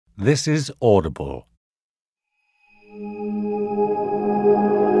This is Audible.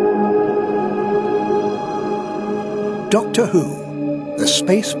 Doctor Who, The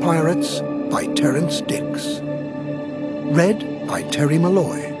Space Pirates by Terrance Dicks. Read by Terry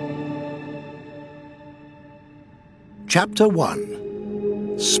Malloy. Chapter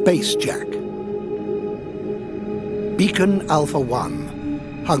 1. Space Jack. Beacon Alpha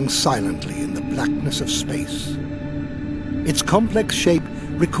 1 hung silently in the blackness of space, its complex shape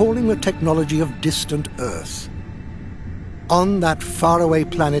recalling the technology of distant Earth. On that faraway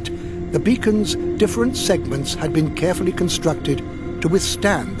planet, the beacon's different segments had been carefully constructed to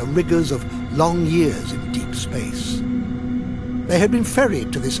withstand the rigors of long years in deep space. They had been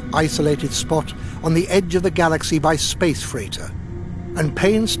ferried to this isolated spot on the edge of the galaxy by space freighter, and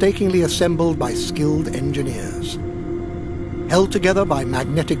painstakingly assembled by skilled engineers. Held together by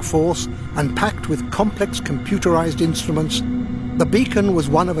magnetic force and packed with complex computerized instruments, the beacon was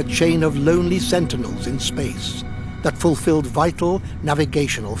one of a chain of lonely sentinels in space that fulfilled vital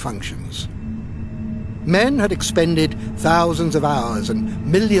navigational functions. Men had expended thousands of hours and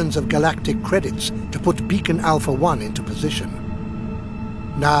millions of galactic credits to put Beacon Alpha 1 into position.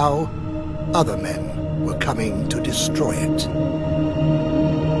 Now, other men were coming to destroy it.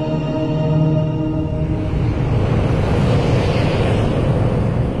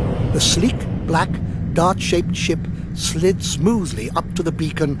 The sleek, black, dart-shaped ship slid smoothly up to the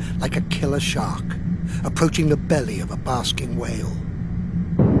beacon like a killer shark, approaching the belly of a basking whale.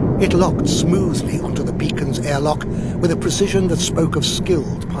 It locked smoothly onto the beacon's airlock with a precision that spoke of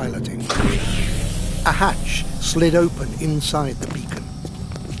skilled piloting. A hatch slid open inside the beacon.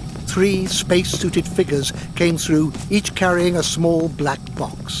 3 space-suited figures came through, each carrying a small black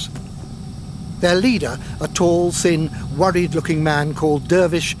box. Their leader, a tall, thin, worried-looking man called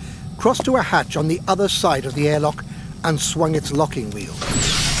Dervish, crossed to a hatch on the other side of the airlock and swung its locking wheel.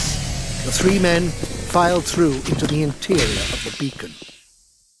 The 3 men filed through into the interior of the beacon.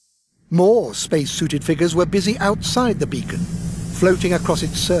 More space-suited figures were busy outside the beacon, floating across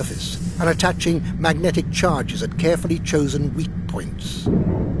its surface and attaching magnetic charges at carefully chosen weak points.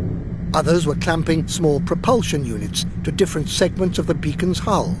 Others were clamping small propulsion units to different segments of the beacon's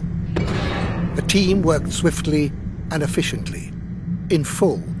hull. The team worked swiftly and efficiently, in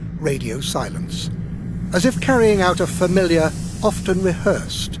full radio silence, as if carrying out a familiar, often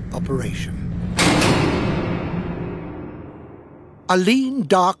rehearsed operation. A lean,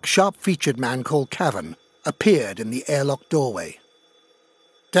 dark, sharp-featured man called Cavan appeared in the airlock doorway.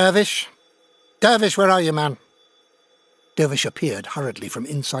 Dervish? Dervish, where are you, man? Dervish appeared hurriedly from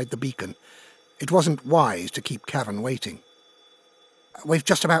inside the beacon. It wasn't wise to keep Cavan waiting. We've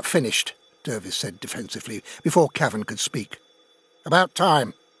just about finished, Dervish said defensively, before Cavan could speak. About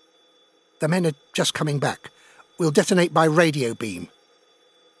time. The men are just coming back. We'll detonate by radio beam.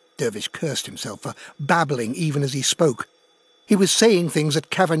 Dervish cursed himself for babbling even as he spoke. He was saying things that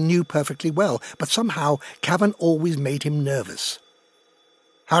Cavan knew perfectly well, but somehow Cavan always made him nervous.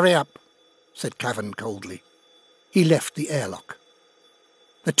 Hurry up, said Cavan coldly. He left the airlock.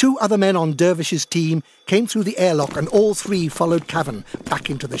 The 2 other men on Dervish's team came through the airlock and all 3 followed Cavan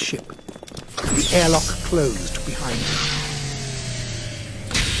back into the ship. The airlock closed behind him.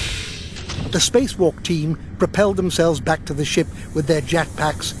 The spacewalk team propelled themselves back to the ship with their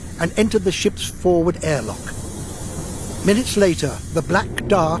jetpacks and entered the ship's forward airlock. Minutes later, the black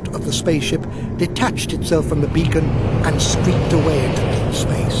dart of the spaceship detached itself from the beacon and streaked away into deep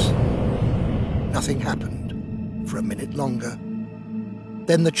space. Nothing happened for a minute longer.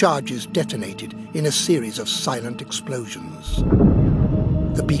 Then the charges detonated in a series of silent explosions.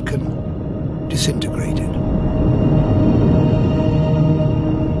 The beacon disintegrated.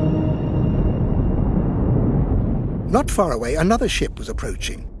 Not far away, another ship was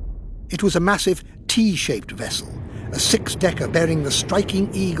approaching. It was a massive T-shaped vessel, a 6-decker bearing the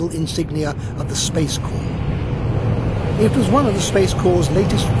striking eagle insignia of the Space Corps. It was one of the Space Corps'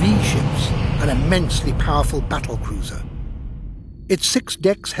 latest V-ships, an immensely powerful battlecruiser. Its 6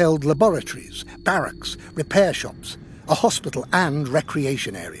 decks held laboratories, barracks, repair shops, a hospital and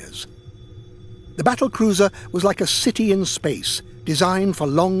recreation areas. The battlecruiser was like a city in space, designed for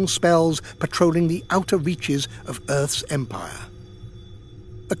long spells patrolling the outer reaches of Earth's empire.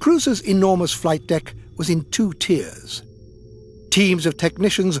 The cruiser's enormous flight deck was in 2 tiers. Teams of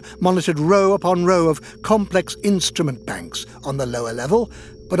technicians monitored row upon row of complex instrument banks on the lower level,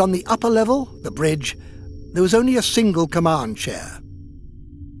 but on the upper level, the bridge, there was only a single command chair.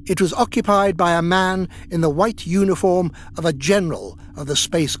 It was occupied by a man in the white uniform of a general of the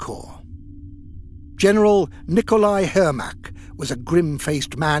Space Corps. General Nikolai Hermack was a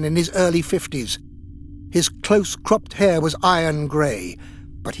grim-faced man in his early 50s. His close-cropped hair was iron grey,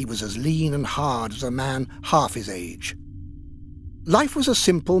 but he was as lean and hard as a man half his age. Life was a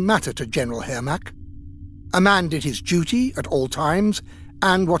simple matter to General Hermack. A man did his duty at all times,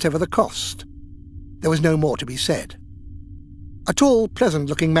 and whatever the cost. There was no more to be said. A tall,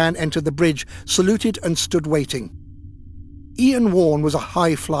 pleasant-looking man entered the bridge, saluted and stood waiting. Ian Warne was a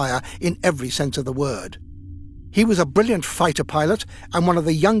high flyer in every sense of the word. He was a brilliant fighter pilot and one of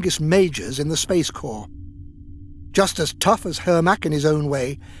the youngest majors in the Space Corps. Just as tough as Hermack in his own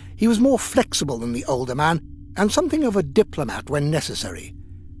way, he was more flexible than the older man and something of a diplomat when necessary,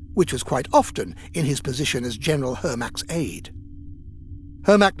 which was quite often in his position as General Hermack's aide.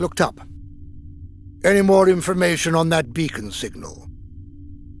 Hermack looked up. "Any more information on that beacon signal?"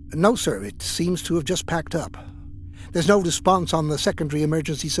 "No, sir. It seems to have just packed up. There's no response on the secondary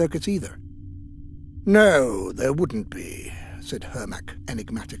emergency circuits either." "No, there wouldn't be," said Hermack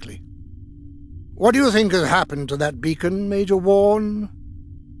enigmatically. "What do you think has happened to that beacon, Major Warne?"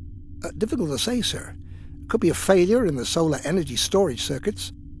 Difficult to say, sir. Could be a failure in the solar energy storage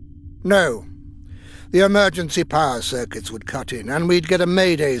circuits." "No. The emergency power circuits would cut in, and we'd get a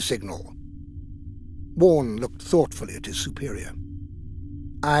mayday signal." Warne looked thoughtfully at his superior.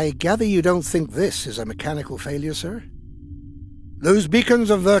 "I gather you don't think this is a mechanical failure, sir?" "Those beacons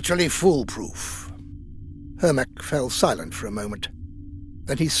are virtually foolproof." Hermack fell silent for a moment.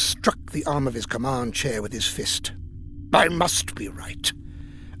 Then he struck the arm of his command chair with his fist. "I must be right.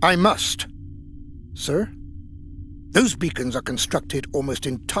 I must." "Sir?" "Those beacons are constructed almost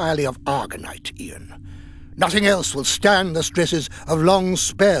entirely of argonite, Ian. Nothing else will stand the stresses of long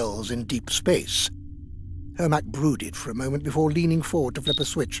spells in deep space." Hermack brooded for a moment before leaning forward to flip a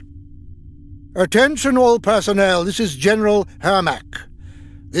switch. "Attention all personnel, this is General Hermack.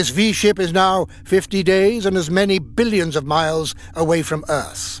 This V-ship is now 50 days and as many billions of miles away from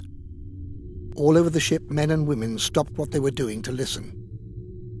Earth." All over the ship, men and women stopped what they were doing to listen.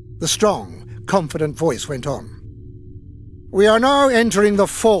 The strong, confident voice went on. "We are now entering the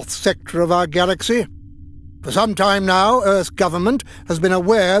 4th sector of our galaxy. For some time now, Earth's government has been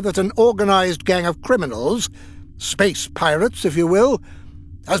aware that an organized gang of criminals, space pirates if you will,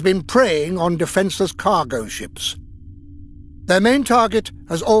 has been preying on defenseless cargo ships. Their main target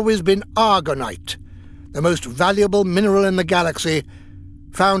has always been argonite, the most valuable mineral in the galaxy,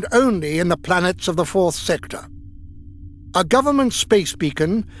 found only in the planets of the 4th sector. A government space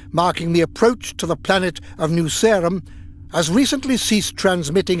beacon marking the approach to the planet of New Serum has recently ceased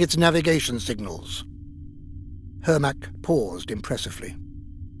transmitting its navigation signals." Hermack paused impressively.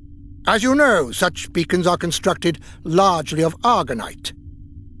 "As you know, such beacons are constructed largely of argonite.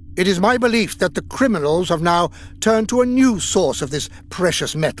 It is my belief that the criminals have now turned to a new source of this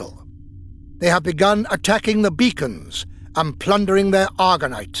precious metal. They have begun attacking the beacons and plundering their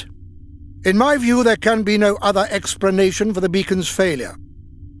argonite. In my view, there can be no other explanation for the beacon's failure.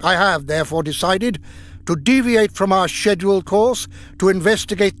 I have therefore decided to deviate from our scheduled course to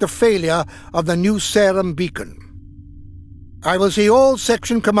investigate the failure of the New Serum beacon. I will see all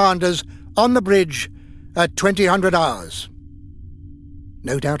section commanders on the bridge at 2000 hours.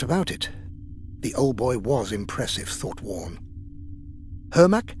 No doubt about it. The old boy was impressive, thought Warne.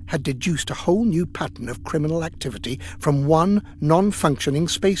 Hermack had deduced a whole new pattern of criminal activity from one non-functioning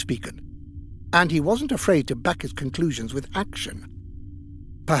space beacon, and he wasn't afraid to back his conclusions with action.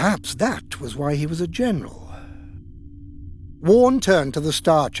 Perhaps that was why he was a general. Warne turned to the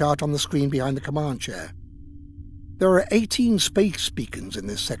star chart on the screen behind the command chair. "There are 18 space beacons in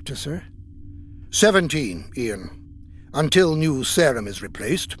this sector, sir." 17, Ian, until New Serum is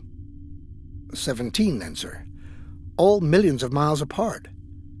replaced." 17, then, sir. All millions of miles apart.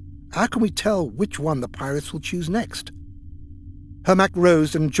 How can we tell which one the pirates will choose next? Hermack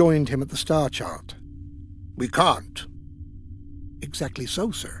rose and joined him at the star chart. "We can't." "Exactly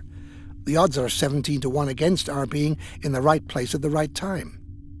so, sir. The odds are 17 to 1 against our being in the right place at the right time."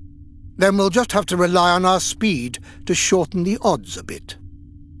 "Then we'll just have to rely on our speed to shorten the odds a bit."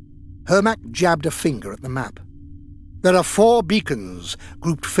 Hermack jabbed a finger at the map. "There are 4 beacons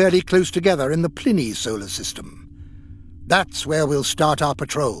grouped fairly close together in the Pliny solar system. That's where we'll start our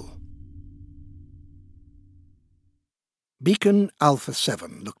patrol." Beacon Alpha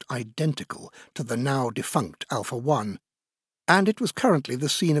 7 looked identical to the now defunct Alpha 1, and it was currently the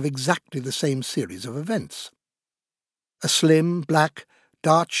scene of exactly the same series of events. A slim, black,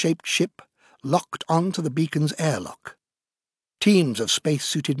 dart-shaped ship locked onto the beacon's airlock. Teams of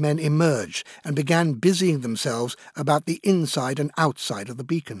space-suited men emerged and began busying themselves about the inside and outside of the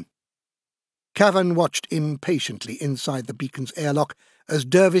beacon. Cavan watched impatiently inside the beacon's airlock as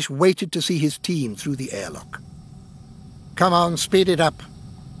Dervish waited to see his team through the airlock. "Come on, speed it up."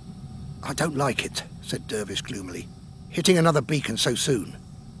 "I don't like it," said Dervish gloomily. "Hitting another beacon so soon."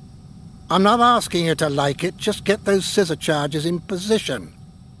 I'm not asking you to like it, just get those scissor charges in position.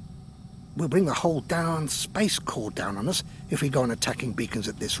 We'll bring the whole darn Space Corps down on us if we go on attacking beacons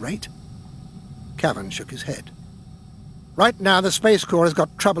at this rate. Cavan shook his head. Right now the Space Corps has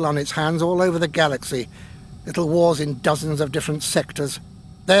got trouble on its hands all over the galaxy. Little wars in dozens of different sectors.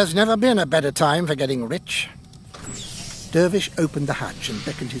 There's never been a better time for getting rich. Dervish opened the hatch and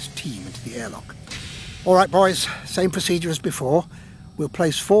beckoned his team into the airlock. All right, boys, same procedure as before. We'll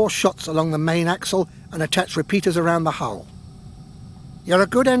place 4 shots along the main axle and attach repeaters around the hull. You're a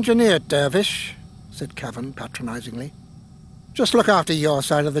good engineer, Dervish, said Cavan patronizingly. Just look after your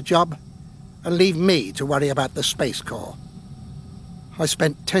side of the job and leave me to worry about the Space Corps. I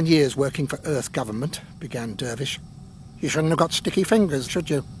spent 10 years working for Earth government, began Dervish. You shouldn't have got sticky fingers, should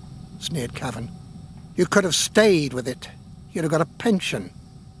you? Sneered Cavan. You could have stayed with it. You'd have got a pension.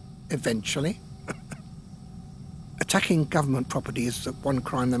 Eventually. Attacking government property is the one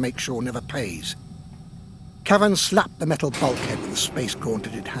crime they make sure never pays. Cavan slapped the metal bulkhead with a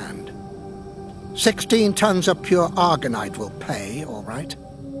space-gaunted hand. 16 tons of pure argonite will pay, all right.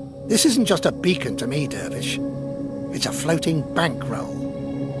 This isn't just a beacon to me, Dervish. It's a floating bankroll.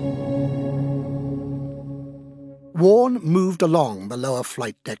 Warne moved along the lower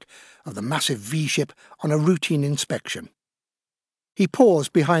flight deck of the massive V-ship on a routine inspection. He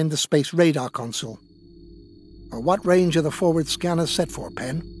paused behind the space radar console. What range are the forward scanners set for,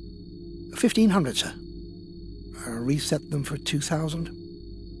 Pen? 1500, sir. Reset them for 2000.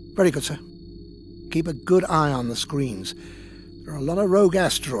 Very good, sir. Keep a good eye on the screens. There are a lot of rogue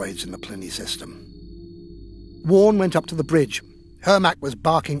asteroids in the Pliny system. Warne went up to the bridge. Hermack was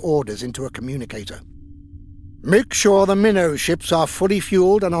barking orders into a communicator. Make sure the minnow ships are fully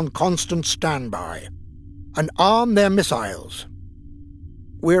fueled and on constant standby. And arm their missiles.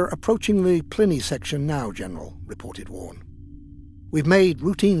 We're approaching the Pliny section now, General, reported Warne. We've made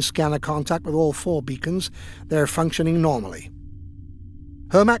routine scanner contact with all 4 beacons. They're functioning normally.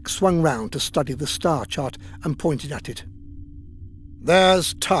 Hermack swung round to study the star chart and pointed at it.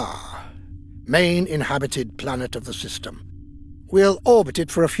 There's Tar, main inhabited planet of the system. We'll orbit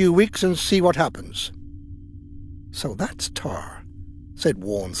it for a few weeks and see what happens. So that's Tar, said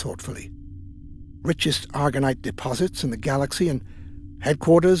Warne thoughtfully. Richest argonite deposits in the galaxy and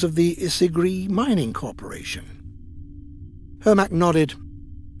headquarters of the Isigri Mining Corporation. Hermack nodded.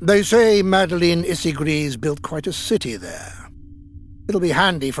 They say Madeline Isigri's built quite a city there. It'll be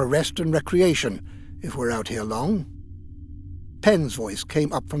handy for rest and recreation if we're out here long. Penn's voice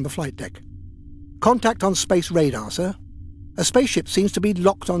came up from the flight deck. Contact on space radar, sir. A spaceship seems to be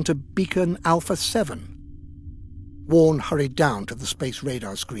locked onto beacon Alpha 7. Warne hurried down to the space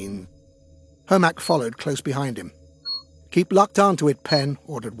radar screen. Hermack followed close behind him. Keep locked onto it, Penn,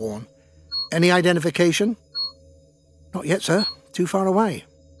 ordered Warne. Any identification? Not yet, sir. Too far away.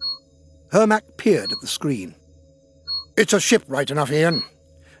 Hermack peered at the screen. It's a ship right enough, Ian.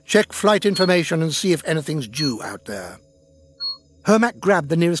 Check flight information and see if anything's due out there. Hermack grabbed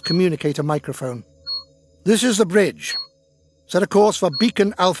the nearest communicator microphone. This is the bridge. Set a course for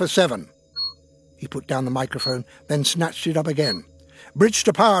beacon Alpha 7. He put down the microphone, then snatched it up again. Bridge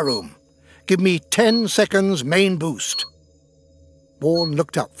to power room. Give me 10 seconds main boost. Warne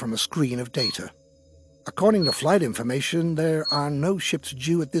looked up from a screen of data. According to flight information, there are no ships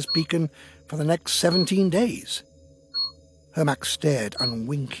due at this beacon for the next 17 days. Hermack stared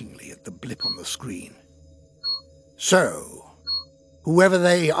unwinkingly at the blip on the screen. So, whoever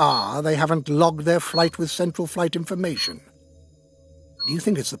they are, they haven't logged their flight with central flight information. Do you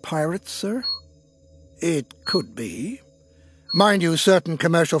think it's the pirates, sir? It could be. Mind you, certain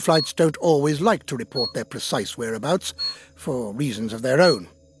commercial flights don't always like to report their precise whereabouts, for reasons of their own.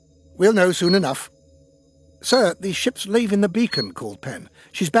 We'll know soon enough. Sir, the ship's leaving the beacon, called Penn.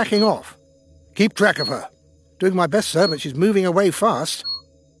 She's backing off. Keep track of her. Doing my best, sir, but she's moving away fast.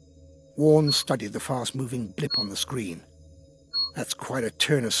 Warne studied the fast-moving blip on the screen. That's quite a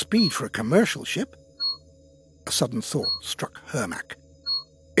turn of speed for a commercial ship. A sudden thought struck Hermack.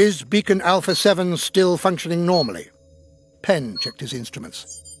 Is beacon Alpha 7 still functioning normally? Penn checked his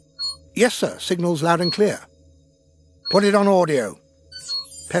instruments. Yes, sir. Signal's loud and clear. Put it on audio.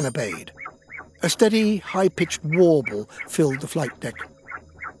 Penn obeyed. A steady, high-pitched warble filled the flight deck.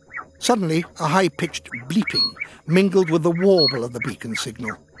 Suddenly, a high-pitched bleeping mingled with the warble of the beacon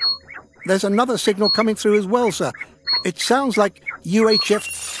signal. There's another signal coming through as well, sir. It sounds like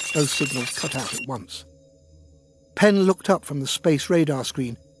UHF... Those signals cut out at once. Penn looked up from the space radar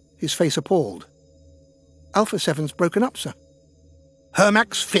screen, his face appalled. Alpha 7's broken up, sir.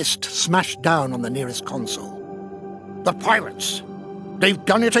 Hermack's fist smashed down on the nearest console. The pirates! They've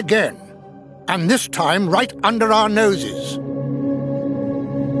done it again! And this time right under our noses!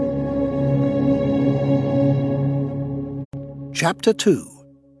 Chapter 2.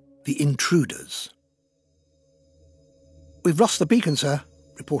 The Intruders. "We've lost the beacon, sir,"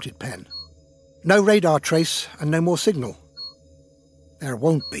 reported Penn. "No radar trace and no more signal." "There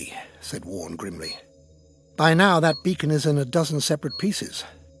won't be," said Warne grimly. "By now that beacon is in a dozen separate pieces."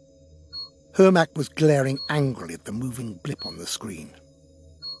 Hermack was glaring angrily at the moving blip on the screen.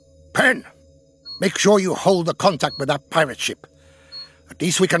 "Penn, make sure you hold the contact with that pirate ship. At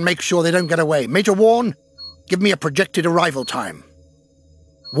least we can make sure they don't get away. Major Warne, give me a projected arrival time."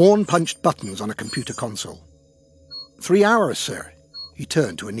 Warne punched buttons on a computer console. 3 hours, sir." He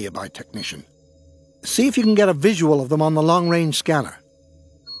turned to a nearby technician. "See if you can get a visual of them on the long-range scanner."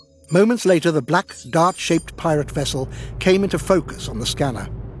 Moments later, the black, dart-shaped pirate vessel came into focus on the scanner.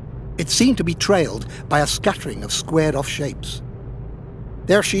 It seemed to be trailed by a scattering of squared-off shapes.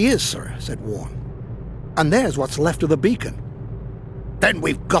 "There she is, sir," said Warne. "And there's what's left of the beacon." "Then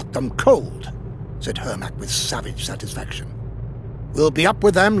we've got them cold," said Hermack with savage satisfaction. "We'll be up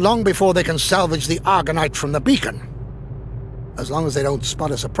with them long before they can salvage the argonite from the beacon." "As long as they don't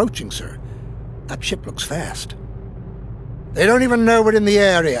spot us approaching, sir. That ship looks fast." "They don't even know we're in the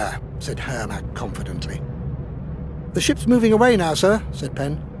area," said Hermack confidently. "The ship's moving away now, sir," said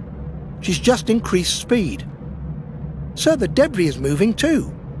Penn. "She's just increased speed." "Sir, the debris is moving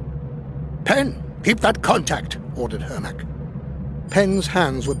too." "Penn, keep that contact," ordered Hermack. Penn's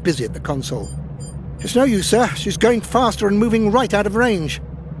hands were busy at the console. "It's no use, sir. She's going faster and moving right out of range."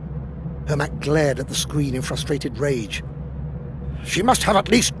 Hermack glared at the screen in frustrated rage. "She must have at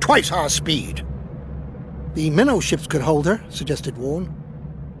least twice our speed." "The minnow ships could hold her," suggested Warne.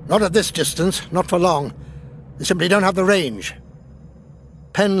 "Not at this distance, not for long. They simply don't have the range."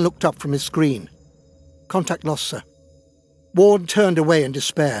 Penn looked up from his screen. "Contact lost, sir." Warne turned away in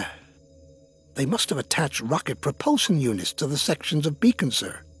despair. "They must have attached rocket propulsion units to the sections of beacon,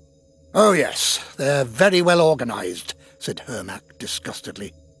 sir." "Oh yes, they're very well organized," said Hermack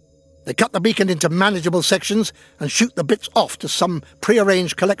disgustedly. "They cut the beacon into manageable sections and shoot the bits off to some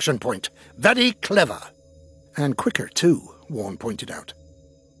prearranged collection point. Very clever." "And quicker, too," Warne pointed out.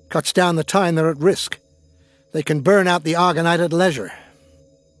 "Cuts down the time they're at risk. They can burn out the argonite at leisure."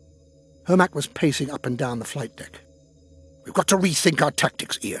 Hermack was pacing up and down the flight deck. "We've got to rethink our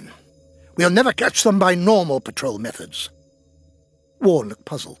tactics, Ian. We'll never catch them by normal patrol methods." Warne looked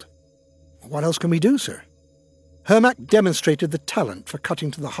puzzled. "What else can we do, sir?" Hermack demonstrated the talent for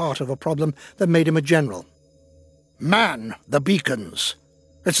cutting to the heart of a problem that made him a general. "Man the beacons.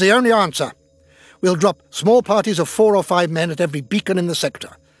 It's the only answer. We'll drop small parties of 4 or 5 men at every beacon in the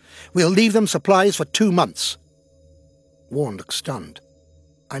sector. We'll leave them supplies for 2 months. Warne looked stunned.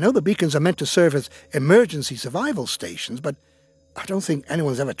 "I know the beacons are meant to serve as emergency survival stations, but I don't think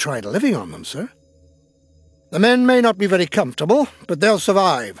anyone's ever tried living on them, sir." "The men may not be very comfortable, but they'll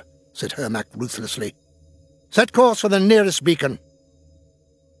survive," said Hermack ruthlessly. "Set course for the nearest beacon."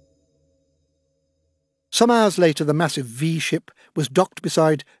 Some hours later, the massive V-ship was docked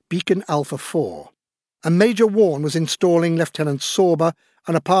beside Beacon Alpha 4, and Major Warne was installing Lieutenant Sorber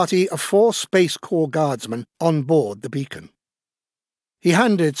and a party of 4 Space Corps guardsmen on board the beacon. He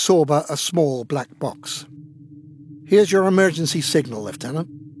handed Sorber a small black box. "Here's your emergency signal, Lieutenant.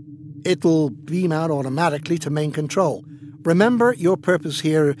 It'll beam out automatically to main control. Remember, your purpose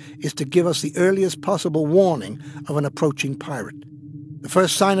here is to give us the earliest possible warning of an approaching pirate. The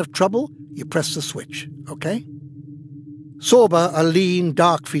first sign of trouble, you press the switch, okay?" Sorber, a lean,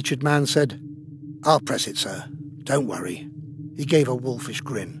 dark-featured man, said, "I'll press it, sir. Don't worry." He gave a wolfish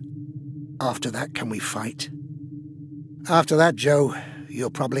grin. "After that, can we fight?" "After that, Joe, you'll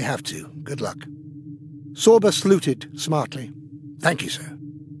probably have to. Good luck." Sorber saluted smartly. "Thank you, sir."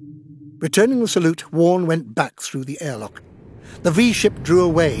 Returning the salute, Warne went back through the airlock. The V-ship drew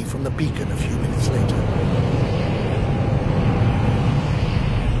away from the beacon a few minutes later.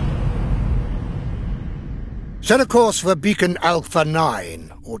 "Set a course for Beacon Alpha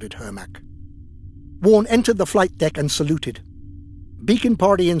 9, ordered Hermack. Warne entered the flight deck and saluted. "Beacon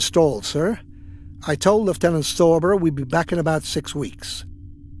party installed, sir. I told Lieutenant Sorber we'd be back in about 6 weeks.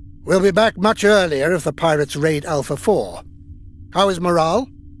 "We'll be back much earlier if the pirates raid Alpha 4. How is morale?"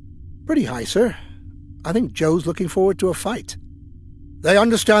 "Pretty high, sir. I think Joe's looking forward to a fight." "They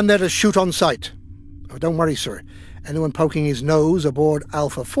understand they're to shoot on sight." "Oh, don't worry, sir. Anyone poking his nose aboard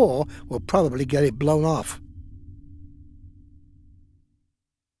Alpha 4 will probably get it blown off."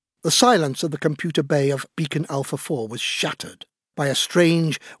 The silence of the computer bay of Beacon Alpha 4 was shattered by a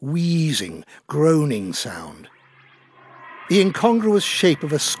strange, wheezing, groaning sound. The incongruous shape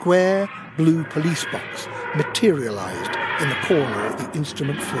of a square, blue police box materialized in the corner of the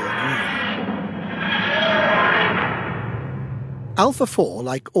instrument-filled room. Alpha 4,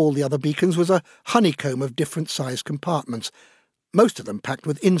 like all the other beacons, was a honeycomb of different-sized compartments, most of them packed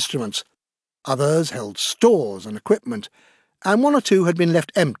with instruments. Others held stores and equipment, and one or two had been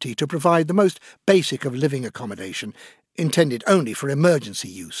left empty to provide the most basic of living accommodation, intended only for emergency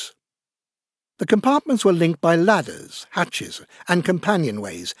use. The compartments were linked by ladders, hatches, and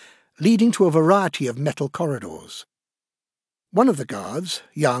companionways, leading to a variety of metal corridors. One of the guards,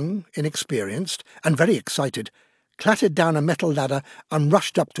 young, inexperienced, and very excited, clattered down a metal ladder and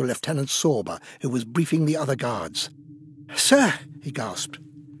rushed up to Lieutenant Sorber, who was briefing the other guards. "Sir," he gasped.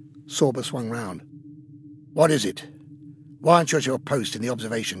 Sorber swung round. "What is it? Why aren't you at your post in the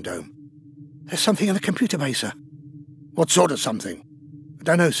observation dome?" "There's something in the computer bay, sir." "What sort of something?" "I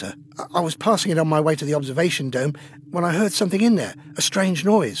don't know, sir. I was passing it on my way to the observation dome when I heard something in there, a strange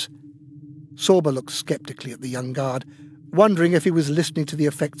noise." Sorber looked sceptically at the young guard, wondering if he was listening to the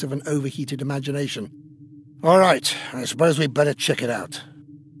effects of an overheated imagination. "All right, I suppose we'd better check it out."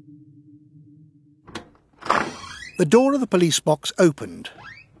 The door of the police box opened,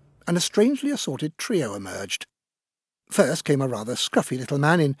 and a strangely assorted trio emerged. First came a rather scruffy little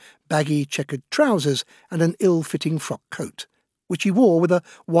man in baggy checkered trousers and an ill-fitting frock coat, which he wore with a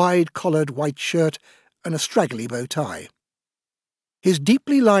wide-collared white shirt and a straggly bow tie. His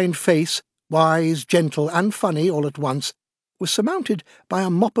deeply lined face, wise, gentle, and funny all at once, was surmounted by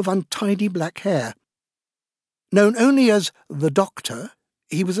a mop of untidy black hair. Known only as the Doctor,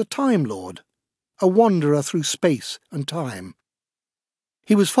 he was a Time Lord, a wanderer through space and time.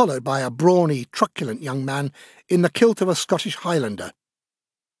 He was followed by a brawny, truculent young man in the kilt of a Scottish Highlander.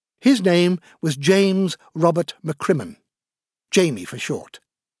 His name was James Robert McCrimmon, Jamie for short,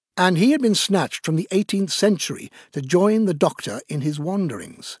 and he had been snatched from the 18th century to join the Doctor in his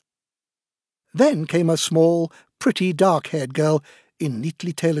wanderings. Then came a small, pretty, dark-haired girl in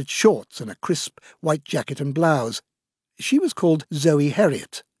neatly tailored shorts and a crisp white jacket and blouse. She was called Zoe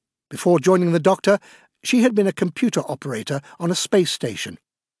Herriot. Before joining the Doctor, she had been a computer operator on a space station.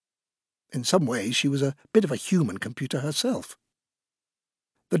 In some ways, she was a bit of a human computer herself.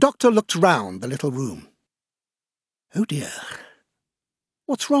 The Doctor looked round the little room. "Oh dear.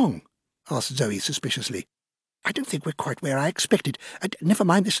 What's wrong?" asked Zoe suspiciously. "I don't think we're quite where I expected. Never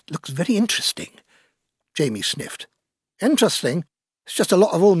mind, this looks very interesting." Jamie sniffed. "Interesting? It's just a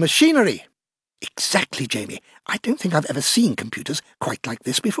lot of old machinery." "Exactly, Jamie. I don't think I've ever seen computers quite like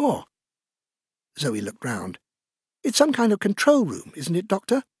this before." Zoe looked round. "It's some kind of control room, isn't it,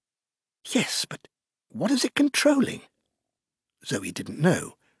 Doctor?" "Yes, but what is it controlling?" Zoe didn't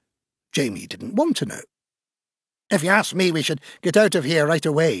know. Jamie didn't want to know. "If you ask me, we should get out of here right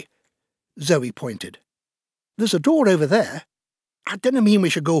away." Zoe pointed. "There's a door over there." "I didn't mean we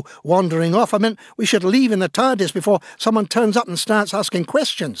should go wandering off. I meant we should leave in the TARDIS before someone turns up and starts asking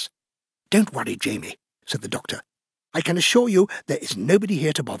questions." "Don't worry, Jamie," said the Doctor. "I can assure you there is nobody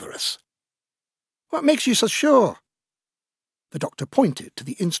here to bother us." "What makes you so sure?" The Doctor pointed to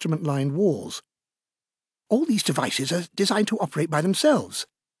the instrument-lined walls. "All these devices are designed to operate by themselves."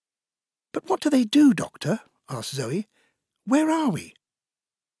 "But what do they do, Doctor?" asked Zoe. "Where are we?"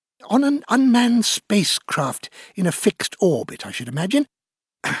 "On an unmanned spacecraft in a fixed orbit, I should imagine.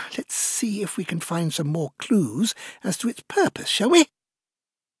 Let's see if we can find some more clues as to its purpose, shall we?"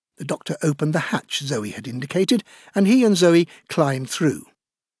 The Doctor opened the hatch Zoe had indicated, and he and Zoe climbed through.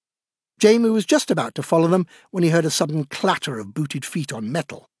 Jamie was just about to follow them when he heard a sudden clatter of booted feet on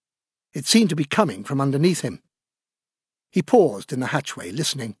metal. It seemed to be coming from underneath him. He paused in the hatchway,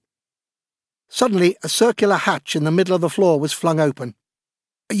 listening. Suddenly, a circular hatch in the middle of the floor was flung open.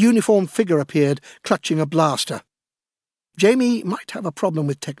 A uniformed figure appeared, clutching a blaster. Jamie might have a problem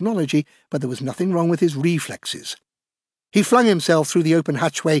with technology, but there was nothing wrong with his reflexes. He flung himself through the open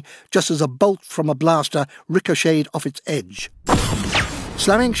hatchway just as a bolt from a blaster ricocheted off its edge.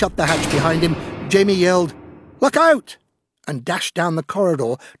 Slamming shut the hatch behind him, Jamie yelled, "Look out!" and dashed down the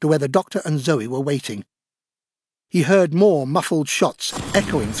corridor to where the Doctor and Zoe were waiting. He heard more muffled shots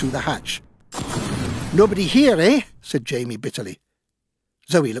echoing through the hatch. "Nobody here, eh?" said Jamie bitterly.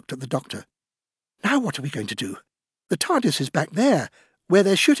 Zoe looked at the Doctor. "Now what are we going to do? The TARDIS is back there, where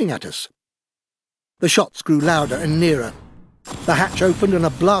they're shooting at us." The shots grew louder and nearer. The hatch opened and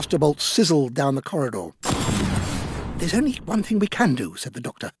a blaster bolt sizzled down the corridor. "There's only one thing we can do," said the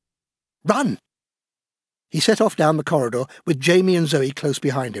Doctor. "Run!" He set off down the corridor with Jamie and Zoe close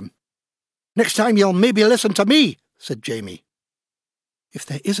behind him. "Next time you'll maybe listen to me," said Jamie. "If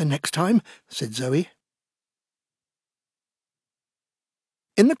there is a next time," said Zoe.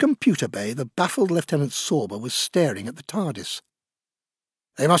 In the computer bay, the baffled Lieutenant Sorber was staring at the TARDIS.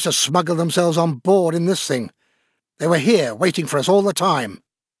 "They must have smuggled themselves on board in this thing. They were here, waiting for us all the time."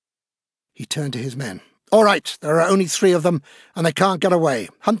 He turned to his men. "All right, there are only 3 of them, and they can't get away.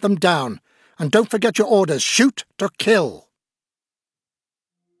 Hunt them down. And don't forget your orders. Shoot to kill."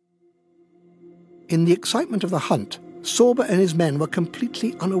 In the excitement of the hunt, Sorba and his men were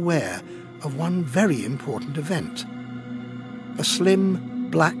completely unaware of one very important event. A slim,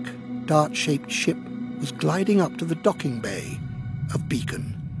 black, dart-shaped ship was gliding up to the docking bay of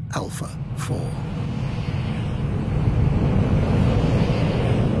Beacon Alpha 4.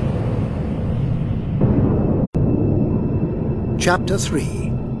 Chapter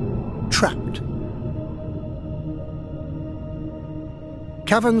 3. Trapped.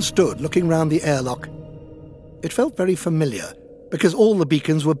 Cavan stood looking round the airlock. It felt very familiar, because all the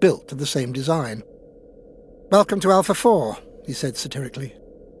beacons were built to the same design. "Welcome to Alpha 4, he said satirically.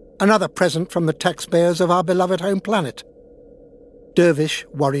 "Another present from the taxpayers of our beloved home planet." Dervish,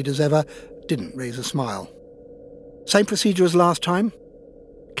 worried as ever, didn't raise a smile. "Same procedure as last time?"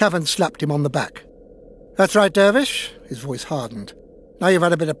 Cavan slapped him on the back. "That's right, Dervish." His voice hardened. "Now you've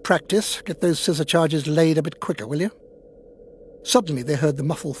had a bit of practice, get those scissor charges laid a bit quicker, will you?" Suddenly they heard the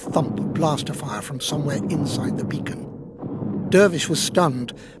muffled thump of blaster fire from somewhere inside the beacon. Dervish was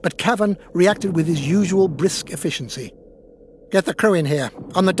stunned, but Cavan reacted with his usual brisk efficiency. "Get the crew in here,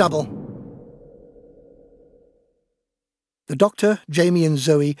 on the double." The Doctor, Jamie and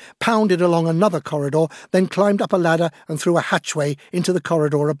Zoe pounded along another corridor, then climbed up a ladder and through a hatchway into the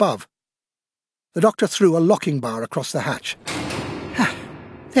corridor above. The Doctor threw a locking bar across the hatch.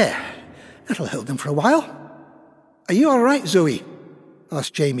 "There, that'll hold them for a while." "Are you all right, Zoe?"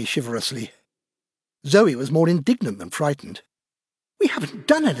 asked Jamie chivalrously. Zoe was more indignant than frightened. "We haven't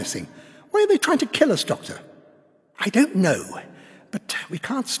done anything. Why are they trying to kill us, Doctor?" "I don't know, but we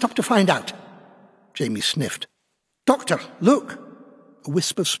can't stop to find out." Jamie sniffed. "Doctor, look!" A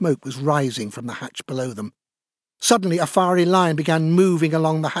wisp of smoke was rising from the hatch below them. Suddenly a fiery line began moving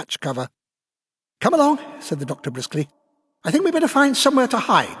along the hatch cover. "Come along," said the Doctor briskly. "I think we'd better find somewhere to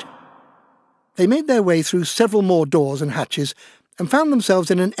hide." They made their way through several more doors and hatches and found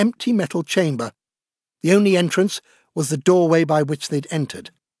themselves in an empty metal chamber. The only entrance was the doorway by which they'd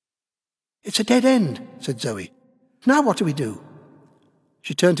entered. "It's a dead end," said Zoe. "Now what do we do?"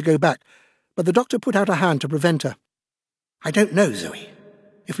 She turned to go back, but the Doctor put out a hand to prevent her. "I don't know, Zoe.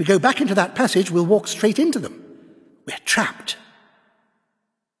 If we go back into that passage, we'll walk straight into them. We're trapped."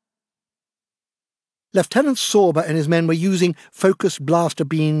 Lieutenant Sorba and his men were using focused blaster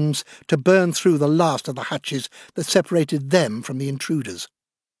beams to burn through the last of the hatches that separated them from the intruders.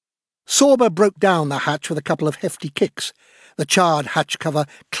 Sorba broke down the hatch with a couple of hefty kicks. The charred hatch cover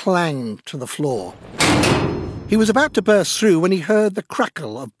clanged to the floor. He was about to burst through when he heard the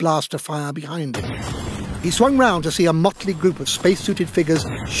crackle of blaster fire behind him. He swung round to see a motley group of spacesuited figures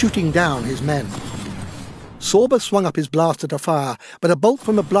shooting down his men. Sorba swung up his blaster to fire, but a bolt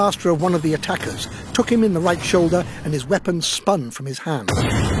from the blaster of one of the attackers took him in the right shoulder and his weapon spun from his hand.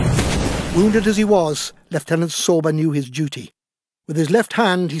 Wounded as he was, Lieutenant Sorba knew his duty. With his left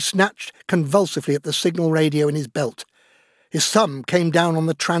hand he snatched convulsively at the signal radio in his belt. His thumb came down on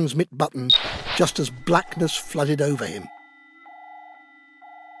the transmit button just as blackness flooded over him.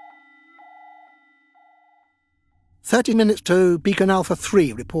 30 minutes to Beacon Alpha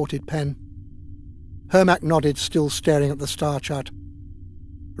 3, reported Penn. Hermack nodded, still staring at the star chart.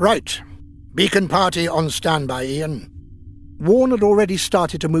 "Right. Beacon party on standby, Ian." Warne had already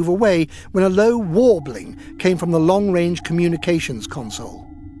started to move away when a low warbling came from the long-range communications console.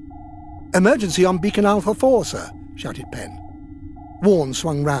 "Emergency on Beacon Alpha 4, sir," shouted Penn. Warne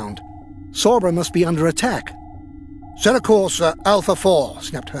swung round. "Sorba must be under attack." "Set a course for Alpha 4,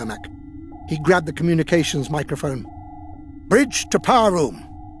 snapped Hermack. He grabbed the communications microphone. "Bridge to power room.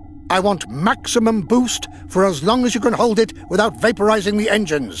 I want maximum boost for as long as you can hold it without vaporizing the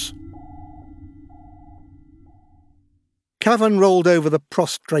engines." Cavan rolled over the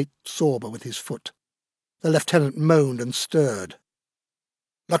prostrate Sorba with his foot. The lieutenant moaned and stirred.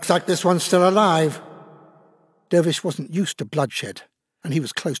 "Looks like this one's still alive." Dervish wasn't used to bloodshed, and he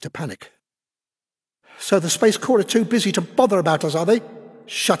was close to panic. "So the Space Corps are too busy to bother about us, are they?"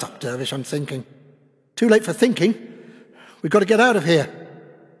 "Shut up, Dervish, I'm thinking." "Too late for thinking. We've got to get out of here."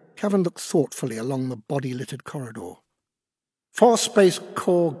 Cavan looked thoughtfully along the body-littered corridor. 4 Space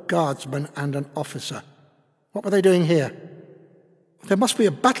Corps guardsmen and an officer. What were they doing here? "There must be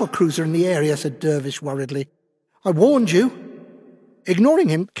a battle cruiser in the area," said Dervish worriedly. "I warned you." Ignoring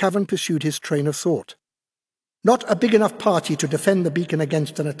him, Cavan pursued his train of thought. Not a big enough party to defend the beacon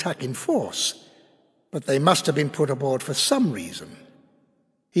against an attack in force, but they must have been put aboard for some reason.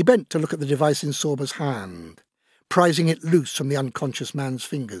 He bent to look at the device in Sorba's hand, prizing it loose from the unconscious man's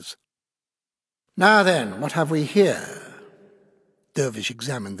fingers. "Now then, what have we here?" Dervish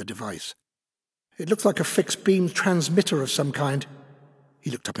examined the device. "It looks like a fixed-beam transmitter of some kind."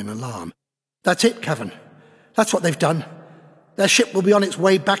 He looked up in alarm. "That's it, Cavan. That's what they've done. Their ship will be on its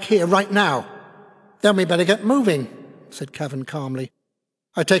way back here right now." Then we better get moving, said Cavan calmly.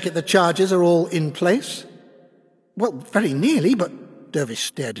 I take it the charges are all in place? Well, very nearly, but Dervish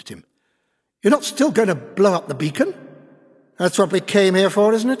stared at him. You're not still going to blow up the beacon? That's what we came here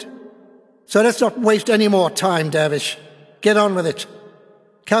for, isn't it? So let's not waste any more time, Dervish. Get on with it.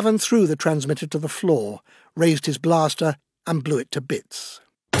 Cavan threw the transmitter to the floor, raised his blaster, and blew it to bits.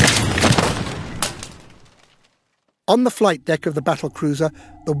 On the flight deck of the battlecruiser,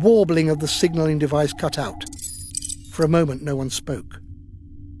 the warbling of the signalling device cut out. For a moment no one spoke.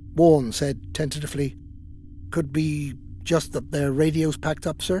 Warne said tentatively, "Could be just that their radio's packed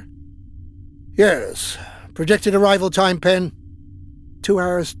up, sir?" "Yes. Projected arrival time, Pen?" 2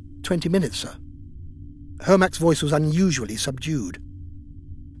 hours, 20 minutes, sir." Hermack's voice was unusually subdued.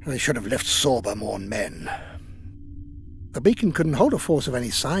 "They should have left Sorba more men." "The beacon couldn't hold a force of any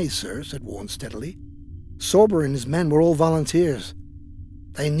size, sir," said Warne steadily. "Sorba and his men were all volunteers.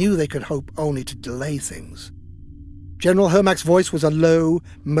 They knew they could hope only to delay things." General Hermack's voice was a low,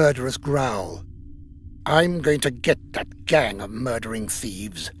 murderous growl. "I'm going to get that gang of murdering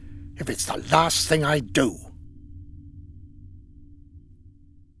thieves, if it's the last thing I do."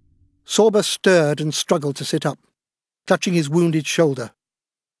 Sorba stirred and struggled to sit up, clutching his wounded shoulder.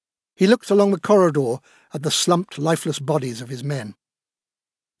 He looked along the corridor at the slumped, lifeless bodies of his men.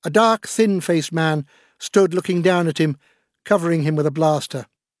 A dark, thin-faced man stood looking down at him, covering him with a blaster.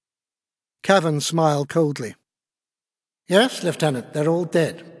 Cavan smiled coldly. "Yes, Lieutenant, they're all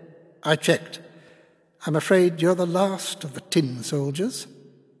dead. I checked. I'm afraid you're the last of the tin soldiers."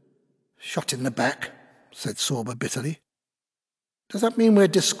 "Shot in the back," said Sorba bitterly. "Does that mean we're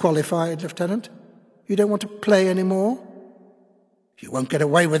disqualified, Lieutenant? You don't want to play any more?" "You won't get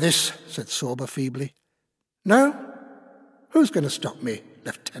away with this," said Sorba feebly. "No? Who's going to stop me,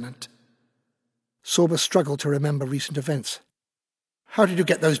 Lieutenant?" Sorba struggled to remember recent events. "How did you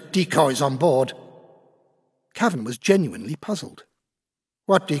get those decoys on board?" Cavan was genuinely puzzled.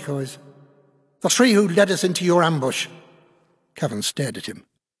 "What decoys?" "The 3 who led us into your ambush." Cavan stared at him.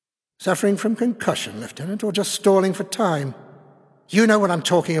 "Suffering from concussion, Lieutenant, or just stalling for time?" "You know what I'm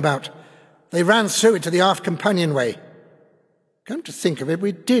talking about. They ran through into the aft companionway." "Come to think of it,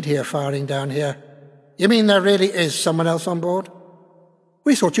 we did hear firing down here. You mean there really is someone else on board?"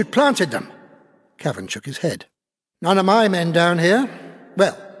 "We thought you'd planted them." Cavan shook his head. "None of my men down here.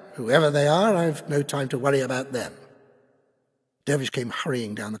 Well, whoever they are, I've no time to worry about them." Dervish came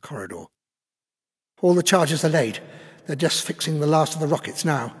hurrying down the corridor. "All the charges are laid. They're just fixing the last of the rockets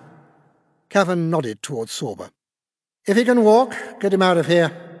now." Cavan nodded towards Sorba. "If he can walk, get him out of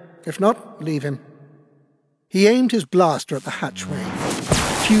here. If not, leave him." He aimed his blaster at the hatchway,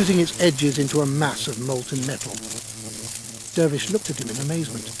 fusing its edges into a mass of molten metal. Dervish looked at him in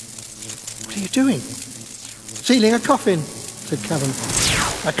amazement. "What are you doing?" "Sealing a coffin," said Cavan.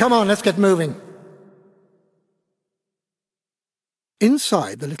 "Now come on, let's get moving."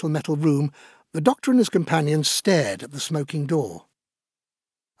 Inside the little metal room, the Doctor and his companions stared at the smoking door.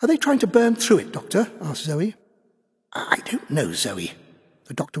 "Are they trying to burn through it, Doctor?" asked Zoe. "I don't know, Zoe."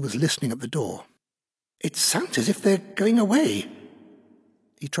 The Doctor was listening at the door. "It sounds as if they're going away."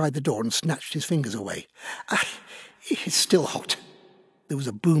 He tried the door and snatched his fingers away. It's still hot." There was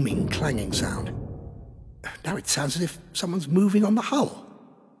a booming, clanging sound. "Now it sounds as if someone's moving on the hull."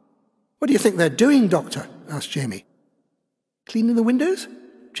 "What do you think they're doing, Doctor?" asked Jamie. "Cleaning the windows?"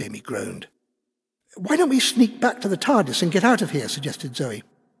 Jamie groaned. "Why don't we sneak back to the TARDIS and get out of here?" suggested Zoe.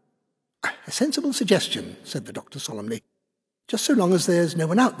 "A sensible suggestion," said the Doctor solemnly. "Just so long as there's no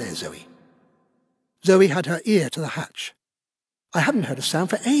one out there, Zoe." Zoe had her ear to the hatch. "I haven't heard a sound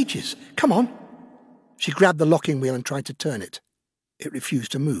for ages. Come on." She grabbed the locking wheel and tried to turn it. It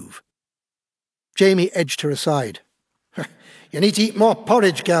refused to move. Jamie edged her aside. "You need to eat more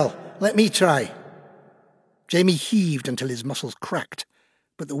porridge, girl. Let me try." Jamie heaved until his muscles cracked,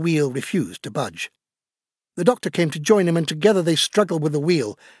 but the wheel refused to budge. The Doctor came to join him, and together they struggled with the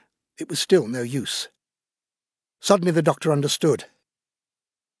wheel. It was still no use. Suddenly the Doctor understood.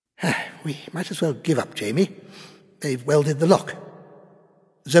 "We might as well give up, Jamie. They've welded the lock."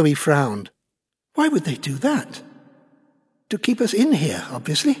 Zoe frowned. "Why would they do that?" "To keep us in here,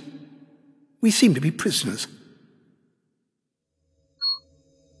 obviously. We seem to be prisoners."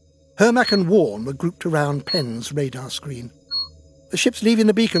 Hermack and Warne were grouped around Penn's radar screen. "The ship's leaving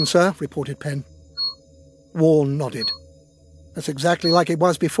the beacon, sir," reported Penn. Warne nodded. "That's exactly like it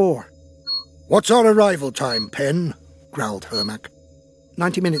was before." "What's our arrival time, Penn?" growled Hermack.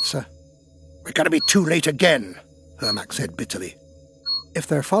 90 minutes, sir." "We're going to be too late again," Hermack said bitterly. "If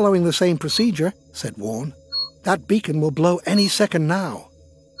they're following the same procedure," said Warne, "that beacon will blow any second now."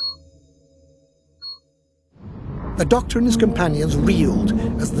 The Doctor and his companions reeled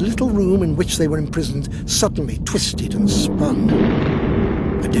as the little room in which they were imprisoned suddenly twisted and spun.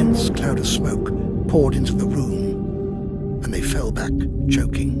 A dense cloud of smoke poured into the room, and they fell back,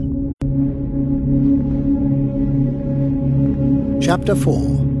 choking. Chapter 4.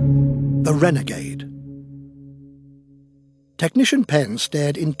 The Renegade. Technician Penn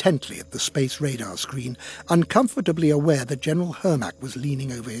stared intently at the space radar screen, uncomfortably aware that General Hermack was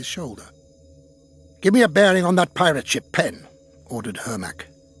leaning over his shoulder. "Give me a bearing on that pirate ship, Penn," ordered Hermack.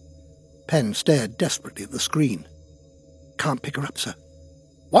 Penn stared desperately at the screen. "Can't pick her up, sir."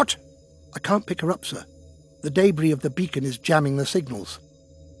 "What?" "I can't pick her up, sir. The debris of the beacon is jamming the signals."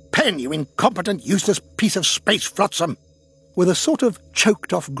 "Penn, you incompetent, useless piece of space flotsam!" With a sort of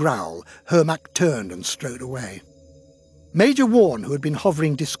choked-off growl, Hermack turned and strode away. Major Warne, who had been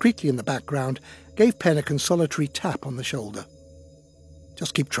hovering discreetly in the background, gave Penn a consolatory tap on the shoulder.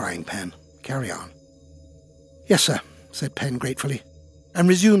 "Just keep trying, Penn. Carry on." "Yes, sir," said Penn gratefully, and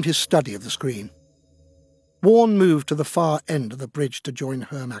resumed his study of the screen. Warne moved to the far end of the bridge to join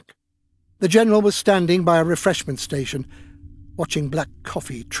Hermack. The General was standing by a refreshment station, watching black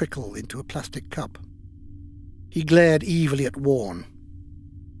coffee trickle into a plastic cup. He glared evilly at Warne.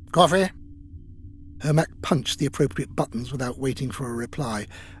 "Coffee?" Hermack punched the appropriate buttons without waiting for a reply,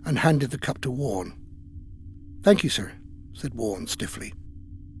 and handed the cup to Warne. "Thank you, sir," said Warne stiffly.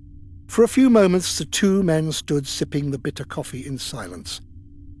 For a few moments the two men stood sipping the bitter coffee in silence.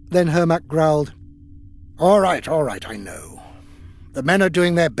 Then Hermack growled, All right, I know. The men are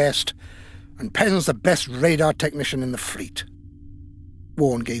doing their best, and Penn's the best radar technician in the fleet."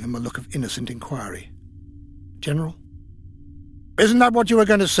 Warne gave him a look of innocent inquiry. "General?" "Isn't that what you were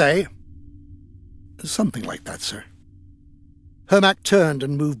going to say?" "Something like that, sir." Hermack turned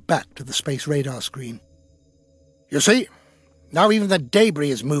and moved back to the space radar screen. "You see? Now even the debris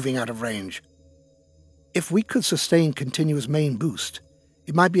is moving out of range." "If we could sustain continuous main boost,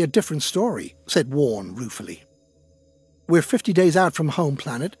 it might be a different story," said Warne ruefully. "We're 50 days out from home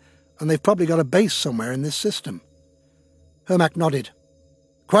planet, and they've probably got a base somewhere in this system." Hermack nodded.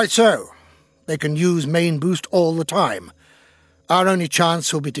 "Quite so. They can use main boost all the time. Our only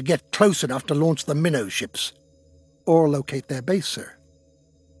chance will be to get close enough to launch the minnow ships." "Or locate their base, sir.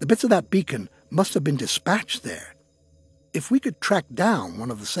 The bits of that beacon must have been dispatched there. If we could track down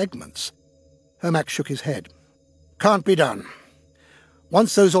one of the segments—" Hermack shook his head. "Can't be done.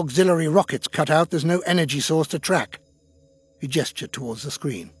 Once those auxiliary rockets cut out, there's no energy source to track." He gestured towards the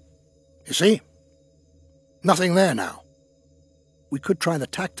screen. "You see? Nothing there now." "We could try the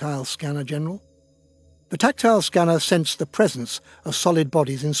tactile scanner, General." The tactile scanner sensed the presence of solid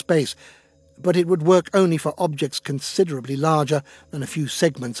bodies in space, but it would work only for objects considerably larger than a few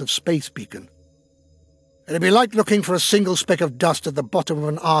segments of space beacon. "It'd be like looking for a single speck of dust at the bottom of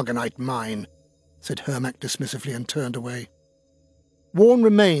an argonite mine," said Hermack dismissively, and turned away. Warne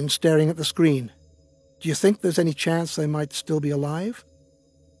remained staring at the screen. "Do you think there's any chance they might still be alive?"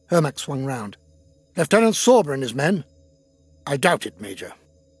 Hermack swung round. "Lieutenant Sorber and his men?" "I doubt it, Major.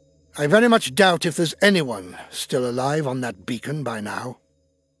 I very much doubt if there's anyone still alive on that beacon by now."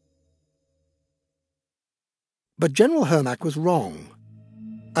 But General Hermack was wrong.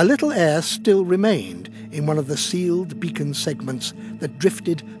 A little air still remained in one of the sealed beacon segments that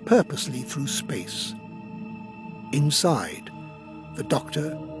drifted purposely through space. Inside, the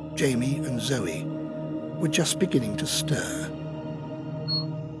Doctor, Jamie, and Zoe were just beginning to stir.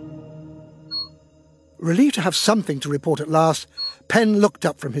 Relieved to have something to report at last, Penn looked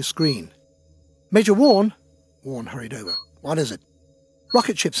up from his screen. "Major Warne?" Warne hurried over. "What is it?"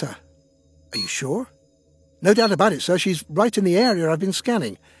 "Rocket ship, sir." "Are you sure?" "No doubt about it, sir. She's right in the area I've been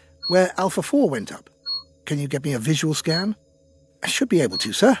scanning, where Alpha 4 went up." "Can you get me a visual scan?" "I should be able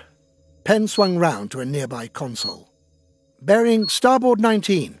to, sir." Penn swung round to a nearby console. "Bearing starboard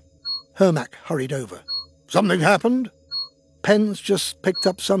 19. Hermack hurried over. "Something happened?" "Penn's just picked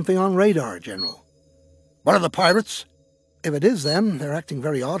up something on radar, General." "One of the pirates?" "If it is them, they're acting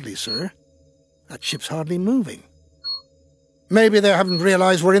very oddly, sir. That ship's hardly moving." "Maybe they haven't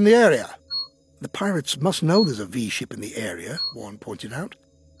realized we're in the area." "The pirates must know there's a V-ship in the area," Warne pointed out.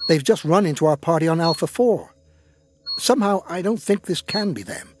 "They've just run into our party on Alpha 4. Somehow I don't think this can be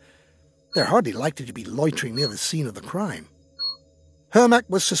them. They're hardly likely to be loitering near the scene of the crime." Hermack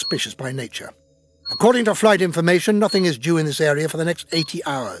was suspicious by nature. "According to flight information, nothing is due in this area for the next 80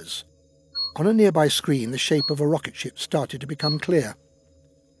 hours. On a nearby screen, the shape of a rocket ship started to become clear.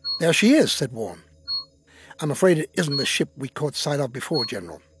 "There she is," said Warne. "I'm afraid it isn't the ship we caught sight of before,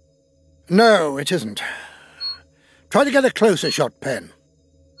 General." "No, it isn't. Try to get a closer shot, Penn."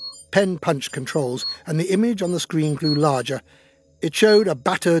 Penn punched controls, and the image on the screen grew larger. It showed a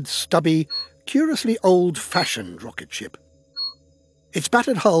battered, stubby, curiously old-fashioned rocket ship. Its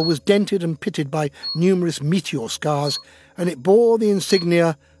battered hull was dented and pitted by numerous meteor scars, and it bore the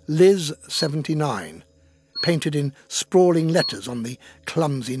insignia Liz 79, painted in sprawling letters on the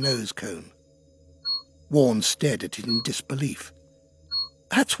clumsy nose cone. Warne stared at it in disbelief.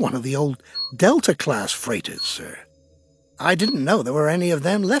 "That's one of the old Delta-class freighters, sir. I didn't know there were any of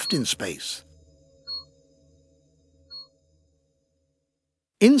them left in space."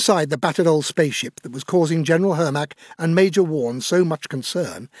 Inside the battered old spaceship that was causing General Hermack and Major Warne so much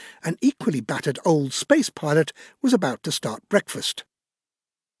concern, an equally battered old space pilot was about to start breakfast.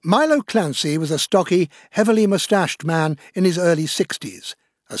 Milo Clancy was a stocky, heavily moustached man in his early 60s,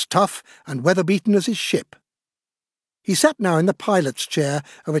 as tough and weather-beaten as his ship. He sat now in the pilot's chair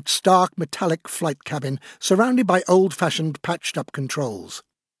of its stark metallic flight cabin, surrounded by old-fashioned patched-up controls.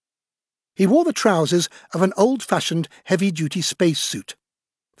 He wore the trousers of an old-fashioned heavy-duty spacesuit.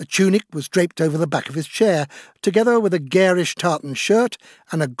 The tunic was draped over the back of his chair, together with a garish tartan shirt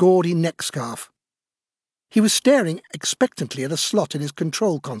and a gaudy neck scarf. He was staring expectantly at a slot in his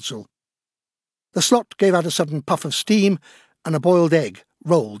control console. The slot gave out a sudden puff of steam, and a boiled egg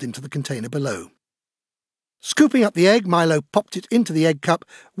rolled into the container below. Scooping up the egg, Milo popped it into the egg cup,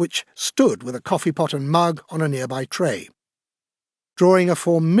 which stood with a coffee pot and mug on a nearby tray. Drawing a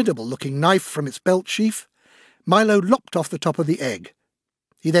formidable-looking knife from its belt sheath, Milo lopped off the top of the egg.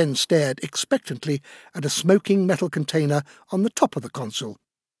 He then stared expectantly at a smoking metal container on the top of the console.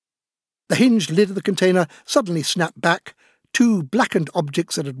 The hinged lid of the container suddenly snapped back. 2 blackened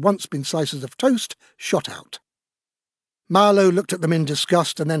objects that had once been slices of toast shot out. Milo looked at them in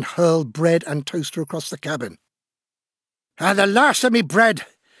disgust and then hurled bread and toaster across the cabin. "And the last of me bread!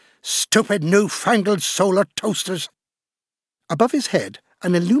 Stupid new-fangled solar toasters!" Above his head,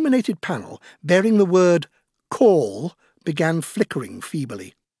 an illuminated panel bearing the word "Call" began flickering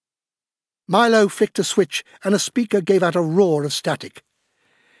feebly. Milo flicked a switch and a speaker gave out a roar of static.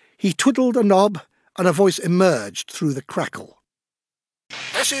 He twiddled a knob and a voice emerged through the crackle.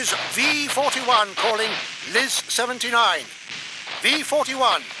 "This is V41 calling Liz 79.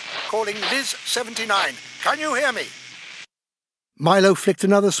 V41 calling Liz 79. Can you hear me?" Milo flicked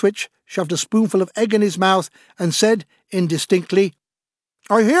another switch, shoved a spoonful of egg in his mouth and said indistinctly,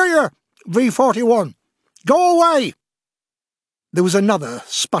 "I hear you, V41. Go away!" There was another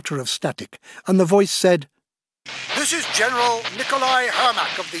sputter of static, and the voice said, "This is General Nikolai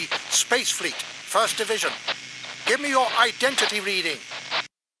Hermack of the Space Fleet, 1st Division. Give me your identity reading."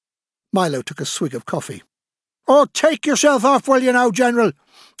 Milo took a swig of coffee. "Oh, take yourself off, will you now, General?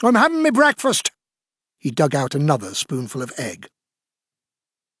 I'm having me breakfast." He dug out another spoonful of egg.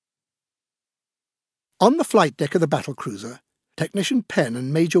 On the flight deck of the battlecruiser, Technician Penn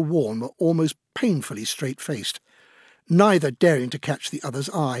and Major Warne were almost painfully straight-faced, neither daring to catch the other's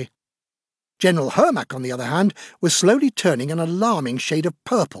eye. General Hermack, on the other hand, was slowly turning an alarming shade of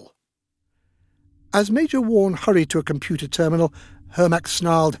purple. As Major Warne hurried to a computer terminal, Hermack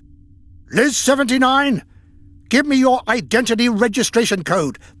snarled, "Liz 79! Give me your identity registration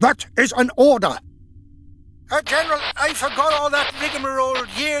code. That is an order." General, I forgot all that rigmarole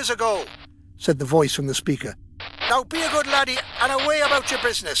years ago," said the voice from the speaker. "Now be a good laddie and away about your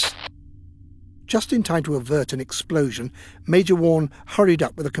business." Just in time to avert an explosion, Major Warne hurried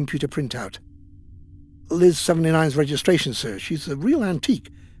up with a computer printout. "Liz 79's registration, sir. She's a real antique.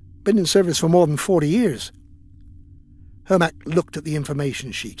 Been in service for more than 40 years. Hermack looked at the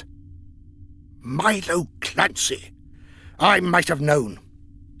information sheet. "Milo Clancy. I might have known."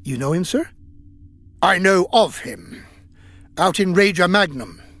 "You know him, sir?" "I know of him. Out in Ranger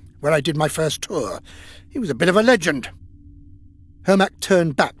Magnum, where I did my first tour. He was a bit of a legend." Hermack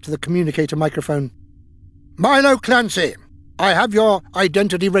turned back to the communicator microphone. "Milo Clancy, I have your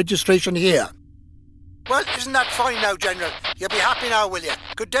identity registration here." "Well, isn't that fine now, General? You'll be happy now, will you?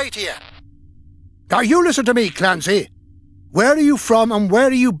 Good day to you." "Now you listen to me, Clancy. Where are you from and where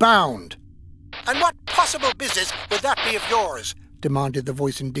are you bound?" "And what possible business would that be of yours?" demanded the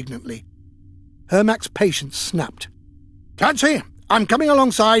voice indignantly. Hermack's patience snapped. "Clancy, I'm coming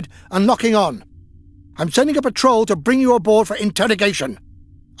alongside and locking on. I'm sending a patrol to bring you aboard for interrogation.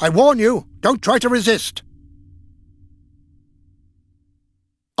 I warn you, don't try to resist."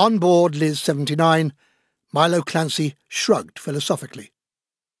 On board Liz 79, Milo Clancy shrugged philosophically.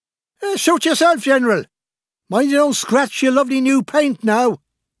 "Suit yourself, General. Mind you don't scratch your lovely new paint now."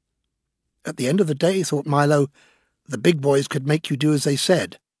 At the end of the day, thought Milo, the big boys could make you do as they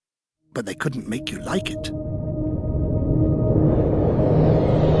said, but they couldn't make you like it.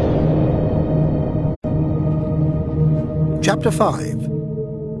 Chapter 5.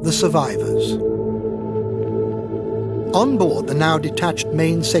 The Survivors. On board the now detached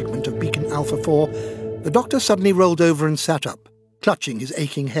main segment of Beacon Alpha 4, the Doctor suddenly rolled over and sat up, clutching his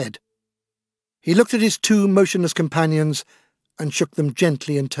aching head. He looked at his two motionless companions and shook them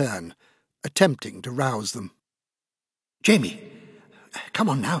gently in turn, attempting to rouse them. "Jamie, come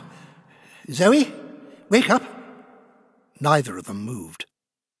on now. Zoe, wake up." Neither of them moved.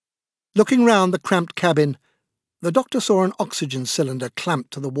 Looking round the cramped cabin, the Doctor saw an oxygen cylinder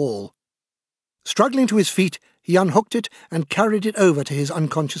clamped to the wall. Struggling to his feet, he unhooked it and carried it over to his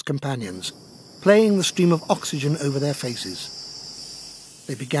unconscious companions, playing the stream of oxygen over their faces.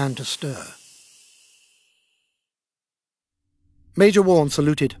 They began to stir. Major Warne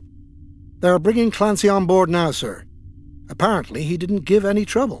saluted. "They are bringing Clancy on board now, sir. Apparently he didn't give any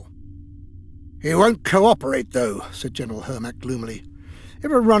trouble." "He won't cooperate, though," said General Hermack gloomily.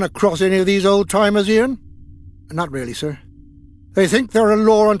 "Ever run across any of these old-timers, Ian?" "Not really, sir." "They think they're a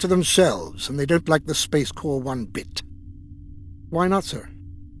law unto themselves, and they don't like the Space Corps one bit." "Why not, sir?"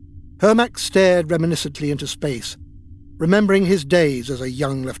 Hermack stared reminiscently into space, remembering his days as a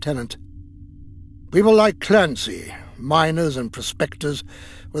young lieutenant. "People like Clancy, miners and prospectors,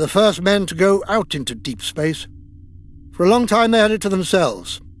 were the first men to go out into deep space. For a long time they had it to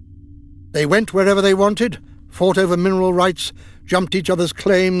themselves. They went wherever they wanted, fought over mineral rights, jumped each other's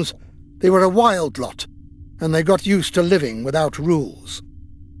claims. They were a wild lot, and they got used to living without rules."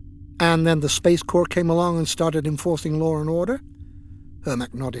 "And then the Space Corps came along and started enforcing law and order?"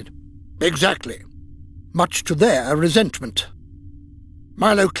 Hermack nodded. "Exactly. Much to their resentment.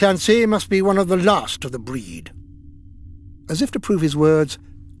 Milo Clancy must be one of the last of the breed." As if to prove his words,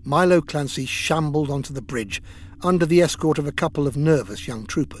 Milo Clancy shambled onto the bridge under the escort of a couple of nervous young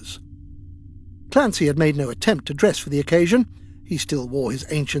troopers. Clancy had made no attempt to dress for the occasion. He still wore his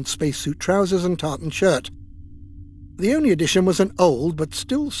ancient spacesuit trousers and tartan shirt. The only addition was an old but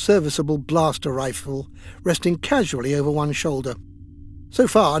still serviceable blaster rifle resting casually over one shoulder. So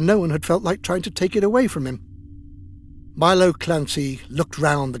far, no one had felt like trying to take it away from him. Milo Clancy looked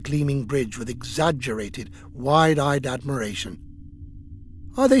round the gleaming bridge with exaggerated, wide-eyed admiration.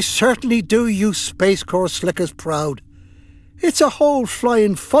 "Oh, they certainly do you Space Corps slickers proud. It's a whole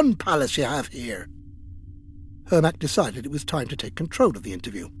flying fun palace you have here." Hermack decided it was time to take control of the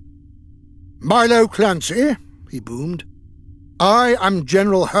interview. "Milo Clancy," he boomed. "I am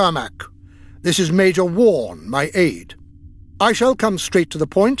General Hermack. This is Major Warne, my aide. I shall come straight to the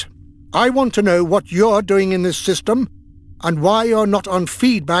point. I want to know what you're doing in this system, and why you're not on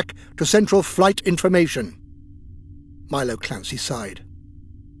feedback to Central Flight Information." Milo Clancy sighed.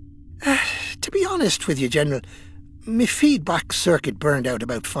 To be honest with you, General, my feedback circuit burned out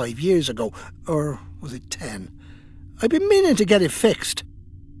about 5 years ago, or was it 10? I've been meaning to get it fixed."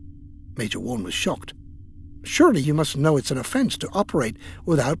 Major Warne was shocked. "Surely you must know it's an offence to operate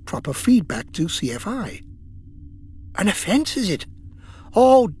without proper feedback to CFI." "An offence, is it?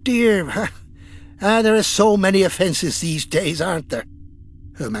 Oh, dear. There are so many offences these days, aren't there?"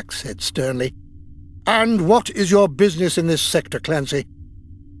 Hermack said sternly. "And what is your business in this sector, Clancy?"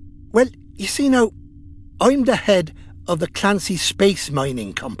 "Well, you see now, I'm the head of the Clancy Space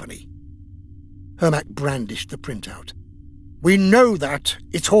Mining Company." Hermack brandished the printout. "We know that.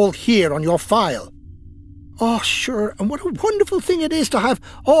 It's all here on your file." "Oh, sure, and what a wonderful thing it is to have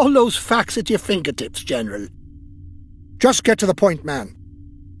all those facts at your fingertips, General." "Just get to the point, man."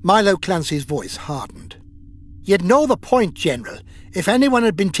 Milo Clancy's voice hardened. "You'd know the point, General, if anyone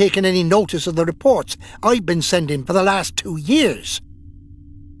had been taking any notice of the reports I've been sending for the last 2 years."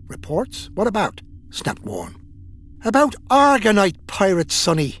 "Reports? What about?" snapped Warne. "About argonite pirates,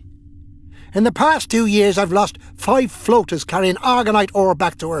 Sonny. In the past 2 years I've lost 5 floaters carrying argonite ore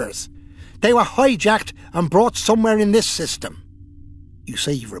back to Earth. They were hijacked and brought somewhere in this system." "You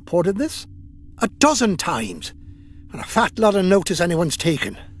say you've reported this?" "A dozen times, and a fat lot of notice anyone's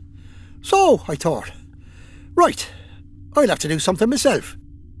taken. So, I thought, right, I'll have to do something myself."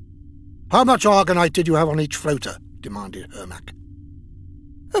 "How much argonite did you have on each floater?" demanded Hermack.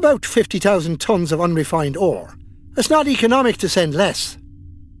 "About 50,000 tons of unrefined ore. It's not economic to send less."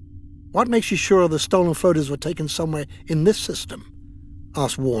 "What makes you sure the stolen floaters were taken somewhere in this system?"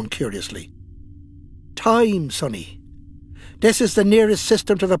 asked Warne curiously. "Time, Sonny. This is the nearest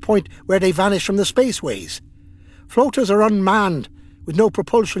system to the point where they vanish from the spaceways. Floaters are unmanned, with no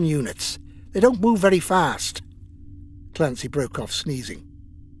propulsion units. They don't move very fast." Clancy broke off, sneezing.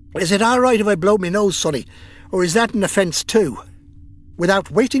 "Is it all right if I blow my nose, Sonny, or is that an offence too?" Without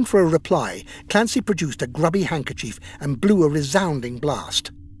waiting for a reply, Clancy produced a grubby handkerchief and blew a resounding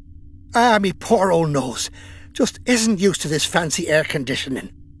blast. Me poor old nose. Just isn't used to this fancy air conditioning."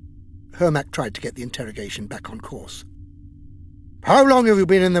 Hermack tried to get the interrogation back on course. "How long have you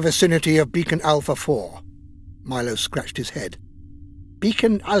been in the vicinity of Beacon Alpha 4? Milo scratched his head.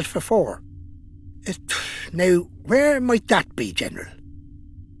 Beacon Alpha 4. Now, where might that be, General?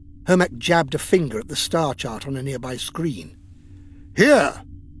 Hermack jabbed a finger at the star chart on a nearby screen. Here!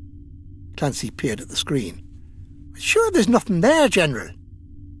 Clancy peered at the screen. Sure there's nothing there, General.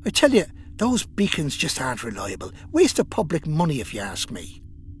 I tell you, those beacons just aren't reliable. Waste of public money, if you ask me.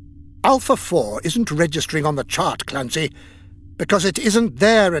 Alpha 4 isn't registering on the chart, Clancy, because it isn't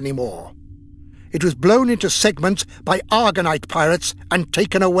there anymore. It was blown into segments by argonite pirates and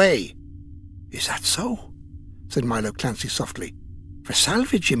taken away. Is that so? Said Milo Clancy softly. For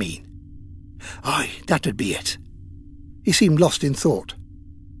salvage, you mean? Aye, that'd be it. He seemed lost in thought.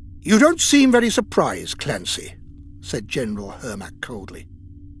 You don't seem very surprised, Clancy, said General Hermack coldly.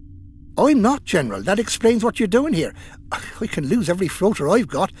 I'm not, General. That explains what you're doing here. I can lose every floater I've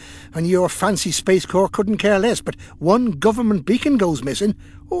got, and your fancy Space Corps couldn't care less, but one government beacon goes missing.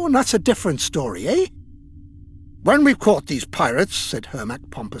 Oh, and that's a different story, eh? When we've caught these pirates, said Hermack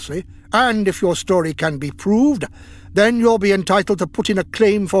pompously, and if your story can be proved, then you'll be entitled to put in a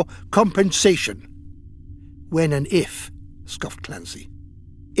claim for compensation. When and if, scoffed Clancy.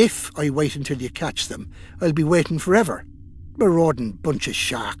 If I wait until you catch them, I'll be waiting forever. Marauding bunch of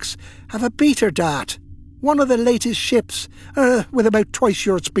sharks. Have a beater dart. One of the latest ships, with about twice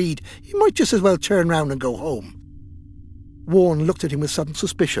your speed. You might just as well turn round and go home. Warne looked at him with sudden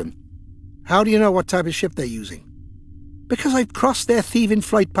suspicion. How do you know what type of ship they're using? Because I've crossed their thieving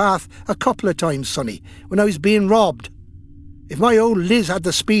flight path a couple of times, Sonny, when I was being robbed. If my old Liz had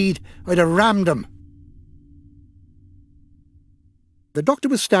the speed, I'd have rammed them. The doctor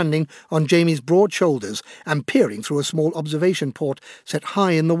was standing on Jamie's broad shoulders and peering through a small observation port set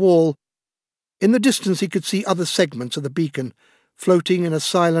high in the wall. In the distance he could see other segments of the beacon, floating in a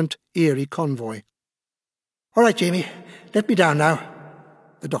silent, eerie convoy. All right, Jamie, let me down now.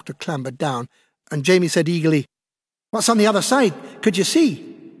 The doctor clambered down, and Jamie said eagerly, What's on the other side? Could you see?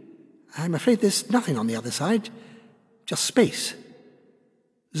 I'm afraid there's nothing on the other side. Just space.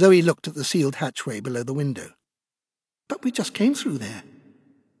 Zoe looked at the sealed hatchway below the window. But we just came through there.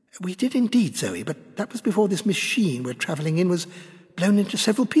 We did indeed, Zoe, but that was before this machine we're travelling in was blown into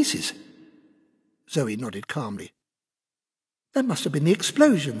several pieces. Zoe nodded calmly. That must have been the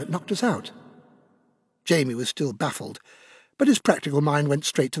explosion that knocked us out. Jamie was still baffled, but his practical mind went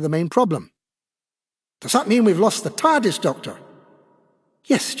straight to the main problem. Does that mean we've lost the TARDIS, Doctor?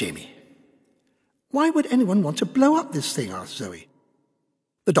 Yes, Jamie. Why would anyone want to blow up this thing? Asked Zoe.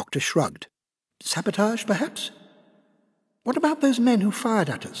 The doctor shrugged. Sabotage, perhaps? What about those men who fired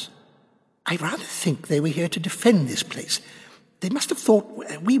at us? I rather think they were here to defend this place. They must have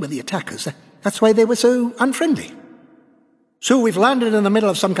thought we were the attackers. That's why they were so unfriendly. So we've landed in the middle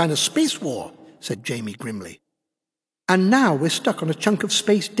of some kind of space war, said Jamie grimly. And now we're stuck on a chunk of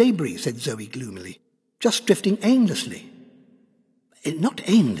space debris, said Zoe gloomily. Just drifting aimlessly. Not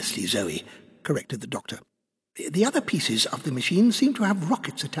aimlessly, Zoe, corrected the doctor. The other pieces of the machine seem to have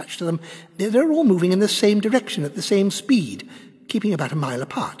rockets attached to them. They're all moving in the same direction at the same speed, keeping about a mile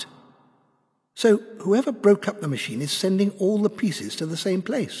apart. So whoever broke up the machine is sending all the pieces to the same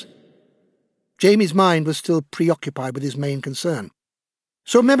place. Jamie's mind was still preoccupied with his main concern.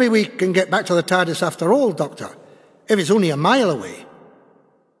 So maybe we can get back to the TARDIS after all, Doctor, if it's only a mile away.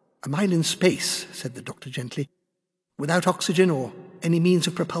 A mile in space, said the doctor gently, without oxygen or any means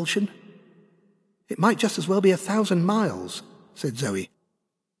of propulsion. It might just as well be 1,000 miles, said Zoe.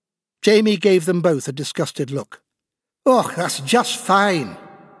 Jamie gave them both a disgusted look. Oh, that's just fine.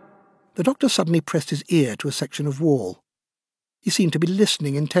 The doctor suddenly pressed his ear to a section of wall. He seemed to be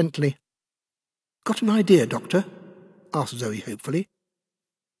listening intently. Got an idea, Doctor? Asked Zoe hopefully.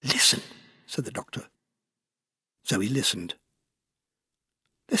 Listen, said the doctor. Zoe listened.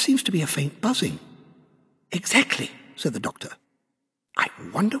 There seems to be a faint buzzing. Exactly, said the doctor. I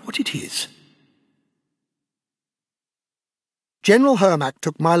wonder what it is. General Hermack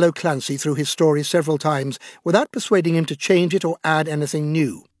took Milo Clancy through his story several times without persuading him to change it or add anything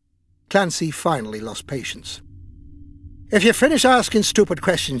new. Clancy finally lost patience. If you finish asking stupid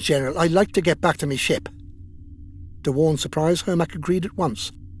questions, General, I'd like to get back to my ship. To Warne's surprise, Hermack agreed at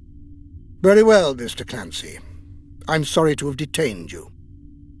once. Very well, Mr. Clancy. I'm sorry to have detained you.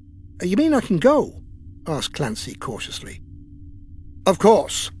 You mean I can go? Asked Clancy cautiously. Of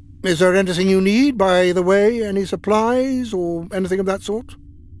course. Is there anything you need, by the way, any supplies or anything of that sort?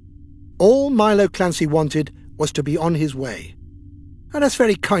 All Milo Clancy wanted was to be on his way. And that's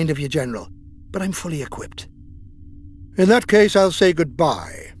very kind of you, General, but I'm fully equipped. In that case, I'll say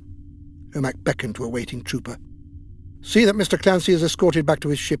goodbye. Hermack beckoned to a waiting trooper. See that Mr. Clancy is escorted back to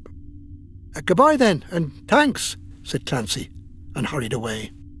his ship. Goodbye, then, and thanks, said Clancy, and hurried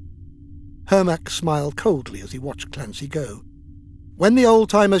away. Hermack smiled coldly as he watched Clancy go. When the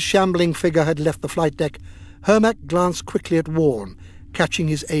old-timer's shambling figure had left the flight deck, Hermack glanced quickly at Warne, catching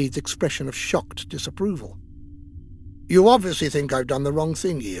his aide's expression of shocked disapproval. "You obviously think I've done the wrong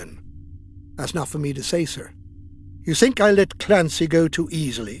thing, Ian." "That's not for me to say, sir." "You think I let Clancy go too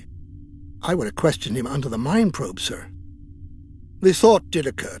easily?" "I would have questioned him under the mine probe, sir." "The thought did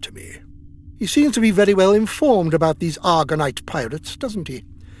occur to me. He seems to be very well informed about these argonite pirates, doesn't he?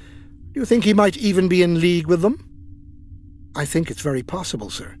 Do you think he might even be in league with them?" "I think it's very possible,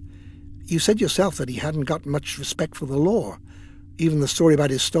 sir. You said yourself that he hadn't got much respect for the law. Even the story about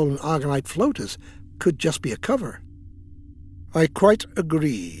his stolen argonite floaters could just be a cover." "I quite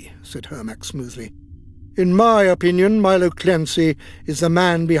agree," said Hermack smoothly. "In my opinion, Milo Clancy is the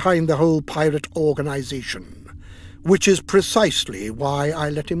man behind the whole pirate organization, which is precisely why I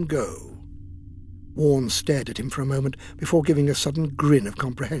let him go." Warne stared at him for a moment before giving a sudden grin of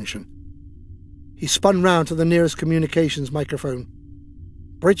comprehension. He spun round to the nearest communications microphone.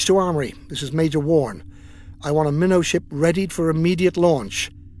 "Bridge to Armory, this is Major Warne. I want a minnow ship readied for immediate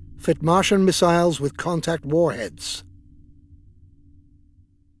launch. Fit Martian missiles with contact warheads."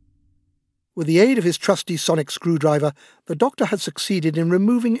 With the aid of his trusty sonic screwdriver, the doctor had succeeded in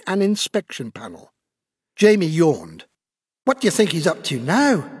removing an inspection panel. Jamie yawned. "What do you think he's up to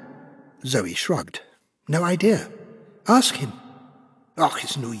now?" Zoe shrugged. "No idea. Ask him." "Oh,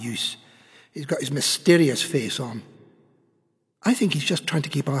 it's no use. He's got his mysterious face on." "I think he's just trying to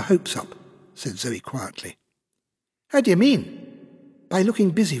keep our hopes up," said Zoe quietly. "How do you mean?" "By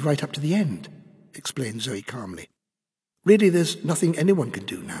looking busy right up to the end," explained Zoe calmly. "Really, there's nothing anyone can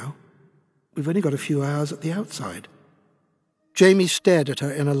do now. We've only got a few hours at the outside." Jamie stared at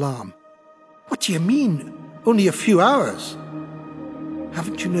her in alarm. "What do you mean, only a few hours?"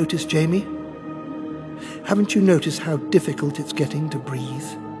 "Haven't you noticed, Jamie? Haven't you noticed how difficult it's getting to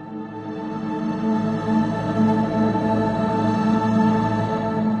breathe?"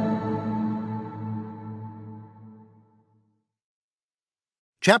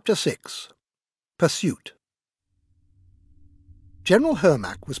 Chapter 6. Pursuit. General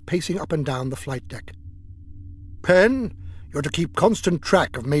Hermack was pacing up and down the flight deck. "Pen, you're to keep constant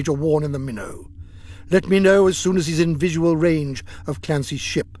track of Major Warne in the Minnow. Let me know as soon as he's in visual range of Clancy's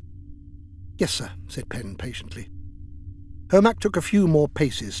ship." "Yes, sir," said Pen patiently. Hermack took a few more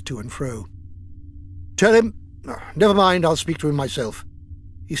paces to and fro. "Tell him... never mind, I'll speak to him myself."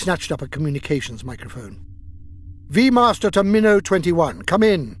 He snatched up a communications microphone. "V-Master to Minnow 21. Come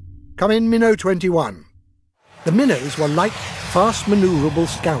in. Come in, Minnow 21. The Minnows were light, fast manoeuvrable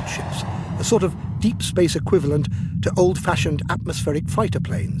scout ships, a sort of deep space equivalent to old-fashioned atmospheric fighter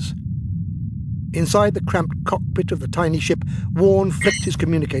planes. Inside the cramped cockpit of the tiny ship, Warne flicked his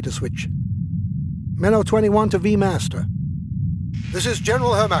communicator switch. "Minnow 21 to V-Master." "This is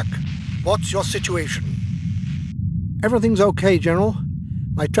General Hermack. What's your situation?" "Everything's okay, General.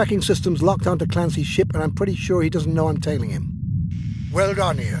 My tracking system's locked onto Clancy's ship, and I'm pretty sure he doesn't know I'm tailing him." "Well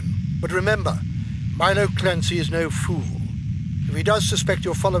done, Ian. But remember, Milo Clancy is no fool. If he does suspect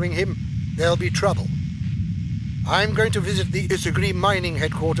you're following him, there'll be trouble. I'm going to visit the Disagree mining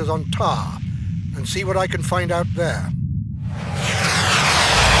headquarters on Tar and see what I can find out there."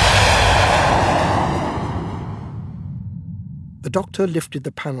 The doctor lifted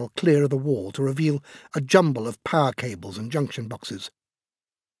the panel clear of the wall to reveal a jumble of power cables and junction boxes.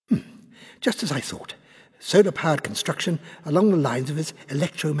 "Just as I thought. Solar-powered construction along the lines of its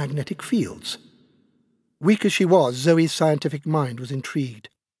electromagnetic fields." Weak as she was, Zoe's scientific mind was intrigued.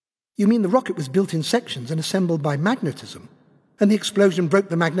 "You mean the rocket was built in sections and assembled by magnetism, and the explosion broke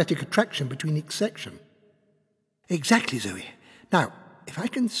the magnetic attraction between each section?" "Exactly, Zoe. Now, if I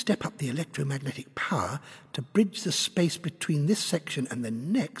can step up the electromagnetic power to bridge the space between this section and the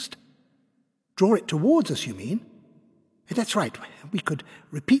next—" "Draw it towards us, you mean?" "That's right. We could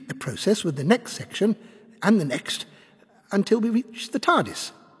repeat the process with the next section and the next until we reach the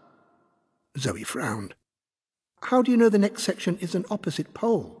TARDIS." Zoe frowned. "How do you know the next section is an opposite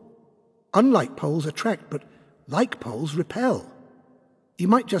pole? Unlike poles attract, but like poles repel. You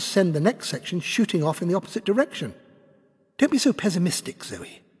might just send the next section shooting off in the opposite direction." "Don't be so pessimistic,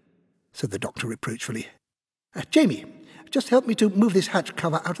 Zoe," said the doctor reproachfully. "Jamie, just help me to move this hatch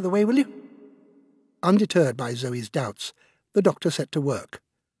cover out of the way, will you?" Undeterred by Zoe's doubts, the doctor set to work.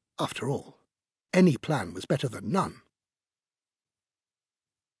 After all, any plan was better than none.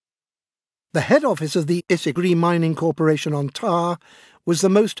 The head office of the Disagree Mining Corporation on Tar was the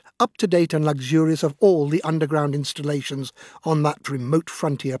most up-to-date and luxurious of all the underground installations on that remote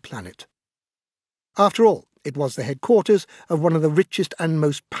frontier planet. After all, it was the headquarters of one of the richest and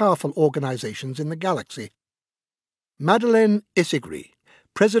most powerful organizations in the galaxy. Madeleine Disagree,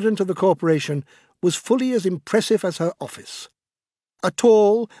 president of the corporation, was fully as impressive as her office. A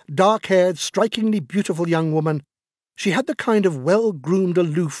tall, dark-haired, strikingly beautiful young woman, she had the kind of well-groomed,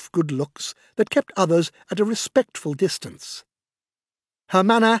 aloof good looks that kept others at a respectful distance. Her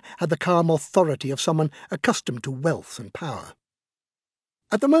manner had the calm authority of someone accustomed to wealth and power.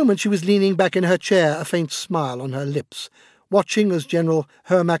 At the moment she was leaning back in her chair, a faint smile on her lips, watching as General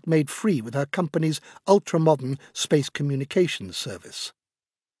Hermack made free with her company's ultra-modern space communications service.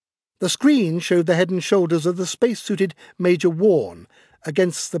 The screen showed the head and shoulders of the space-suited Major Warne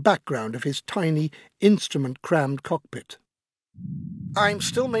against the background of his tiny, instrument-crammed cockpit. "I'm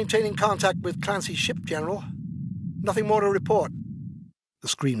still maintaining contact with Clancy's ship, General. Nothing more to report." The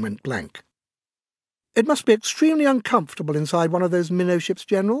screen went blank. "It must be extremely uncomfortable inside one of those minnow ships,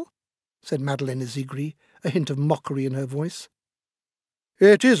 General," said Madeleine Izigri, a hint of mockery in her voice.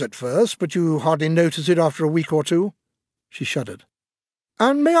 "It is at first, but you hardly notice it after a week or two." She shuddered.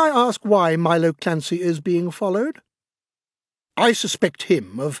 "And may I ask why Milo Clancy is being followed?" "I suspect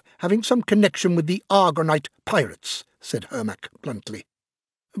him of having some connection with the argonite pirates," said Hermack bluntly.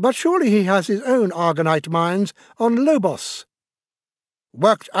 "But surely he has his own argonite mines on Lobos."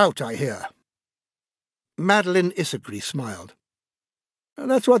 "Worked out, I hear." Madeleine Izigri smiled.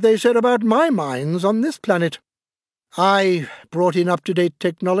 "That's what they said about my mines on this planet. I brought in up-to-date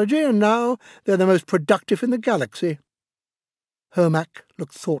technology, and now they're the most productive in the galaxy." Hermack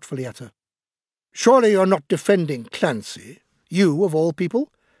looked thoughtfully at her. "Surely you're not defending Clancy, you of all people?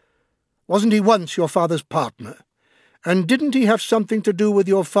 Wasn't he once your father's partner? And didn't he have something to do with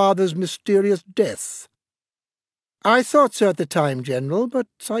your father's mysterious death?" "I thought so at the time, General, but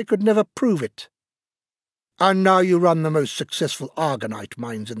I could never prove it." "And now you run the most successful argonite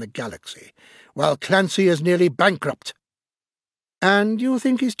mines in the galaxy, while Clancy is nearly bankrupt." "And you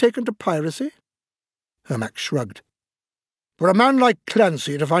think he's taken to piracy?" Hermack shrugged. "For a man like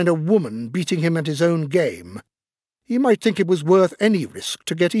Clancy to find a woman beating him at his own game, he might think it was worth any risk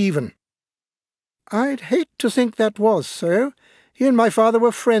to get even." "I'd hate to think that was so. He and my father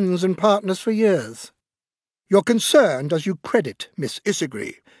were friends and partners for years." "Your concern does you credit, Miss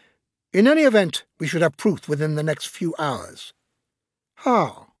Izigri. In any event, we should have proof within the next few hours."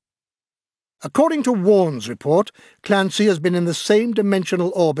 "How?" "According to Warne's report, Clancy has been in the same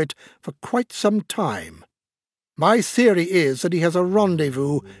dimensional orbit for quite some time. My theory is that he has a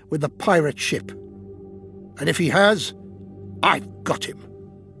rendezvous with the pirate ship. And if he has, I've got him."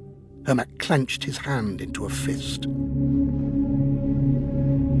 Hermack clenched his hand into a fist.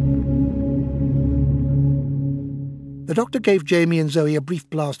 The doctor gave Jamie and Zoe a brief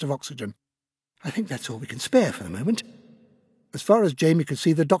blast of oxygen. "I think that's all we can spare for the moment." As far as Jamie could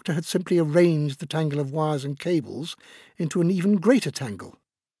see, the doctor had simply arranged the tangle of wires and cables into an even greater tangle.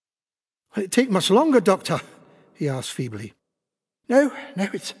 "Will it take much longer, Doctor?" he asked feebly. No,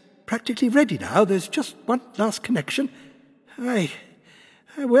 it's practically ready now. There's just one last connection. I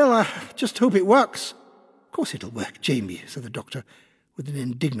just hope it works." "Of course it'll work, Jamie," said the doctor, with an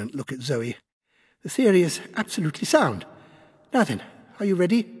indignant look at Zoe. "The theory is absolutely sound. Now then, are you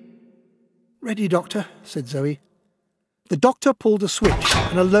ready?" "Ready, Doctor," said Zoe. The doctor pulled a switch,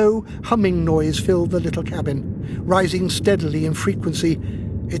 and a low, humming noise filled the little cabin. Rising steadily in frequency,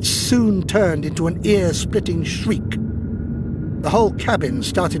 it soon turned into an ear-splitting shriek. The whole cabin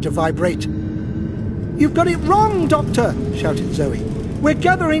started to vibrate. "You've got it wrong, Doctor!" shouted Zoe. "We're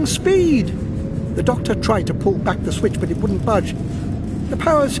gathering speed!" The doctor tried to pull back the switch, but it wouldn't budge. "The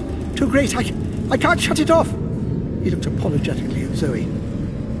power's too great. I can't shut it off." He looked apologetically at Zoe.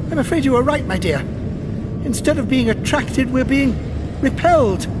 "I'm afraid you were right, my dear. Instead of being attracted, we're being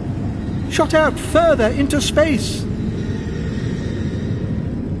repelled. Shot out further into space."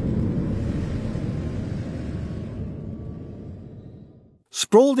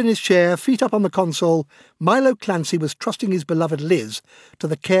 Sprawled in his chair, feet up on the console, Milo Clancy was trusting his beloved Liz to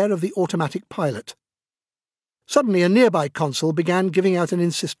the care of the automatic pilot. Suddenly a nearby console began giving out an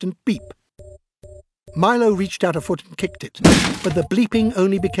insistent beep. Milo reached out a foot and kicked it, but the bleeping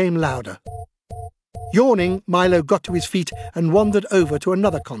only became louder. Yawning, Milo got to his feet and wandered over to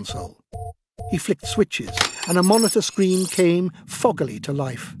another console. He flicked switches, and a monitor screen came foggily to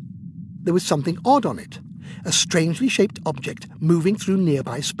life. There was something odd on it, a strangely shaped object moving through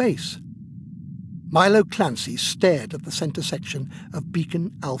nearby space. Milo Clancy stared at the centre section of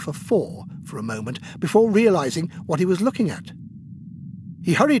Beacon Alpha 4 for a moment before realizing what he was looking at.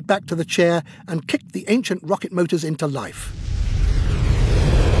 He hurried back to the chair and kicked the ancient rocket motors into life.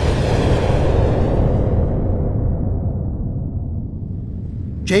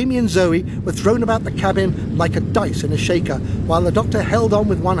 Jamie and Zoe were thrown about the cabin like a dice in a shaker, while the doctor held on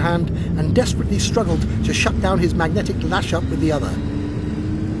with one hand and desperately struggled to shut down his magnetic lash-up with the other.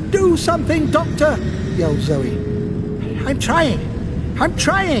 Do something, Doctor! Yelled Zoe. I'm trying! I'm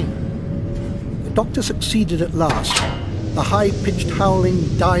trying! The Doctor succeeded at last. The high-pitched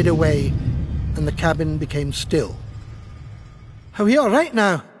howling died away, and the cabin became still. Are we all right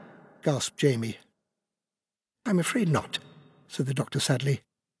now? Gasped Jamie. I'm afraid not, said the Doctor sadly.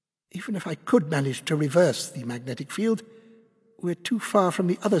 Even if I could manage to reverse the magnetic field, we're too far from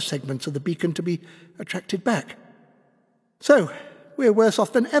the other segments of the beacon to be attracted back. So, we're worse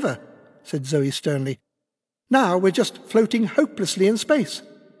off than ever, said Zoe sternly. Now we're just floating hopelessly in space.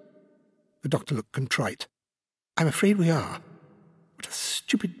 The Doctor looked contrite. I'm afraid we are. What a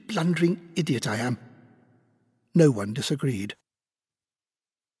stupid, blundering idiot I am. No one disagreed.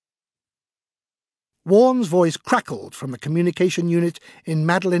 Warne's voice crackled from the communication unit in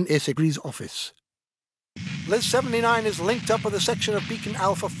Madeline Issigree's office. Liz 79 is linked up with a section of Beacon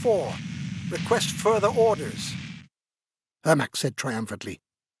Alpha 4. Request further orders. Hermack said triumphantly.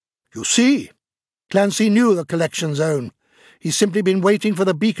 You see, Clancy knew the collection zone. He's simply been waiting for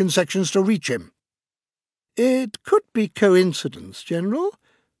the beacon sections to reach him. It could be coincidence, General,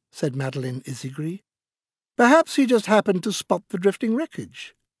 said Madeline Issigre. Perhaps he just happened to spot the drifting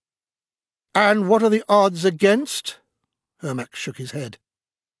wreckage. And what are the odds against? Hermack shook his head.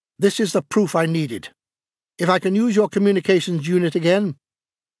 This is the proof I needed. If I can use your communications unit again.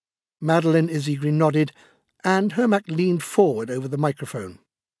 Madeline Issigre nodded, and Hermack leaned forward over the microphone.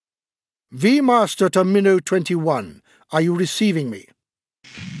 V-Master to Minnow 21. Are you receiving me?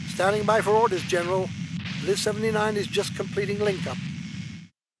 Standing by for orders, General. Liz 79 is just completing link-up.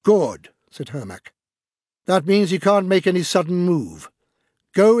 Good, said Hermack. That means he can't make any sudden move.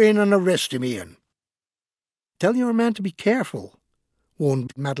 Go in and arrest him, Ian. Tell your man to be careful,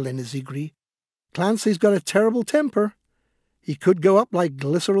 warned Madeline Issigre. Clancy's got a terrible temper. He could go up like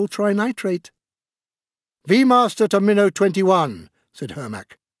glycerol trinitrate. V-Master to Minnow 21, said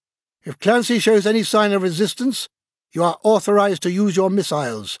Hermack. If Clancy shows any sign of resistance, you are authorized to use your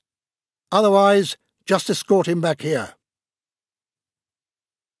missiles. Otherwise, just escort him back here.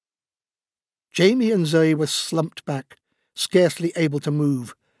 Jamie and Zoe were slumped back, scarcely able to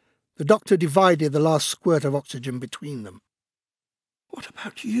move. The Doctor divided the last squirt of oxygen between them. What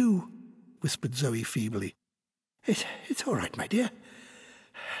about you? Whispered Zoe feebly. It's all right, my dear.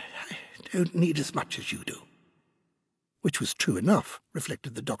 I don't need as much as you do. Which was true enough,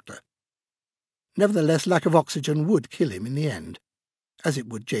 reflected the Doctor. Nevertheless, lack of oxygen would kill him in the end, as it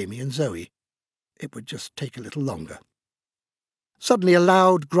would Jamie and Zoe. It would just take a little longer. Suddenly a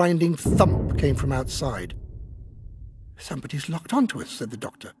loud, grinding thump came from outside. Somebody's locked onto us, said the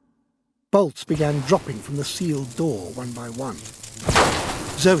Doctor. Bolts began dropping from the sealed door one by one.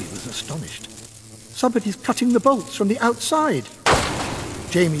 Zoe was astonished. Somebody's cutting the bolts from the outside.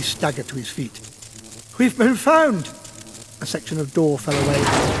 Jamie staggered to his feet. We've been found! A section of door fell away,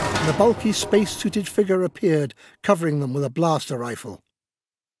 and a bulky space-suited figure appeared, covering them with a blaster rifle.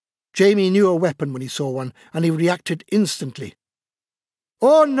 Jamie knew a weapon when he saw one, and he reacted instantly.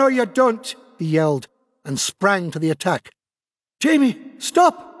 Oh, no, you don't, he yelled, and sprang to the attack. Jamie,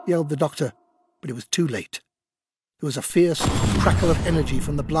 stop, yelled the Doctor, but it was too late. There was a fierce crackle of energy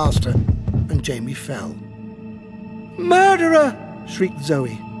from the blaster, and Jamie fell. Murderer! Shrieked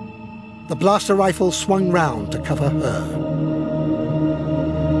Zoe. The blaster rifle swung round to cover her.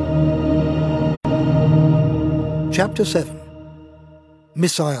 Chapter 7.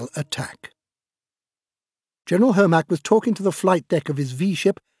 Missile Attack. General Hermack was talking to the flight deck of his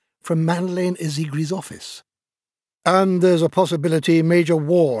V-ship from Madeline Issigree's office. And there's a possibility Major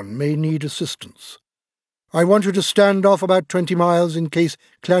Warne may need assistance. I want you to stand off about 20 miles in case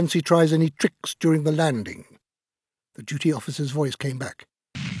Clancy tries any tricks during the landing. The duty officer's voice came back.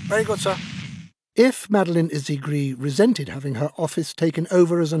 Very good, sir. If Madeline Issigre resented having her office taken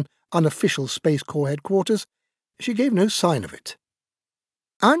over as an unofficial Space Corps headquarters, she gave no sign of it.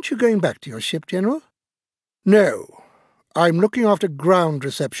 Aren't you going back to your ship, General? No. I'm looking after ground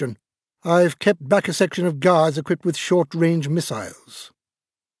reception. I've kept back a section of guards equipped with short-range missiles.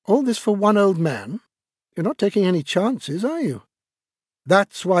 All this for one old man? You're not taking any chances, are you?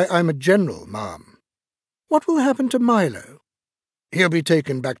 That's why I'm a general, ma'am. What will happen to Milo? He'll be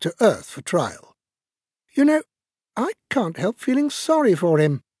taken back to Earth for trial. You know, I can't help feeling sorry for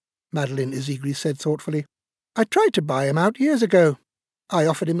him, Madeline Issigre said thoughtfully. I tried to buy him out years ago. I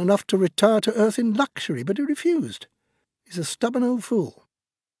offered him enough to retire to Earth in luxury, but he refused. He's a stubborn old fool.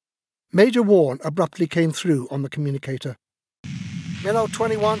 Major Warne abruptly came through on the communicator. Minnow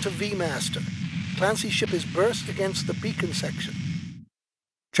 21 to V-Master. Clancy's ship is burst against the beacon section.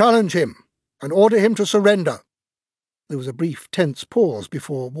 Challenge him, and order him to surrender. There was a brief, tense pause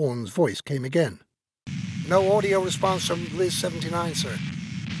before Warne's voice came again. No audio response from Liz 79, sir.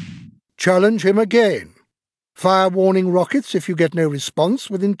 Challenge him again. Fire warning rockets if you get no response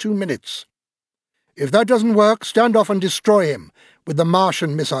within 2 minutes. If that doesn't work, stand off and destroy him with the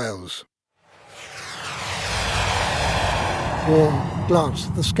Martian missiles. Warne glanced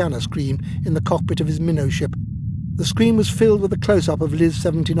at the scanner screen in the cockpit of his minnow ship. The screen was filled with a close-up of Liz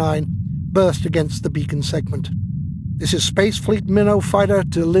 79, burst against the beacon segment. This is Space Fleet Minnow Fighter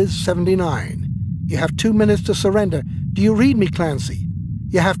to Liz 79. You have 2 minutes to surrender. Do you read me, Clancy?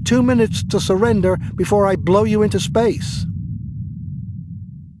 You have 2 minutes to surrender before I blow you into space.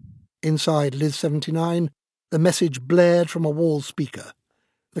 Inside Liz 79, the message blared from a wall speaker.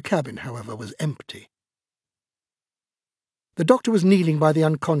 The cabin, however, was empty. The doctor was kneeling by the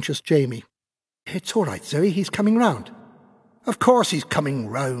unconscious Jamie. "It's all right, Zoe, he's coming round." "Of course he's coming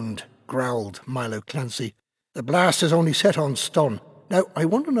round," growled Milo Clancy. "The blast is only set on stun. Now, I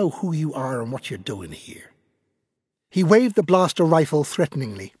want to know who you are and what you're doing here." He waved the blaster rifle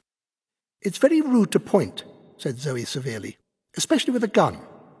threateningly. "It's very rude to point," said Zoe severely, "especially with a gun."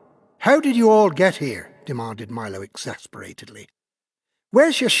 "How did you all get here?" demanded Milo exasperatedly.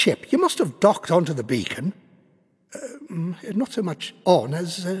 "Where's your ship? You must have docked onto the beacon." Not so much on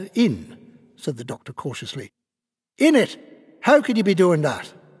as in," said the doctor cautiously. "In it? How could you be doing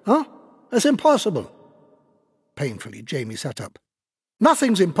that? Huh? That's impossible." Painfully, Jamie sat up.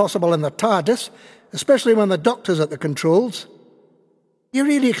 "Nothing's impossible in the TARDIS, especially when the doctor's at the controls." "You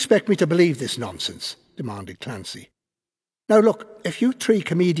really expect me to believe this nonsense?" demanded Clancy. "Now look, if you 3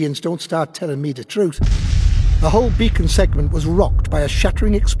 comedians don't start telling me the truth..." The whole beacon segment was rocked by a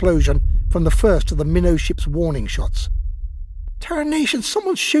shattering explosion from the first of the minnow ship's warning shots. "Tarnation,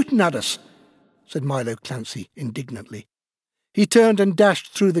 someone's shooting at us," said Milo Clancy indignantly. He turned and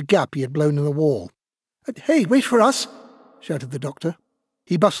dashed through the gap he had blown in the wall. "Hey, wait for us!" shouted the doctor.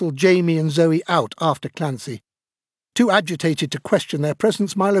 He bustled Jamie and Zoe out after Clancy. Too agitated to question their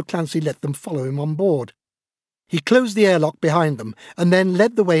presence, Milo Clancy let them follow him on board. He closed the airlock behind them and then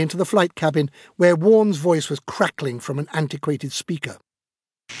led the way into the flight cabin, where Warne's voice was crackling from an antiquated speaker.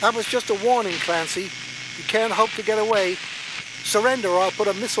 "That was just a warning, Clancy. You can't hope to get away. Surrender or I'll put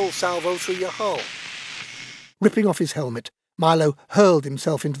a missile salvo through your hull." Ripping off his helmet, Milo hurled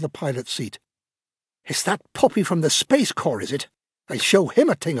himself into the pilot's seat. "It's that puppy from the Space Corps, is it? I'll show him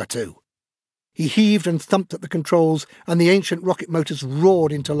a thing or two." He heaved and thumped at the controls, and the ancient rocket motors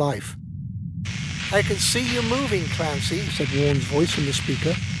roared into life. "I can see you moving, Clancy," said Warne's voice from the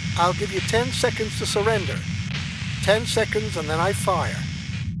speaker. "I'll give you 10 seconds to surrender. 10 seconds and then I fire."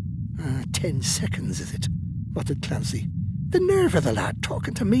 10 seconds, is it?" muttered Clancy. "The nerve of the lad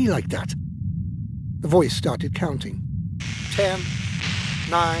talking to me like that." The voice started counting. 10,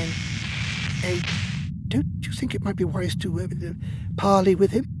 9, 8... "Don't you think it might be wise to parley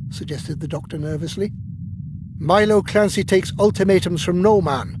with him?" suggested the doctor nervously. "Milo Clancy takes ultimatums from no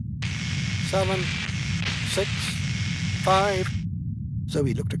man." 7, 6, 5...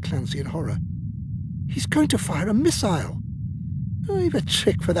 Zoe looked at Clancy in horror. "He's going to fire a missile." "I've a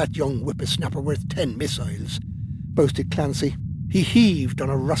trick for that young whippersnapper worth 10 missiles," boasted Clancy. He heaved on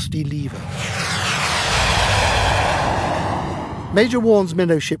a rusty lever. Major Warne's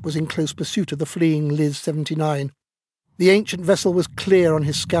minnow ship was in close pursuit of the fleeing Liz 79. The ancient vessel was clear on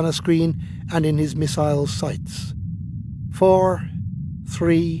his scanner screen and in his missile sights. 4,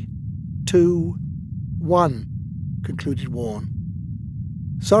 3, 2, 1, concluded Warne.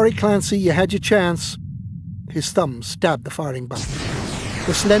 "Sorry, Clancy, you had your chance." His thumb stabbed the firing button.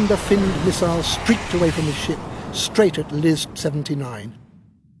 The slender finned missile streaked away from his ship, straight at Liz 79.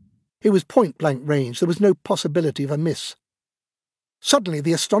 It was point-blank range. There was no possibility of a miss. Suddenly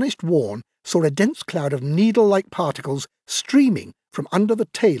the astonished Warne saw a dense cloud of needle-like particles streaming from under the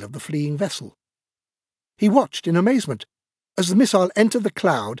tail of the fleeing vessel. He watched in amazement as the missile entered the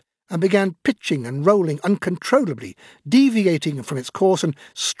cloud and began pitching and rolling uncontrollably, deviating from its course and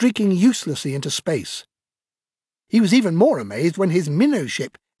streaking uselessly into space. He was even more amazed when his minnow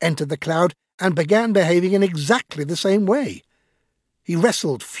ship entered the cloud and began behaving in exactly the same way. He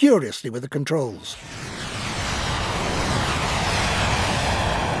wrestled furiously with the controls.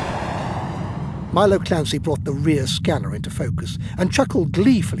 Milo Clancy brought the rear scanner into focus and chuckled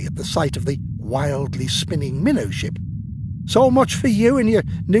gleefully at the sight of the wildly spinning minnow ship. "So much for you and your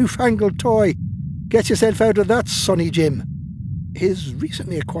newfangled toy. Get yourself out of that, Sonny Jim." His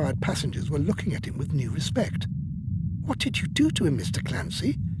recently acquired passengers were looking at him with new respect. "What did you do to him, Mr.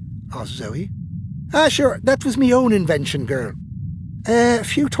 Clancy?" asked Zoe. Sure, that was me own invention, girl. A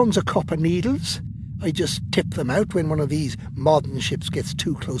few tons of copper needles. I just tip them out when one of these modern ships gets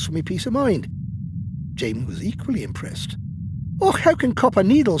too close for me peace of mind." Jamie was equally impressed. "Oh, how can copper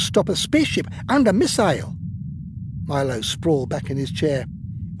needles stop a spaceship and a missile?" Milo sprawled back in his chair.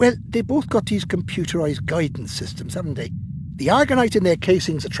 Well, they both got these computerised guidance systems, haven't they? The argonite in their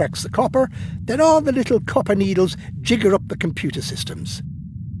casings attracts the copper, then all the little copper needles jigger up the computer systems.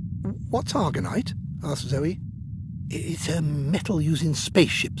 What's argonite? Asked Zoe. It's a metal used in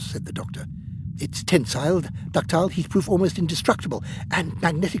spaceships, said the doctor. It's tensile, ductile, heatproof, almost indestructible, and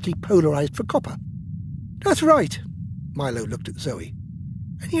magnetically polarised for copper. That's right. Milo looked at Zoe.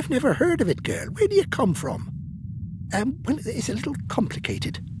 And you've never heard of it, girl. Where do you come from? Well, it's a little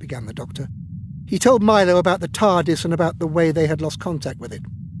complicated, began the doctor. He told Milo about the TARDIS and about the way they had lost contact with it.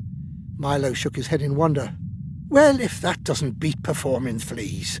 Milo shook his head in wonder. Well, if that doesn't beat performing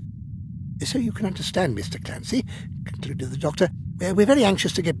fleas. So you can understand, Mr. Clancy, concluded the doctor, we're very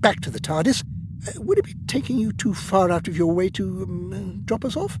anxious to get back to the TARDIS. Would it be taking you too far out of your way to drop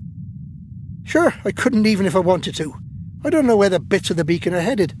us off? Sure, I couldn't even if I wanted to. I don't know where the bits of the beacon are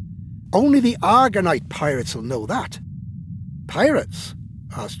headed. Only the argonite pirates will know that. Pirates?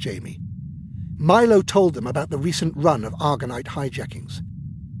 Asked Jamie. Milo told them about the recent run of argonite hijackings.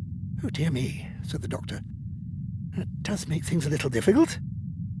 Oh, dear me, said the doctor. That does make things a little difficult.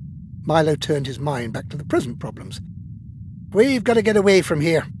 Milo turned his mind back to the present problems. We've got to get away from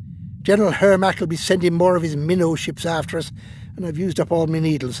here. General Hermack will be sending more of his minnow ships after us, and I've used up all my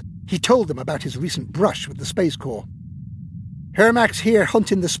needles. He told them about his recent brush with the Space Corps. Hermack's here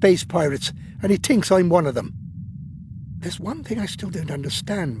hunting the space pirates, and he thinks I'm one of them. There's one thing I still don't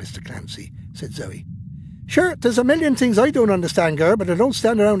understand, Mr. Clancy, said Zoe. Sure, there's a million things I don't understand, girl, but I don't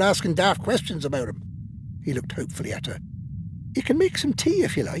stand around asking daft questions about 'em. He looked hopefully at her. You can make some tea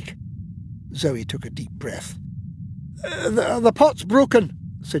if you like. Zoe took a deep breath. The pot's broken,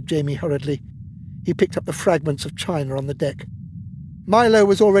 said Jamie hurriedly. He picked up the fragments of china on the deck. Milo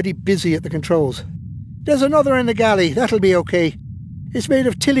was already busy at the controls. There's another in the galley. That'll be okay. It's made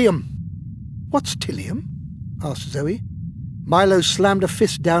of tilium. What's tilium? Asked Zoe. Milo slammed a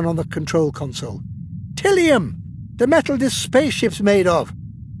fist down on the control console. Tilium! The metal this spaceship's made of.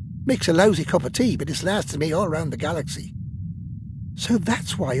 Makes a lousy cup of tea, but it's lasted me all round the galaxy. So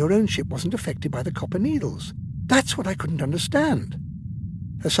that's why your own ship wasn't affected by the copper needles. That's what I couldn't understand.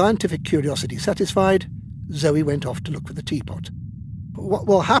 Her scientific curiosity satisfied, Zoe went off to look for the teapot. What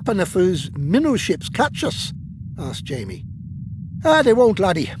will happen if those minnow ships catch us? Asked Jamie. They won't,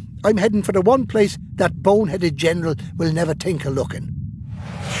 laddie. I'm heading for the one place that boneheaded general will never think of looking.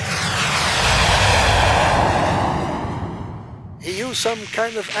 He used some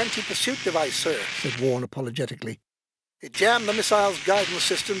kind of anti-pursuit device, sir, said Warne apologetically. It jammed the missile's guidance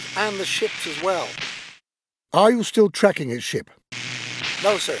systems and the ships as well. Are you still tracking his ship?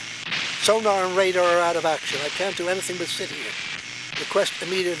 No, sir. Sonar and radar are out of action. I can't do anything but sit here. Request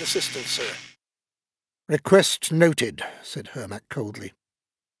immediate assistance, sir. Request noted, said Hermack coldly.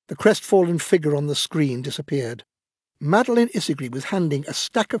 The crestfallen figure on the screen disappeared. Madeline Issigry was handing a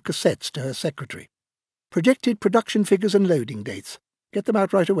stack of cassettes to her secretary. Projected production figures and loading dates. Get them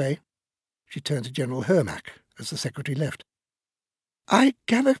out right away. She turned to General Hermack as the secretary left. I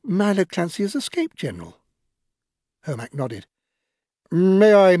gather Milo Clancy has escaped, General. Hermack nodded.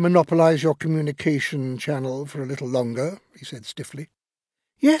 May I monopolise your communication channel for a little longer? He said stiffly.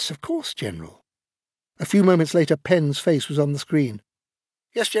 Yes, of course, General. A few moments later, Penn's face was on the screen.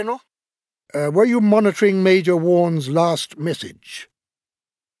 Yes, General? Were you monitoring Major Warne's last message?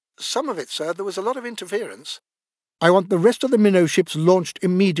 Some of it, sir. There was a lot of interference. I want the rest of the minnow ships launched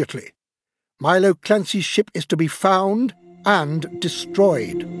immediately. Milo Clancy's ship is to be found and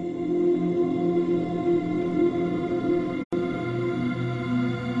destroyed.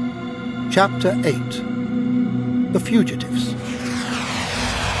 Chapter 8. The Fugitives.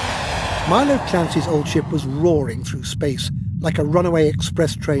 Milo Clancy's old ship was roaring through space like a runaway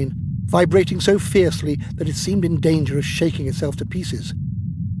express train, vibrating so fiercely that it seemed in danger of shaking itself to pieces.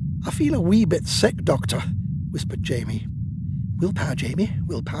 I feel a wee bit sick, Doctor, whispered Jamie. Willpower, Jamie,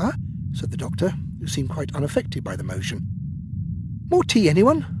 willpower, said the doctor, who seemed quite unaffected by the motion. More tea,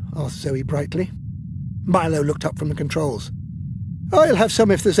 anyone? Asked Zoe brightly. Milo looked up from the controls. I'll have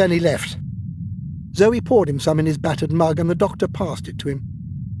some if there's any left. Zoe poured him some in his battered mug, and the doctor passed it to him.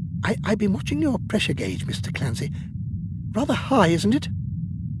 I've been watching your pressure gauge, Mr. Clancy. Rather high, isn't it?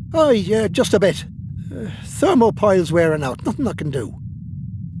 Aye, just a bit. Thermopile's wearing out. Nothing I can do.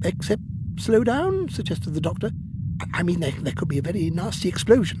 Except slow down, suggested the doctor. I mean, there could be a very nasty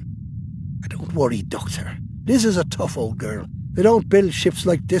explosion. Don't worry, Doctor. Liz is a tough old girl. They don't build ships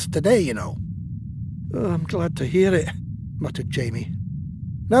like this today, you know. Oh, I'm glad to hear it, muttered Jamie.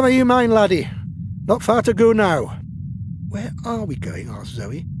 Never you mind, laddie. Not far to go now. Where are we going? Asked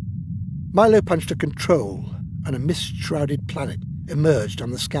Zoe. Milo punched a control, and a mist-shrouded planet emerged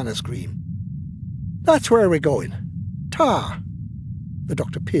on the scanner screen. That's where we're going. Tar. The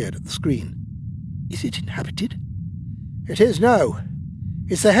doctor peered at the screen. "Is it inhabited?" "It is now.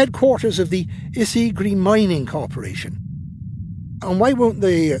 It's the headquarters of the Isigri Mining Corporation." "And why won't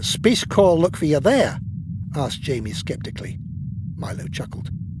the Space Corps look for you there?" asked Jamie sceptically. Milo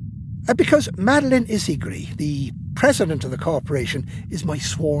chuckled. "Because Madeline Isigri, the president of the corporation, is my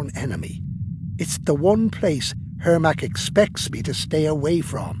sworn enemy. It's the one place Hermack expects me to stay away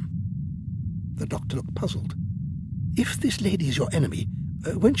from." The doctor looked puzzled. "If this lady is your enemy,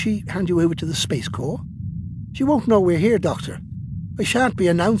 won't she hand you over to the Space Corps?" "She won't know we're here, Doctor. I shan't be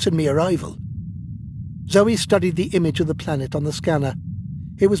announcing me arrival." Zoe studied the image of the planet on the scanner.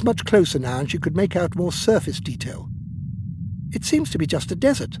 It was much closer now, and she could make out more surface detail. "It seems to be just a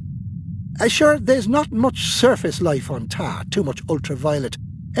desert." "Sure, there's not much surface life on Tar, too much ultraviolet.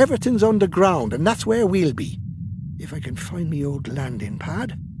 Everything's underground, and that's where we'll be. If I can find me old landing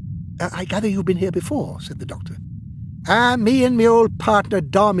pad." "I gather you've been here before," said the doctor. Me and me old partner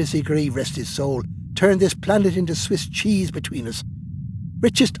Dom Isigri, rest his soul, turned this planet into Swiss cheese between us.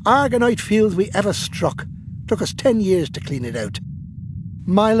 Richest argonite fields we ever struck. Took us 10 years to clean it out."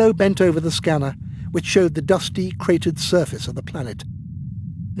 Milo bent over the scanner, which showed the dusty, cratered surface of the planet.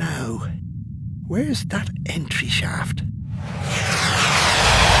 "Now, where's that entry shaft?"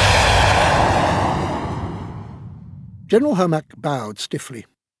 General Hermack bowed stiffly.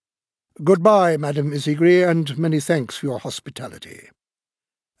 "Goodbye, Madame Isigri, and many thanks for your hospitality."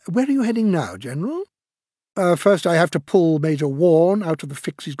 "Where are you heading now, General?" First I have to pull Major Warne out of the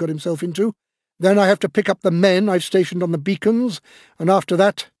fix he's got himself into. Then I have to pick up the men I've stationed on the beacons, and after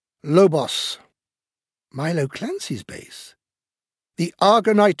that, Lobos." "Milo Clancy's base?" "The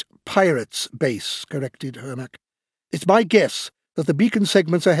Argonite Pirates' base," corrected Hermack. "It's my guess that the beacon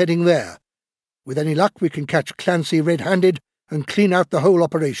segments are heading there. With any luck we can catch Clancy red-handed and clean out the whole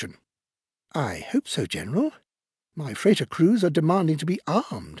operation." "I hope so, General. My freighter crews are demanding to be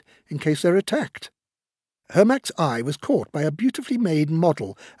armed in case they're attacked." Hermack's eye was caught by a beautifully made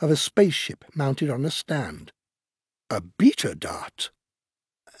model of a spaceship mounted on a stand. "A beta dart?"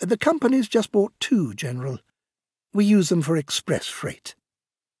 "The company's just bought 2, General. We use them for express freight."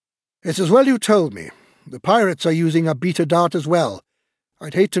 "It's as well you told me. The pirates are using a beta dart as well.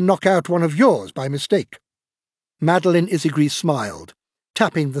 I'd hate to knock out one of yours by mistake." Madeline Isigri smiled,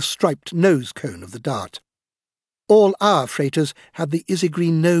 tapping the striped nose cone of the dart. "All our freighters had the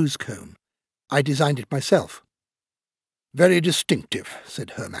Isigri nose cone. I designed it myself." "Very distinctive,"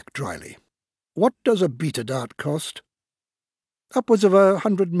 said Hermack dryly. "What does a beta dart cost?" "Upwards of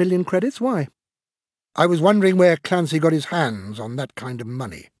 100 million credits. Why?" "I was wondering where Clancy got his hands on that kind of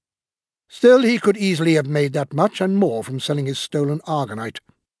money. Still, he could easily have made that much and more from selling his stolen argonite.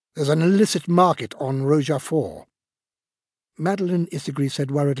 There's an illicit market on Roja-4. Madeline Isigri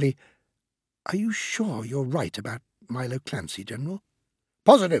said worriedly, "Are you sure you're right about Milo Clancy, General?"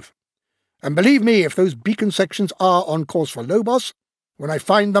 "Positive. And believe me, if those beacon sections are on course for Lobos, when I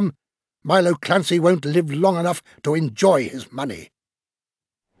find them, Milo Clancy won't live long enough to enjoy his money."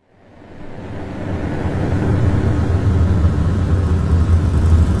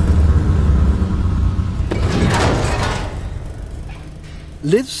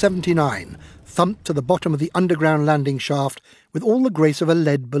 Liz 79 thumped to the bottom of the underground landing shaft with all the grace of a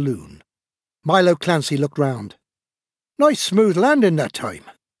lead balloon. Milo Clancy looked round. "Nice smooth landing that time."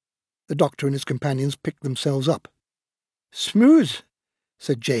 The doctor and his companions picked themselves up. "Smooth,"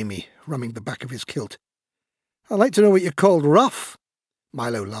 said Jamie, rumming the back of his kilt. "I'd like to know what you called rough."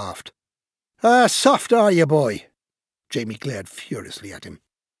 Milo laughed. Soft are you, boy?" Jamie glared furiously at him.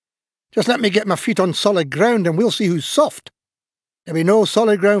 "Just let me get my feet on solid ground and we'll see who's soft. There'll be no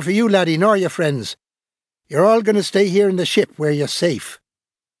solid ground for you, laddie, nor your friends. You're all going to stay here in the ship where you're safe."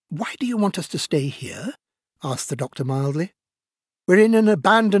 "Why do you want us to stay here?" asked the doctor mildly. "We're in an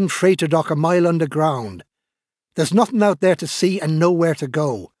abandoned freighter dock a mile underground. There's nothing out there to see and nowhere to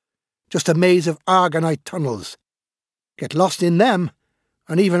go. Just a maze of argonite tunnels. Get lost in them,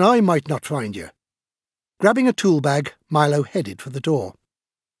 and even I might not find you." Grabbing a tool bag, Milo headed for the door.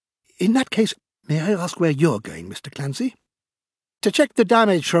 "In that case, may I ask where you're going, Mr. Clancy?" "To check the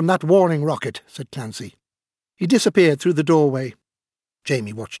damage from that warning rocket," said Clancy. He disappeared through the doorway.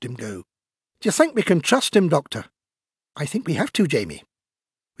 Jamie watched him go. "Do you think we can trust him, Doctor?" "I think we have to, Jamie.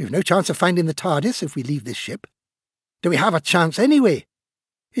 We've no chance of finding the TARDIS if we leave this ship." "Do we have a chance anyway?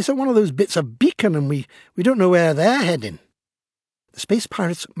 It's on one of those bits of beacon and we don't know where they're heading." "The space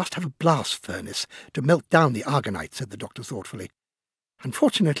pirates must have a blast furnace to melt down the argonite," said the doctor thoughtfully.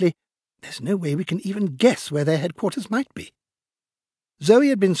 "Unfortunately, there's no way we can even guess where their headquarters might be." Zoe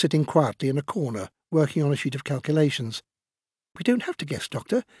had been sitting quietly in a corner, working on a sheet of calculations. "We don't have to guess,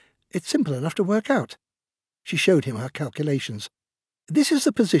 Doctor. It's simple enough to work out." She showed him her calculations. This is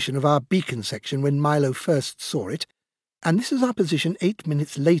the position of our beacon section when Milo first saw it, and this is our position 8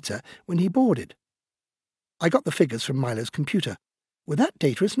 minutes later when he boarded. I got the figures from Milo's computer. With that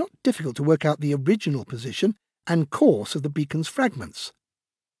data, it's not difficult to work out the original position and course of the beacon's fragments.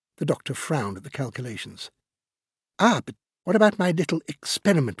 The doctor frowned at the calculations. Ah, but what about my little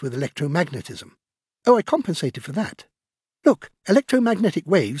experiment with electromagnetism? Oh, I compensated for that. Look, electromagnetic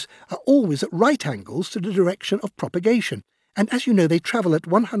waves are always at right angles to the direction of propagation, and as you know, they travel at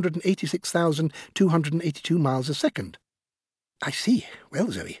 186,282 miles a second. I see.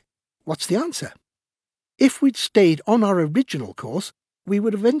 Well, Zoe, what's the answer? If we'd stayed on our original course, we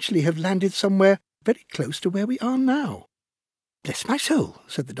would eventually have landed somewhere very close to where we are now. Bless my soul,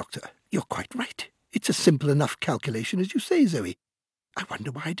 said the doctor. You're quite right. It's a simple enough calculation as you say, Zoe. I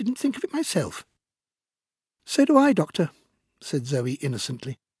wonder why I didn't think of it myself. So do I, Doctor, said Zoe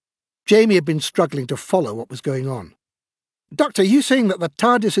innocently. Jamie had been struggling to follow what was going on. Doctor, are you saying that the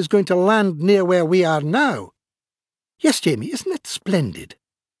TARDIS is going to land near where we are now? Yes, Jamie, isn't that splendid?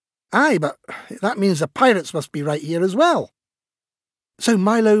 Aye, but that means the pirates must be right here as well. So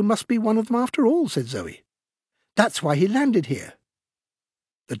Milo must be one of them after all, said Zoe. That's why he landed here.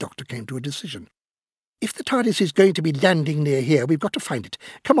 The doctor came to a decision. If the TARDIS is going to be landing near here, we've got to find it.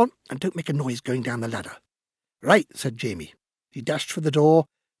 Come on, and don't make a noise going down the ladder. Right, said Jamie. He dashed for the door,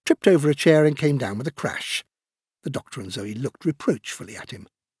 tripped over a chair and came down with a crash. The doctor and Zoe looked reproachfully at him.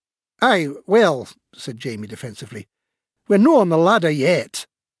 Aye, well, said Jamie defensively. We're no on the ladder yet.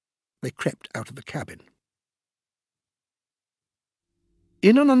 They crept out of the cabin.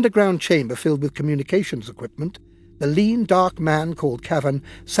 In an underground chamber filled with communications equipment, the lean, dark man called Cavan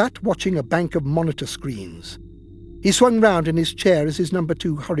sat watching a bank of monitor screens. He swung round in his chair as his number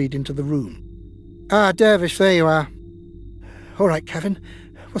 2 hurried into the room. Ah, Dervish, there you are. All right, Cavan.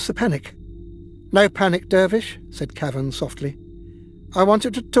 What's the panic? No panic, Dervish, said Cavan softly. I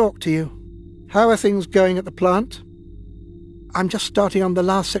wanted to talk to you. How are things going at the plant? I'm just starting on the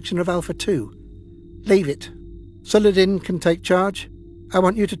last section of Alpha 2. Leave it. Saladin can take charge. I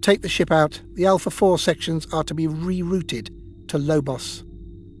want you to take the ship out. The Alpha 4 sections are to be rerouted to Lobos.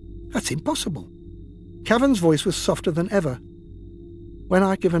 That's impossible. Cavan's voice was softer than ever. When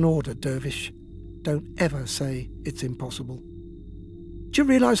I give an order, Dervish, don't ever say it's impossible. Do you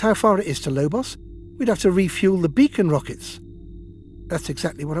realise how far it is to Lobos? We'd have to refuel the beacon rockets. That's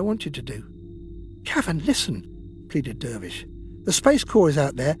exactly what I want you to do. Cavan, listen, pleaded Dervish. The Space Corps is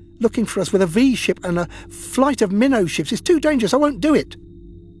out there, looking for us with a V-ship and a flight of minnow ships. It's too dangerous, I won't do it.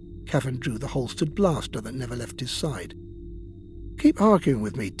 Cavan drew the holstered blaster that never left his side. Keep arguing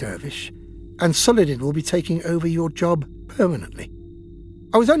with me, Dervish, and Saladin will be taking over your job permanently.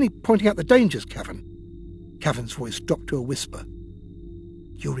 I was only pointing out the dangers, Cavan. Cavan's voice dropped to a whisper.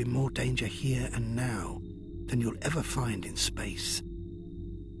 You're in more danger here and now than you'll ever find in space.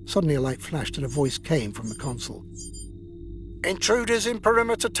 Suddenly a light flashed and a voice came from the console. Intruders in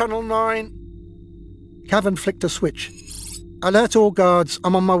perimeter tunnel 9. Cavan flicked a switch. Alert all guards,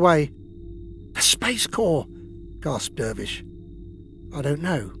 I'm on my way. The Space Corps, gasped Dervish. I don't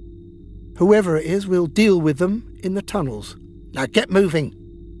know. Whoever it is, we'll deal with them in the tunnels. Now get moving.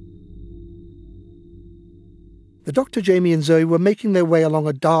 The Doctor, Jamie and Zoe were making their way along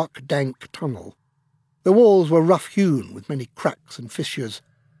a dark, dank tunnel. The walls were rough-hewn with many cracks and fissures.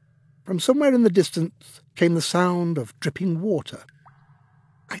 From somewhere in the distance came the sound of dripping water.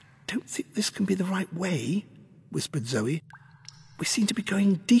 I don't think this can be the right way, whispered Zoe. We seem to be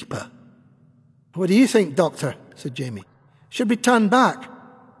going deeper. What do you think, Doctor? Said Jamie. Should we turn back?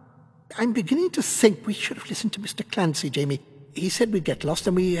 I'm beginning to think we should have listened to Mr. Clancy, Jamie. He said we'd get lost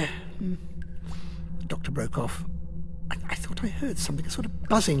and we... The Doctor broke off. I thought I heard something, a sort of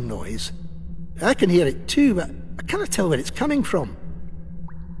buzzing noise. I can hear it too, but I cannot tell where it's coming from.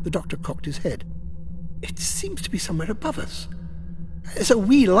 The Doctor cocked his head. It seems to be somewhere above us. There's a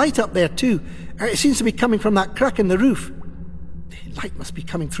wee light up there too. It seems to be coming from that crack in the roof. The light must be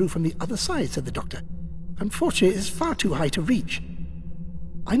coming through from the other side, said the Doctor. Unfortunately, it's far too high to reach.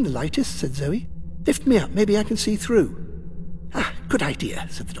 I'm the lightest, said Zoe. Lift me up, maybe I can see through. Ah, good idea,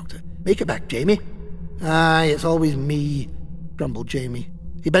 said the Doctor. Make it back, Jamie. Aye, it's always me, grumbled Jamie.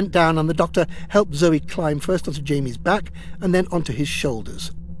 He bent down and the Doctor helped Zoe climb first onto Jamie's back and then onto his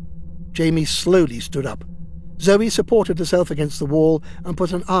shoulders. Jamie slowly stood up. Zoe supported herself against the wall and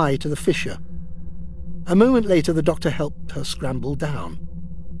put an eye to the fissure. A moment later the Doctor helped her scramble down.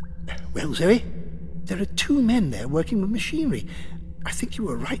 Well, Zoe, there are 2 men there working with machinery. I think you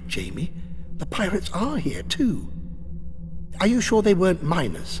were right, Jamie. The pirates are here too. Are you sure they weren't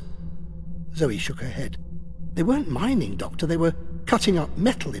miners? Zoe shook her head. They weren't mining, Doctor. They were cutting up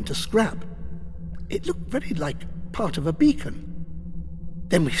metal into scrap. It looked very like part of a beacon.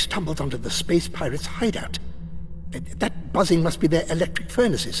 Then we stumbled onto the space pirates' hideout. That buzzing must be their electric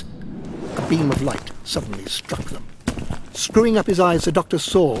furnaces. A beam of light suddenly struck them. Screwing up his eyes, the doctor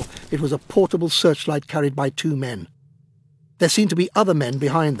saw it was a portable searchlight carried by two men. There seemed to be other men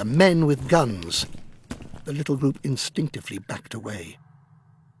behind them, men with guns. The little group instinctively backed away.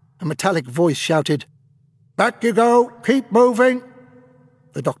 A metallic voice shouted, "Back you go! Keep moving!"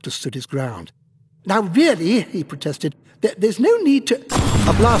 The doctor stood his ground. "Now really," he protested, "there's no need to—"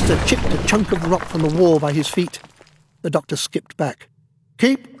 A blaster chipped a chunk of rock from the wall by his feet. The doctor skipped back.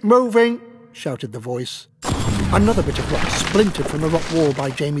 "Keep moving!" shouted the voice. Another bit of rock splintered from the rock wall by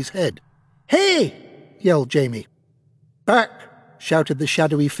Jamie's head. "Hey!" yelled Jamie. "Back!" shouted the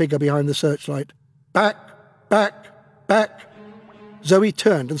shadowy figure behind the searchlight. "Back! Back! Back!" Zoe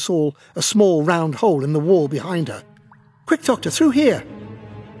turned and saw a small round hole in the wall behind her. "Quick, Doctor, through here!"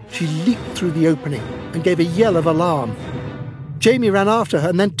 She leaped through the opening and gave a yell of alarm. Jamie ran after her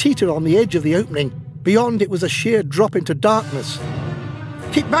and then teetered on the edge of the opening. Beyond it was a sheer drop into darkness.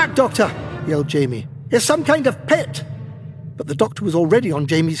 "Keep back, Doctor!" yelled Jamie. "It's some kind of pit!" But the doctor was already on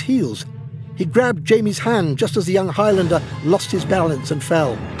Jamie's heels. He grabbed Jamie's hand just as the young Highlander lost his balance and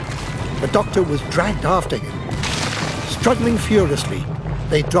fell. The doctor was dragged after him. Struggling furiously,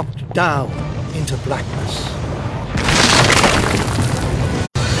 they dropped down into blackness.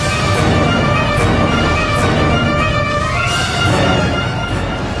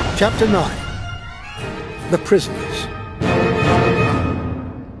 Chapter 9. The Prisoners.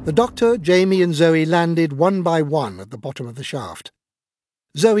 The doctor, Jamie and Zoe landed one by one at the bottom of the shaft.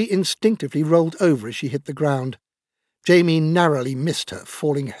 Zoe instinctively rolled over as she hit the ground. Jamie narrowly missed her,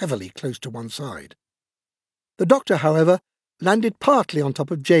 falling heavily close to one side. The doctor, however, landed partly on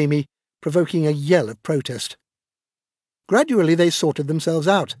top of Jamie, provoking a yell of protest. Gradually they sorted themselves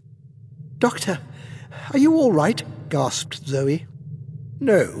out. "Doctor, are you all right?" gasped Zoe.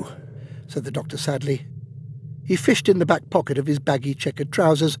 "No," said the doctor sadly. He fished in the back pocket of his baggy checkered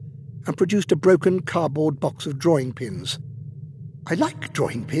trousers and produced a broken cardboard box of drawing pins. "I like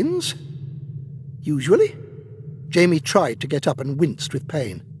drawing pins." "Usually?" Jamie tried to get up and winced with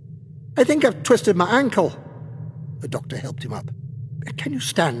pain. "I think I've twisted my ankle." The doctor helped him up. "Can you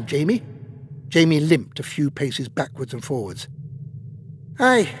stand, Jamie?" Jamie limped a few paces backwards and forwards.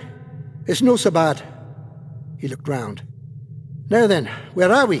 "Aye, it's no so bad." He looked round. "Now then,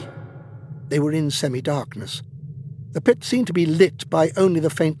 where are we?" They were in semi-darkness. The pit seemed to be lit by only the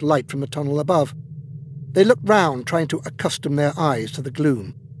faint light from the tunnel above. They looked round, trying to accustom their eyes to the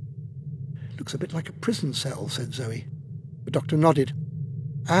gloom. "Looks a bit like a prison cell," said Zoe. The doctor nodded.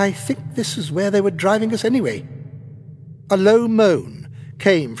 "I think this is where they were driving us anyway." A low moan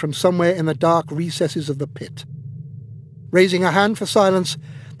came from somewhere in the dark recesses of the pit. Raising a hand for silence,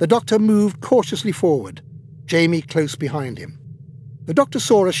 the doctor moved cautiously forward, Jamie close behind him. The doctor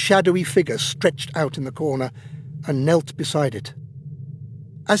saw a shadowy figure stretched out in the corner and knelt beside it.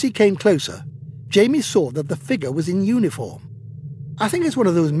 As he came closer, Jamie saw that the figure was in uniform. "I think it's one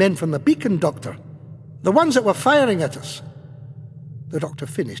of those men from the beacon, Doctor. The ones that were firing at us." The doctor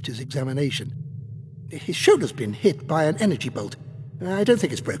finished his examination. "His shoulder's been hit by an energy bolt. I don't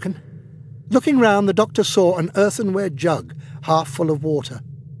think it's broken." Looking round, the doctor saw an earthenware jug half full of water.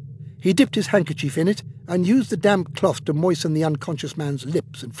 He dipped his handkerchief in it and used the damp cloth to moisten the unconscious man's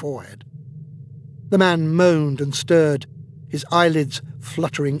lips and forehead. The man moaned and stirred, his eyelids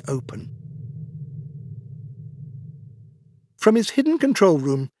fluttering open. From his hidden control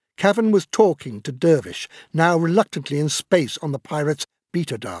room, Cavan was talking to Dervish, now reluctantly in space on the pirate's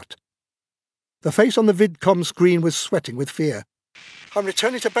beta dart. The face on the vidcom screen was sweating with fear. "I'm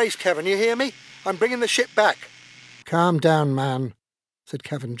returning to base, Cavan, you hear me? I'm bringing the ship back." "Calm down, man," said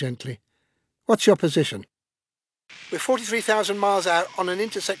Cavan gently. "What's your position?" "We're 43,000 miles out on an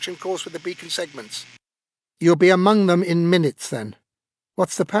intersection course with the beacon segments." "You'll be among them in minutes, then.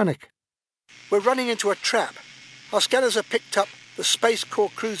 What's the panic?" "We're running into a trap. Our scanners have picked up the Space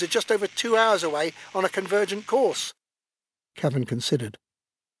Corps cruiser just over 2 hours away on a convergent course." Cavan considered.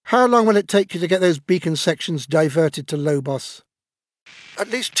 "How long will it take you to get those beacon sections diverted to Lobos?" "At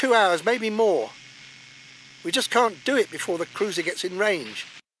least 2 hours, maybe more. We just can't do it before the cruiser gets in range."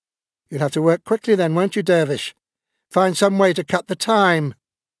 "You'll have to work quickly then, won't you, Dervish? Find some way to cut the time."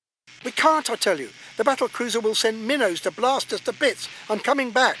 "We can't, I tell you. The battle cruiser will send minnows to blast us to bits. I'm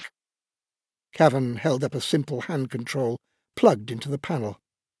coming back." Cavan held up a simple hand control, plugged into the panel.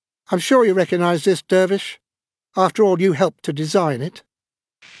 "I'm sure you recognise this, Dervish. After all, you helped to design it."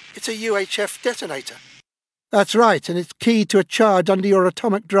 "It's a UHF detonator." "That's right, and it's keyed to a charge under your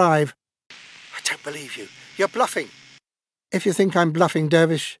atomic drive." "I don't believe you. You're bluffing." "If you think I'm bluffing,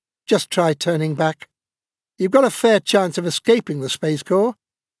 Dervish, just try turning back. You've got a fair chance of escaping the Space Corps.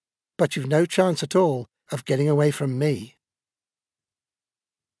 but you've no chance at all of getting away from me.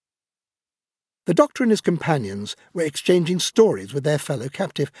 The Doctor and his companions were exchanging stories with their fellow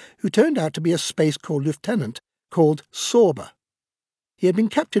captive, who turned out to be a Space Corps lieutenant called Sorba. He had been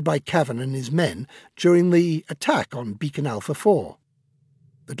captured by Cavan and his men during the attack on Beacon Alpha 4.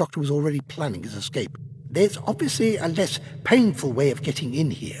 The Doctor was already planning his escape. There's obviously a less painful way of getting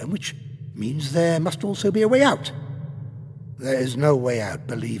in here, which means there must also be a way out. There is no way out,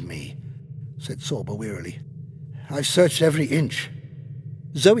 believe me, said Sorba wearily. I've searched every inch.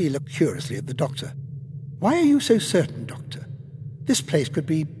 Zoe looked curiously at the Doctor. Why are you so certain, Doctor? This place could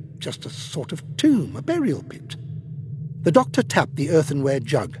be just a sort of tomb, a burial pit. The Doctor tapped the earthenware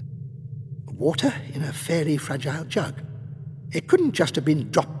jug. Water in a fairly fragile jug. It couldn't just have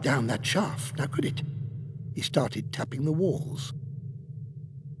been dropped down that shaft, now could it? He started tapping the walls.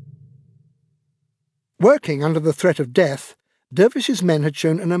 Working under the threat of death, Dervish's men had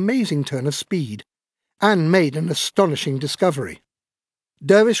shown an amazing turn of speed, and made an astonishing discovery.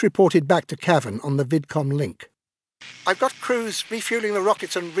 Dervish reported back to Cavan on the Vidcom link. I've got crews refueling the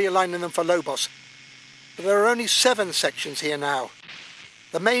rockets and realigning them for Lobos. But there are only 7 sections here now.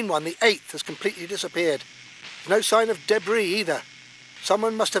 The main one, the 8th, has completely disappeared. No sign of debris either.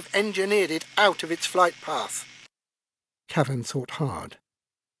 Someone must have engineered it out of its flight path. Cavan thought hard.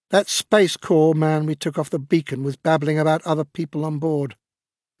 That Space Corps man we took off the beacon was babbling about other people on board.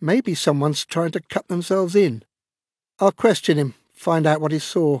 Maybe someone's trying to cut themselves in. I'll question him, find out what he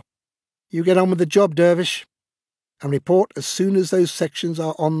saw. You get on with the job, Dervish, and report as soon as those sections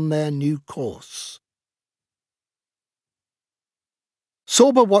are on their new course.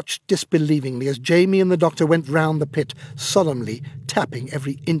 Sorba watched disbelievingly as Jamie and the Doctor went round the pit, solemnly tapping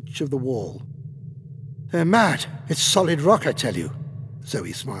every inch of the wall. They're mad. It's solid rock, I tell you,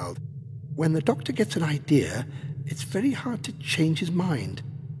 Zoe smiled. When the Doctor gets an idea, it's very hard to change his mind.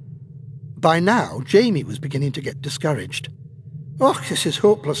 By now, Jamie was beginning to get discouraged. Oh, this is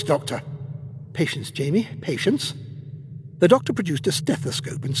hopeless, Doctor. Patience, Jamie, patience. The Doctor produced a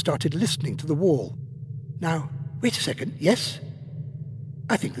stethoscope and started listening to the wall. Now, wait a second, yes?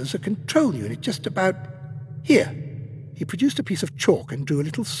 I think there's a control unit just about here. He produced a piece of chalk and drew a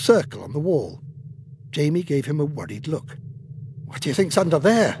little circle on the wall. Jamie gave him a worried look. What do you think's under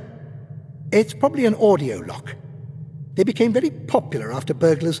there? It's probably an audio lock. They became very popular after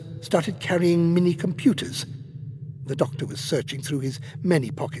burglars started carrying mini-computers. The Doctor was searching through his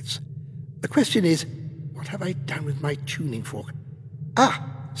many pockets. The question is, what have I done with my tuning fork?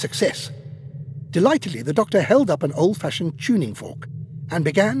 Ah, success. Delightedly, the Doctor held up an old-fashioned tuning fork and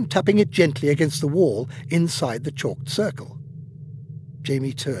began tapping it gently against the wall inside the chalked circle.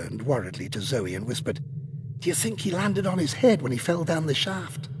 Jamie turned worriedly to Zoe and whispered, Do you think he landed on his head when he fell down the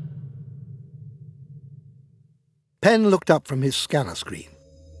shaft? Penn looked up from his scanner screen.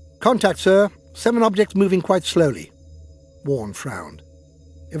 Contact, sir. 7 objects moving quite slowly. Warne frowned.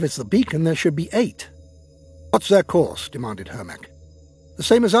 If it's the beacon, there should be 8. What's their course? Demanded Hermack. The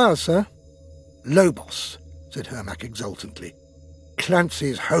same as ours, sir. Lobos, said Hermack exultantly.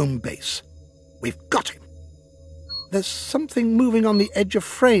 Clancy's home base. We've got him. There's something moving on the edge of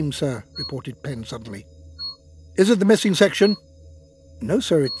frame, sir, reported Penn suddenly. Is it the missing section? No,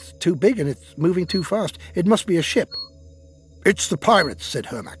 sir, it's too big and it's moving too fast. It must be a ship. It's the pirates, said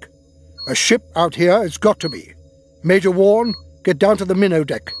Hermack. A ship out here it's got to be. Major Warne, get down to the minnow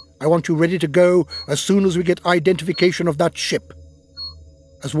deck. I want you ready to go as soon as we get identification of that ship.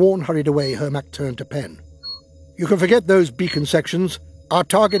 As Warne hurried away, Hermack turned to Penn. You can forget those beacon sections. Our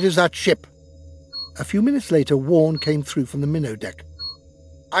target is that ship. A few minutes later, Warne came through from the minnow deck.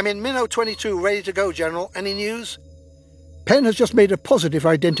 I'm in Minnow 22, ready to go, General. Any news? Penn has just made a positive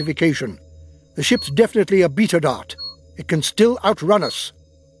identification. The ship's definitely a beta dart. It can still outrun us.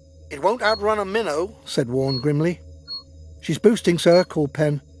 It won't outrun a minnow, said Warne grimly. She's boosting, sir, called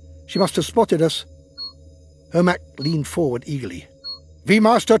Penn. She must have spotted us. Hermack leaned forward eagerly.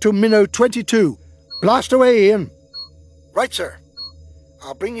 V-Master to Minnow 22. Blast away, Ian. Right, sir.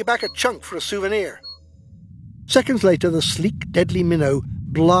 I'll bring you back a chunk for a souvenir. Seconds later, the sleek, deadly minnow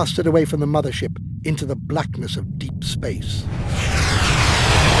blasted away from the mothership into the blackness of deep space.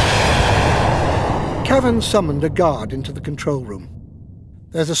 Cavan summoned a guard into the control room.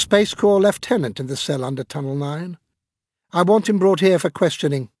 There's a Space Corps lieutenant in the cell under Tunnel 9. I want him brought here for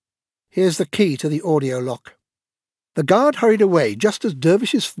questioning. Here's the key to the audio lock. The guard hurried away just as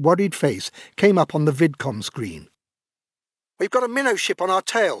Dervish's worried face came up on the vidcom screen. We've got a minnow ship on our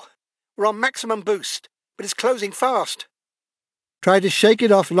tail. We're on maximum boost, but it's closing fast. Try to shake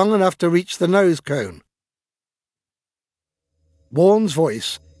it off long enough to reach the nose cone. Warne's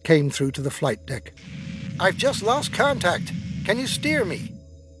voice came through to the flight deck. I've just lost contact. Can you steer me?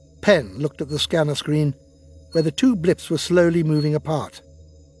 Penn looked at the scanner screen, where the two blips were slowly moving apart.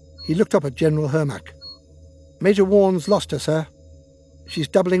 He looked up at General Hermack. "Major Warne's lost her, sir. She's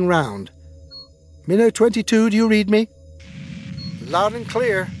doubling round. Minnow 22, do you read me?" "Loud and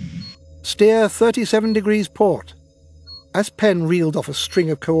clear." "Steer 37 degrees port." As Penn reeled off a string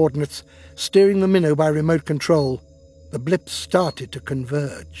of coordinates, steering the minnow by remote control, the blips started to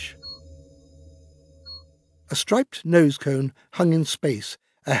converge. A striped nose cone hung in space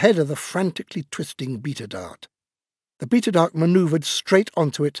ahead of the frantically twisting beta dart. The beta dart manoeuvred straight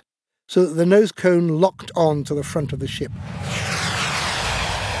onto it, so that the nose cone locked on to the front of the ship.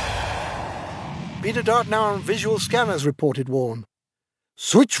 "Beta dart now on visual scanners," reported Warne.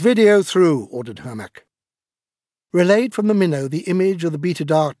 "Switch video through," ordered Hermack. Relayed from the minnow, the image of the beta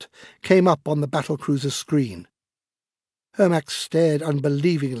dart came up on the battlecruiser's screen. Hermack stared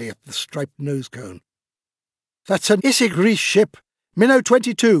unbelievingly at the striped nose cone. "That's an Issigrease ship! Minnow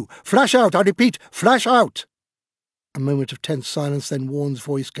 22! Flash out! I repeat, flash out!" A moment of tense silence, then Warne's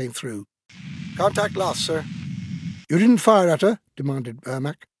voice came through. "Contact lost, sir." "You didn't fire at her?" demanded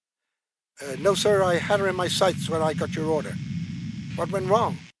Hermack. "No, sir. I had her in my sights when I got your order." "What went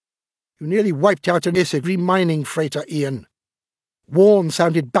wrong?" "You nearly wiped out an Issigrease mining freighter, Ian." Warne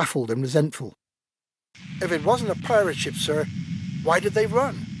sounded baffled and resentful. "If it wasn't a pirate ship, sir, why did they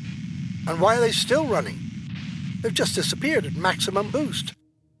run? And why are they still running? They've just disappeared at maximum boost."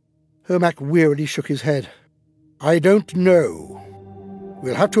 Hermack wearily shook his head. "I don't know.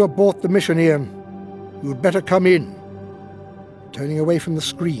 We'll have to abort the mission, Ian. You'd better come in." Turning away from the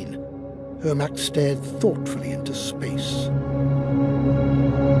screen, Hermack stared thoughtfully into space.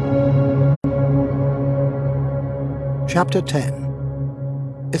 Chapter 10.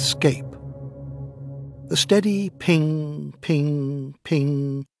 Escape. The steady ping, ping,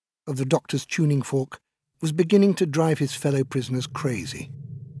 ping of the doctor's tuning fork was beginning to drive his fellow prisoners crazy.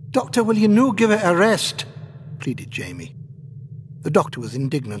 "Doctor, will you no give it a rest?" pleaded Jamie. The doctor was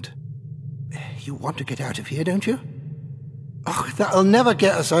indignant. "You want to get out of here, don't you?" "Oh, that'll never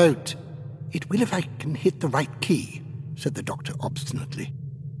get us out." "It will if I can hit the right key," said the doctor obstinately.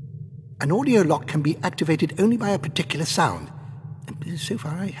 "An audio lock can be activated only by a particular sound, and so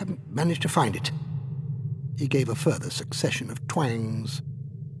far I haven't managed to find it." He gave a further succession of twangs.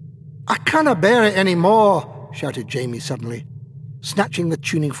 "I can't bear it any more," shouted Jamie suddenly. Snatching the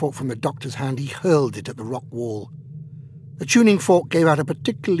tuning fork from the doctor's hand, he hurled it at the rock wall. The tuning fork gave out a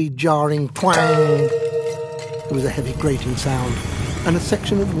particularly jarring twang. There was a heavy grating sound, and a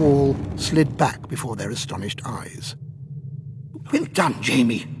section of wall slid back before their astonished eyes. "Well done,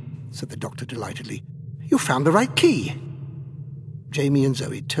 Jamie," said the doctor delightedly. "You found the right key." Jamie and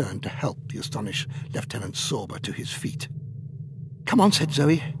Zoe turned to help the astonished Lieutenant Sorber to his feet. "Come on," said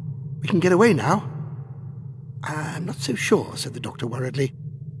Zoe. "We can get away now." "I'm not so sure," said the doctor worriedly.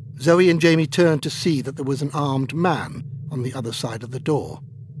 Zoe and Jamie turned to see that there was an armed man on the other side of the door.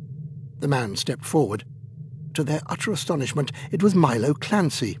 The man stepped forward. To their utter astonishment, it was Milo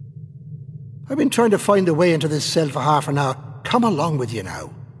Clancy. "I've been trying to find a way into this cell for half an hour. Come along with you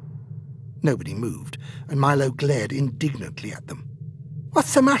now." Nobody moved, and Milo glared indignantly at them.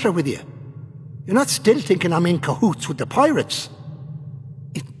 "What's the matter with you? You're not still thinking I'm in cahoots with the pirates?"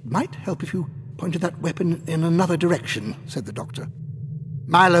 "It might help if you pointed that weapon in another direction," said the doctor.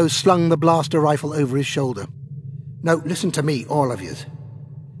 Milo slung the blaster rifle over his shoulder. "Now, listen to me, all of you.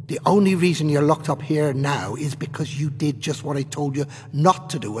 The only reason you're locked up here now is because you did just what I told you not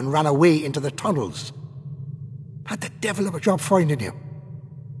to do and ran away into the tunnels. Had the devil of a job finding you.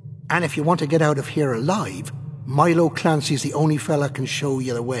 And if you want to get out of here alive, Milo Clancy's the only fella can show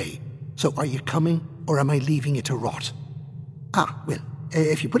you the way. So are you coming, or am I leaving you to rot?" "Ah, well,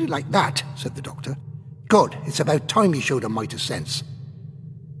 if you put it like that," said the doctor. "Good, it's about time you showed a mite of sense."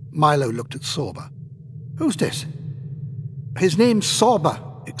 Milo looked at Sorber. "Who's this?" "His name's Sorber,"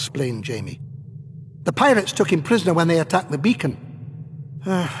 explained Jamie. "The pirates took him prisoner when they attacked the beacon.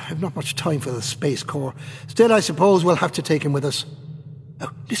 I've not much time for the Space Corps. Still, I suppose we'll have to take him with us."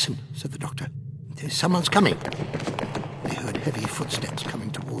 "Oh, listen," said the doctor. "Someone's coming." They heard heavy footsteps coming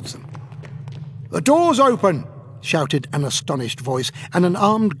towards them. "The door's open!" shouted an astonished voice, and an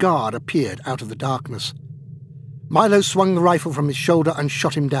armed guard appeared out of the darkness. Milo swung the rifle from his shoulder and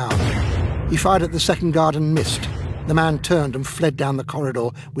shot him down. He fired at the second guard and missed. The man turned and fled down the corridor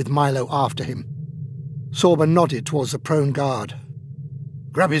with Milo after him. Sorber nodded towards the prone guard.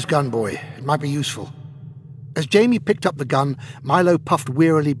 "Grab his gun, boy. It might be useful." As Jamie picked up the gun, Milo puffed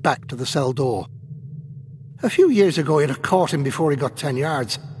wearily back to the cell door. "A few years ago you'd have caught him before he got 10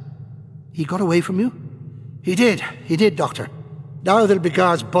 yards. He got away from you?" He did, Doctor. Now there'll be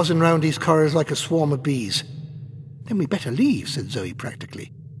guards buzzing round these corridors like a swarm of bees." "Then we better leave," said Zoe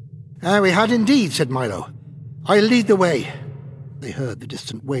practically. We had indeed, said Milo. I'll lead the way. They heard the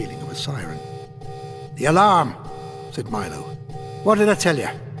distant wailing of a siren. The alarm, said Milo. What did I tell you?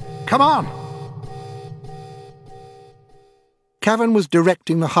 Come on! Cavan was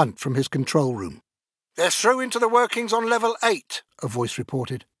directing the hunt from his control room. They're through into the workings on level 8, a voice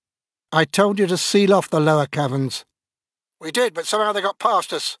reported. I told you to seal off the lower caverns. We did, but somehow they got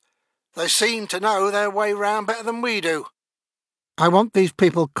past us. They seem to know their way round better than we do. I want these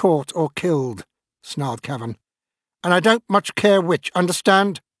people caught or killed, snarled Cavan. And I don't much care which,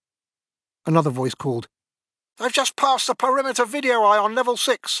 understand? Another voice called. They've just passed the perimeter video eye on level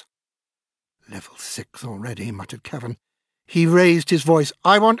 6. Level 6 already, muttered Cavan. He raised his voice.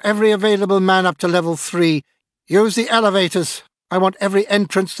 I want every available man up to level 3. Use the elevators. I want every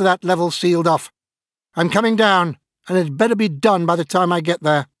entrance to that level sealed off. I'm coming down, and it better be done by the time I get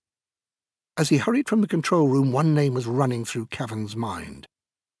there. As he hurried from the control room, one name was running through Cavan's mind.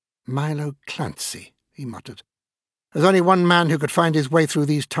 Milo Clancy, he muttered. There's only one man who could find his way through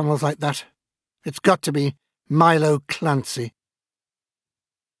these tunnels like that. It's got to be Milo Clancy.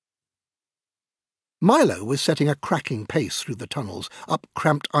 Milo was setting a cracking pace through the tunnels, up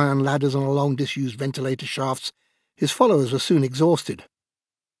cramped iron ladders and along disused ventilator shafts. His followers were soon exhausted.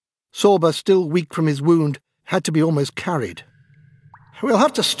 Sorba, still weak from his wound, had to be almost carried. We'll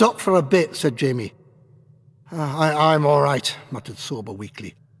have to stop for a bit, said Jamie. I'm all right, muttered Sorba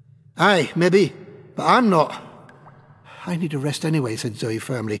weakly. Aye, maybe, but I'm not. I need a rest anyway, said Zoe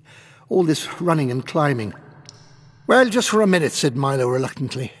firmly. All this running and climbing. Well, just for a minute, said Milo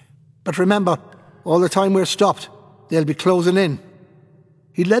reluctantly. But remember, all the time we're stopped, they'll be closing in.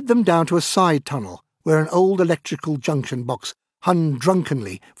 He led them down to a side tunnel, where an old electrical junction box hung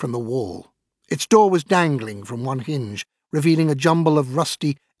drunkenly from the wall. Its door was dangling from one hinge, revealing a jumble of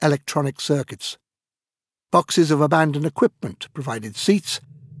rusty electronic circuits. Boxes of abandoned equipment provided seats,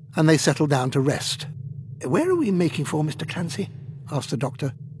 and they settled down to rest. Where are we making for, Mr. Clancy? Asked the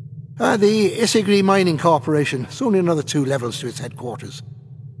doctor. The Isigri Mining Corporation. It's only another 2 levels to its headquarters.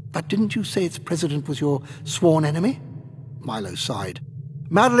 But didn't you say its president was your sworn enemy? Milo sighed.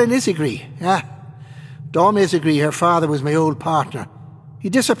 Madeline Isigri, yeah. Dom Isigri, her father, was my old partner. He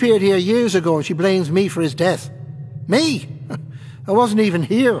disappeared here years ago and she blames me for his death. Me? I wasn't even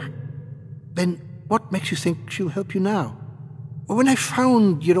here. Then what makes you think she'll help you now? Well, when I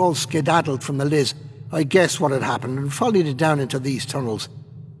found you'd all skedaddled from the Liz, I guessed what had happened and followed it down into these tunnels.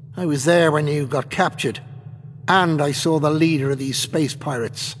 I was there when you got captured. And I saw the leader of these space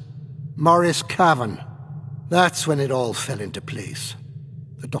pirates, Maurice Cavan. That's when it all fell into place.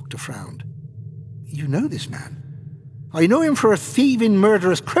 The doctor frowned. You know this man? I know him for a thieving,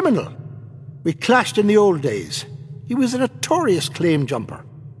 murderous criminal. We clashed in the old days. He was a notorious claim jumper.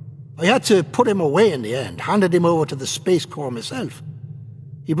 I had to put him away in the end, handed him over to the Space Corps myself.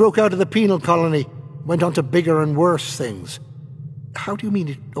 He broke out of the penal colony, went on to bigger and worse things. How do you mean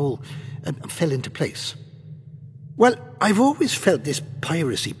it all fell into place? Well, I've always felt this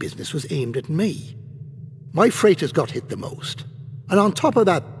piracy business was aimed at me. My freighters got hit the most. And on top of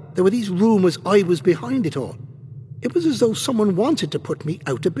that, there were these rumours I was behind it all. It was as though someone wanted to put me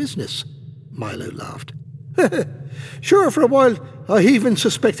out of business. Milo laughed. Sure, for a while, I even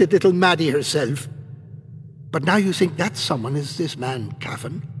suspected little Maddie herself. But now you think that someone is this man,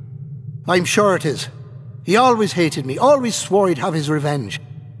 Cavan? I'm sure it is. He always hated me, always swore he'd have his revenge.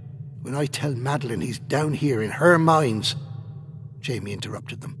 When I tell Madeline he's down here in her mines... Jamie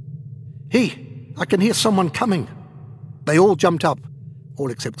interrupted them. I can hear someone coming. They all jumped up, all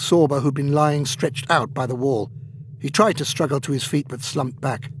except Sorba, who'd been lying stretched out by the wall. He tried to struggle to his feet, but slumped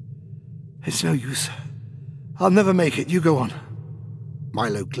back. It's no use. I'll never make it. You go on.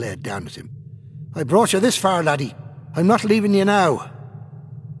 Milo glared down at him. I brought you this far, laddie. I'm not leaving you now.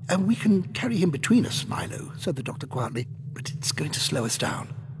 And we can carry him between us, Milo, said the doctor quietly, but it's going to slow us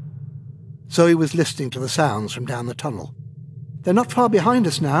down. Zoe was listening to the sounds from down the tunnel. They're not far behind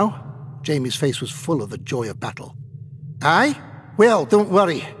us now. Jamie's face was full of the joy of battle. Aye? Well, don't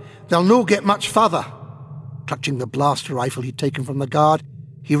worry. They'll no get much further. Clutching the blaster rifle he'd taken from the guard,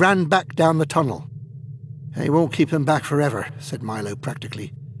 he ran back down the tunnel. He won't keep them back forever, said Milo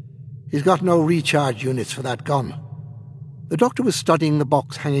practically. He's got no recharge units for that gun. The doctor was studying the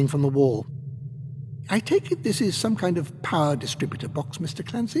box hanging from the wall. I take it this is some kind of power distributor box, Mr.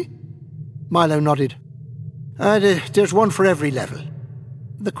 Clancy? Milo nodded. There's one for every level.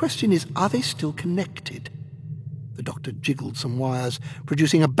 The question is, are they still connected? The doctor jiggled some wires,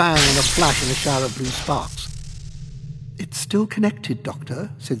 producing a bang and a flash and a shower of blue sparks. It's still connected,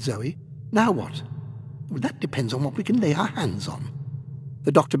 Doctor, said Zoe. Now what? Well, that depends on what we can lay our hands on.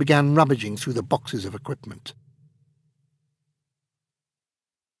 The doctor began rummaging through the boxes of equipment.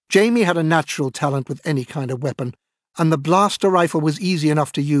 Jamie had a natural talent with any kind of weapon, and the blaster rifle was easy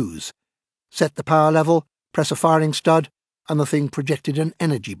enough to use. Set the power level, press a firing stud, and the thing projected an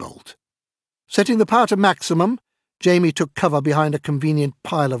energy bolt. Setting the power to maximum, Jamie took cover behind a convenient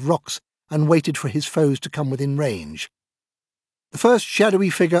pile of rocks and waited for his foes to come within range. The first shadowy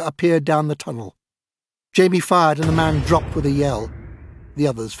figure appeared down the tunnel. Jamie fired and the man dropped with a yell. The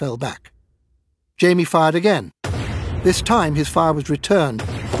others fell back. Jamie fired again. This time his fire was returned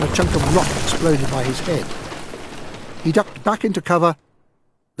and a chunk of rock exploded by his head. He ducked back into cover,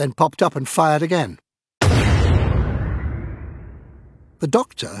 then popped up and fired again. The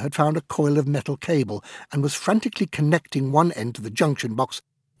doctor had found a coil of metal cable and was frantically connecting one end to the junction box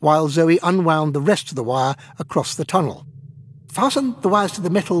while Zoe unwound the rest of the wire across the tunnel. Fasten the wires to the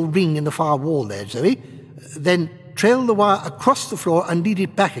metal ring in the far wall there, Zoe. Then trail the wire across the floor and lead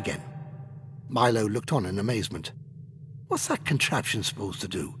it back again. Milo looked on in amazement. What's that contraption supposed to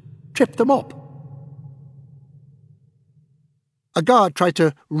do? Trip them up? A guard tried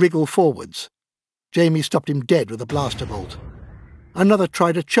to wriggle forwards. Jamie stopped him dead with a blaster bolt. Another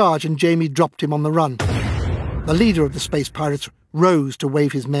tried a charge and Jamie dropped him on the run. The leader of the space pirates rose to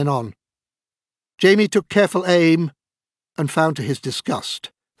wave his men on. Jamie took careful aim and found to his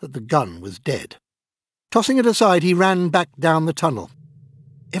disgust that the gun was dead. Tossing it aside, he ran back down the tunnel.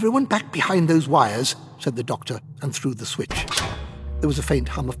 "Everyone back behind those wires," said the doctor, and threw the switch. There was a faint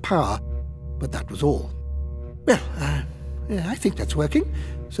hum of power, but that was all. "Well, I think that's working,"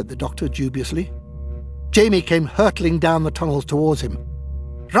 said the doctor dubiously. Jamie came hurtling down the tunnels towards him.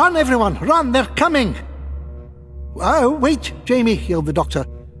 "Run, everyone, run, they're coming!" "Oh, wait, Jamie," yelled the doctor,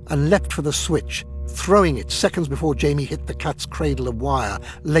 and leapt for the switch, throwing it seconds before Jamie hit the cat's cradle of wire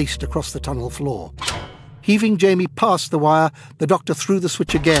laced across the tunnel floor. Heaving Jamie past the wire, the doctor threw the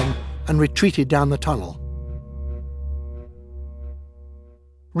switch again and retreated down the tunnel.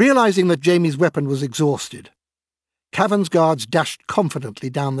 Realizing that Jamie's weapon was exhausted, Cavern's guards dashed confidently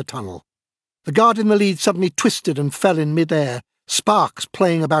down the tunnel. The guard in the lead suddenly twisted and fell in mid-air, sparks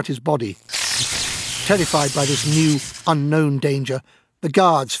playing about his body. Terrified by this new, unknown danger, the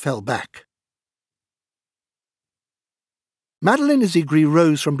guards fell back. Madeline Isigre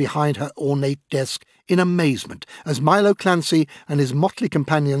rose from behind her ornate desk in amazement as Milo Clancy and his motley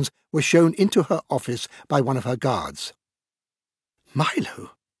companions were shown into her office by one of her guards.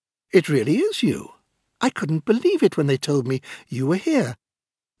 "Milo, it really is you. I couldn't believe it when they told me you were here.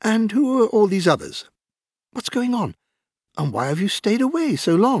 And who are all these others? What's going on? And why have you stayed away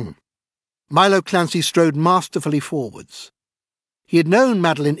so long?" Milo Clancy strode masterfully forwards. He had known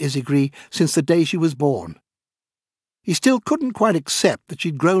Madeline Isigre since the day she was born. He still couldn't quite accept that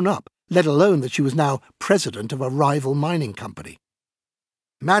she'd grown up, let alone that she was now president of a rival mining company.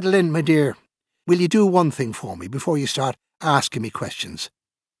 "Madeline, my dear, will you do one thing for me before you start asking me questions?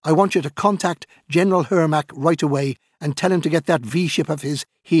 I want you to contact General Hermack right away and tell him to get that V-ship of his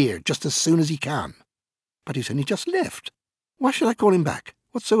here just as soon as he can." "But he's only just left. Why should I call him back?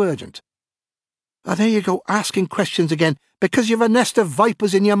 What's so urgent?" "Oh, there you go, asking questions again, because you've a nest of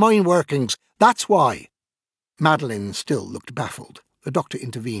vipers in your mind workings. That's why." Madeline still looked baffled. The doctor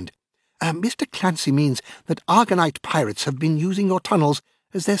intervened. "Mr. Clancy means that argonite pirates have been using your tunnels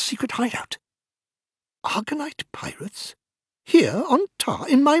as their secret hideout." "Argonite pirates? Here, on Tar,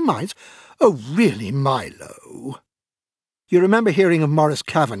 in my mines? Oh, really, Milo?" "You remember hearing of Maurice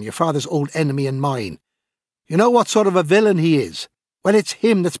Cavan, your father's old enemy and mine. You know what sort of a villain he is? Well, it's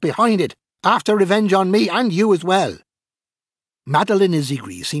him that's behind it, after revenge on me and you as well." Madeline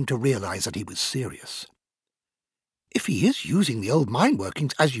Isigre seemed to realize that he was serious. "If he is using the old mine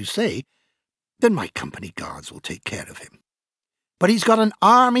workings, as you say, then my company guards will take care of him. But he's got an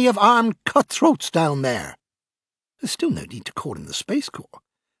army of armed cutthroats down there. There's still no need to call in the Space Corps.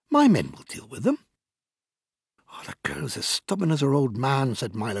 My men will deal with them." "Oh, the girl's as stubborn as her old man,"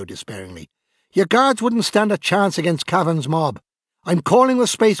 said Milo despairingly. "Your guards wouldn't stand a chance against Cavan's mob. I'm calling the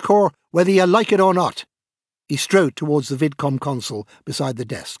Space Corps whether you like it or not." He strode towards the VidCom console beside the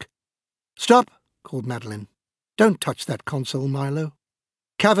desk. "Stop," called Madeline. "Don't touch that console, Milo."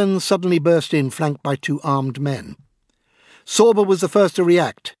 Cavan suddenly burst in, flanked by two armed men. Sorba was the first to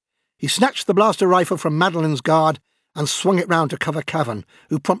react. He snatched the blaster rifle from Madeline's guard and swung it round to cover Cavan,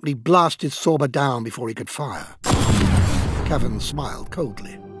 who promptly blasted Sorba down before he could fire. Cavan smiled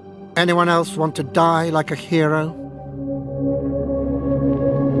coldly. "Anyone else want to die like a hero?"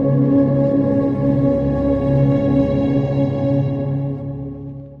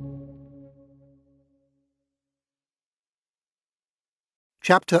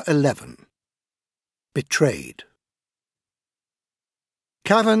 Chapter 11. Betrayed.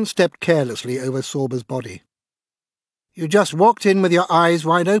 Cavan stepped carelessly over Sorba's body. You just walked in with your eyes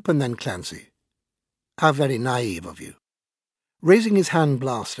wide open then, Clancy. How very naive of you. Raising his hand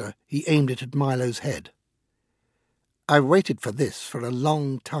blaster, he aimed it at Milo's head. I've waited for this for a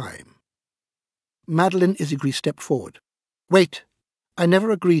long time. Madeline Isegry stepped forward. Wait. I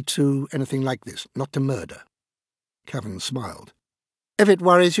never agreed to anything like this, not to murder. Cavan smiled. If it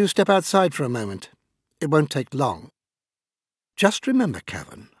worries you, step outside for a moment. It won't take long. Just remember,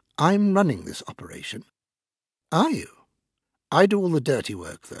 Cavan, I'm running this operation. Are you? I do all the dirty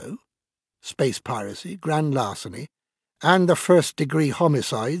work, though. Space piracy, grand larceny, and the first-degree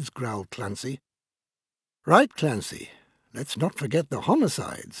homicides, growled Clancy. Right, Clancy. Let's not forget the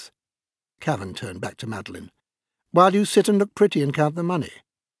homicides. Cavan turned back to Madeline. While you sit and look pretty and count the money.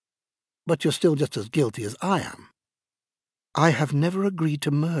 But you're still just as guilty as I am. I have never agreed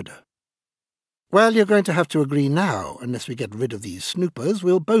to murder. Well, you're going to have to agree now. Unless we get rid of these snoopers,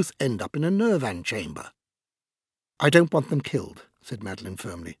 we'll both end up in a Nervan chamber. I don't want them killed, said Madeline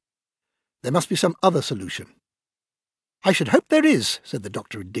firmly. There must be some other solution. I should hope there is, said the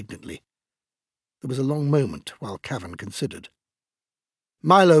doctor indignantly. There was a long moment while Cavan considered.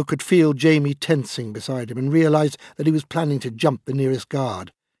 Milo could feel Jamie tensing beside him and realised that he was planning to jump the nearest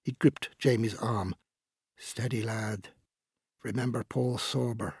guard. He gripped Jamie's arm. Steady, lad. Remember Paul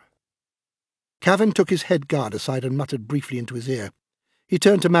Sorber. Cavan took his head guard aside and muttered briefly into his ear. He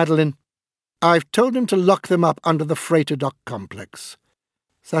turned to Madeline. I've told him to lock them up under the freighter dock complex.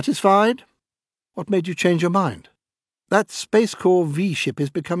 Satisfied? What made you change your mind? That Space Corps V-ship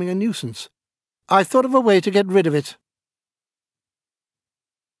is becoming a nuisance. I thought of a way to get rid of it.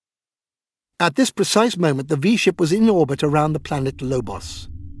 At this precise moment, the V-ship was in orbit around the planet Lobos.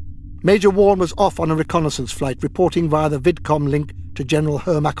 Major Warne was off on a reconnaissance flight, reporting via the VidCom link to General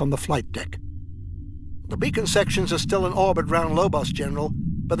Hermack on the flight deck. The beacon sections are still in orbit round Lobos, General,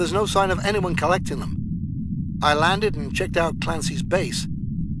 but there's no sign of anyone collecting them. I landed and checked out Clancy's base.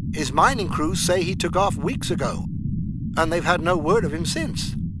 His mining crews say he took off weeks ago, and they've had no word of him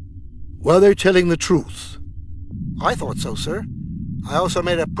since. Were they telling the truth? I thought so, sir. I also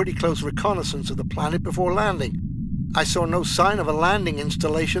made a pretty close reconnaissance of the planet before landing. I saw no sign of a landing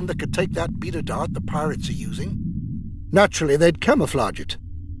installation that could take that beta dart the pirates are using. Naturally, they'd camouflage it.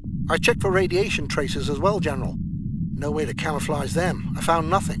 I checked for radiation traces as well, General. No way to camouflage them. I found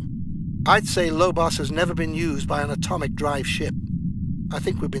nothing. I'd say Lobos has never been used by an atomic drive ship. I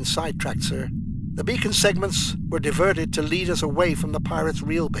think we've been sidetracked, sir. The beacon segments were diverted to lead us away from the pirates'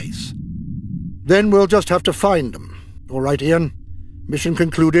 real base. Then we'll just have to find them. All right, Ian. Mission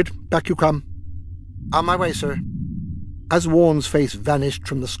concluded. Back you come. On my way, sir. As Warne's face vanished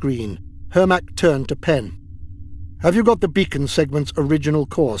from the screen, Hermack turned to Penn. Have you got the beacon segment's original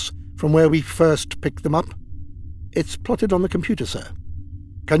course from where we first picked them up? It's plotted on the computer, sir.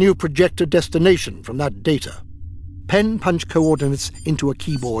 Can you project a destination from that data? Penn punched coordinates into a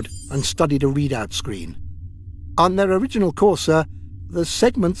keyboard and studied a readout screen. On their original course, sir, the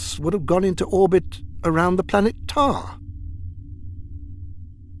segments would have gone into orbit around the planet Tar.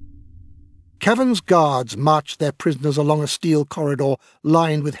 Cavan's guards marched their prisoners along a steel corridor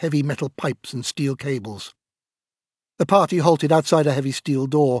lined with heavy metal pipes and steel cables. The party halted outside a heavy steel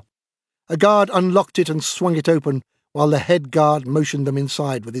door. A guard unlocked it and swung it open, while the head guard motioned them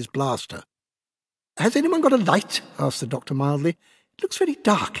inside with his blaster. "Has anyone got a light?" asked the doctor mildly. "It looks very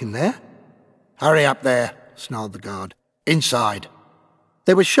dark in there." "Hurry up there," snarled the guard. "Inside."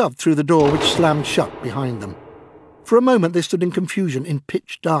 They were shoved through the door, which slammed shut behind them. For a moment they stood in confusion in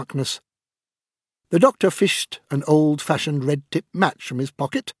pitch darkness. The doctor fished an old-fashioned red-tip match from his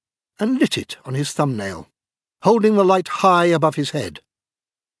pocket and lit it on his thumbnail, holding the light high above his head.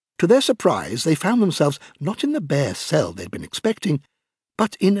 To their surprise, they found themselves not in the bare cell they'd been expecting,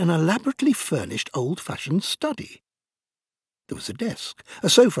 but in an elaborately furnished old-fashioned study. There was a desk, a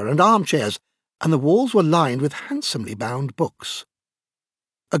sofa, and armchairs, and the walls were lined with handsomely bound books.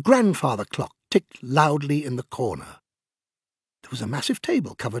 A grandfather clock ticked loudly in the corner. There was a massive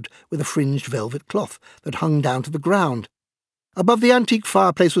table covered with a fringed velvet cloth that hung down to the ground. Above the antique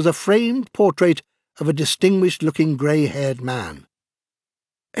fireplace was a framed portrait of a distinguished-looking grey-haired man.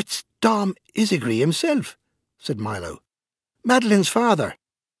 "It's Dom Isegry himself," said Milo. "Madeline's father.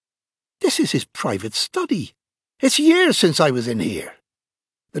 This is his private study. It's years since I was in here."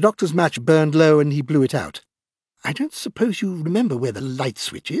 The doctor's match burned low and he blew it out. "I don't suppose you remember where the light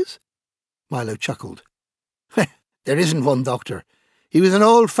switch is?" Milo chuckled. "There isn't one, Doctor. He was an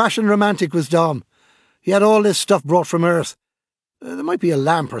old-fashioned romantic, was Dom. He had all this stuff brought from Earth. There might be a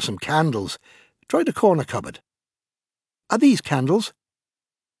lamp or some candles. Try the corner cupboard." "Are these candles?"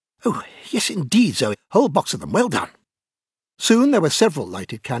 "Oh, yes, indeed, Zoe. Whole box of them. Well done." Soon there were several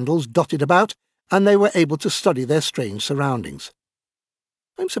lighted candles dotted about, and they were able to study their strange surroundings.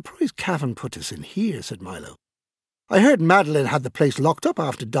 "I'm surprised Cavan put us in here," said Milo. "I heard Madeline had the place locked up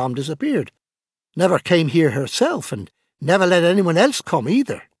after Dom disappeared. Never came here herself, and never let anyone else come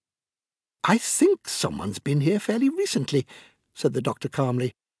either." "I think someone's been here fairly recently," said the doctor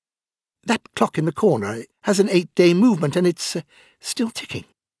calmly. "That clock in the corner has an 8-day movement, and it's still ticking."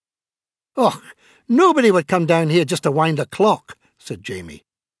 "Oh, nobody would come down here just to wind a clock," said Jamie.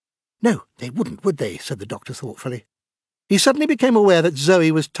 "No, they wouldn't, would they?" said the doctor thoughtfully. He suddenly became aware that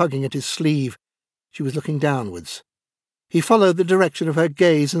Zoe was tugging at his sleeve. She was looking downwards. He followed the direction of her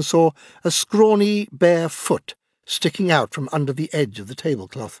gaze and saw a scrawny, bare foot sticking out from under the edge of the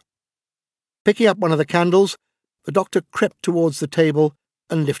tablecloth. Picking up one of the candles, the doctor crept towards the table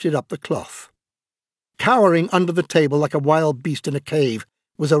and lifted up the cloth. Cowering under the table like a wild beast in a cave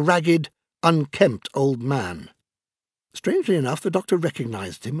was a ragged, unkempt old man. Strangely enough, the doctor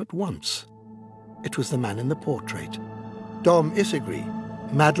recognised him at once. It was the man in the portrait, Dom Isigry,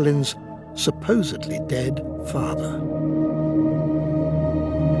 Madeline's supposedly dead father.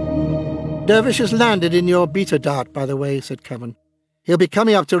 "Dervish has landed in your beta dart, by the way," said Cavan. "He'll be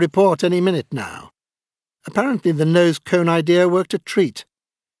coming up to report any minute now. Apparently the nose cone idea worked a treat.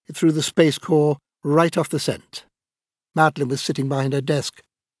 It threw the Space Corps right off the scent." Madeline was sitting behind her desk.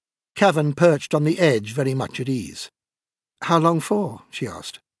 Cavan perched on the edge, very much at ease. "How long for?" she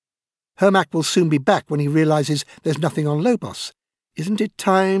asked. "Hermack will soon be back when he realises there's nothing on Lobos. Isn't it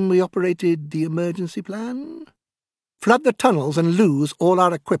time we operated the emergency plan? Flood the tunnels and lose all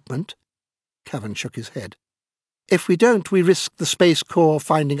our equipment?" Cavan shook his head. "If we don't, we risk the Space Corps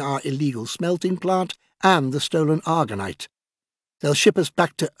finding our illegal smelting plant and the stolen argonite. They'll ship us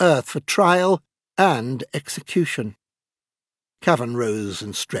back to Earth for trial and execution." Cavan rose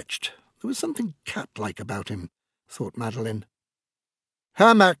and stretched. There was something cat-like about him, thought Madeline.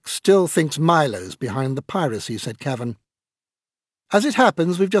 "Hermack still thinks Milo's behind the piracy," said Cavan. "As it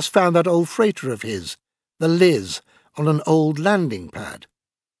happens, we've just found that old freighter of his, the Liz, on an old landing pad."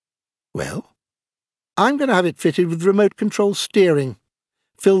 "Well?" "I'm going to have it fitted with remote-control steering,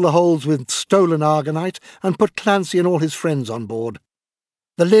 fill the holes with stolen argonite, and put Clancy and all his friends on board.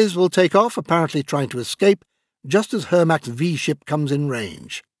 The Liz will take off, apparently trying to escape, just as Hermack's V-ship comes in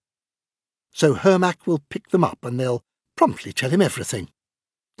range. So Hermack will pick them up, and they'll promptly tell him everything."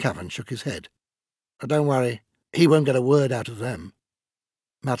 Cavan shook his head. "Oh, don't worry, he won't get a word out of them."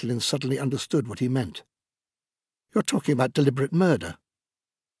 Madeline suddenly understood what he meant. "You're talking about deliberate murder.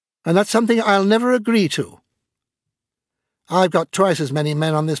 And that's something I'll never agree to." "I've got twice as many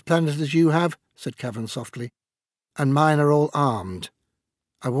men on this planet as you have," said Cavan softly, "and mine are all armed.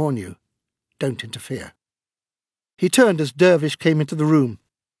 I warn you, don't interfere." He turned as Dervish came into the room.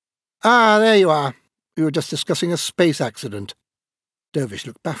 "Ah, there you are. We were just discussing a space accident." Dervish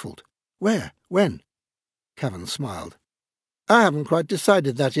looked baffled. "Where? When?" Cavan smiled. "I haven't quite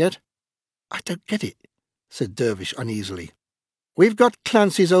decided that yet." "I don't get it," said Dervish uneasily. "We've got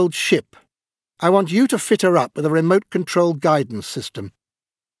Clancy's old ship. I want you to fit her up with a remote-control guidance system."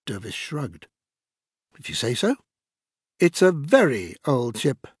 Dervish shrugged. "If you say so." "It's a very old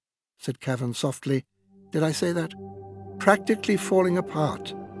ship," said Cavan softly. "Did I say that? Practically falling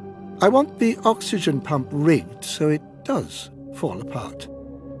apart. I want the oxygen pump rigged so it does fall apart.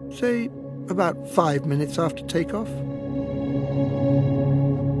 Say, about 5 minutes after takeoff."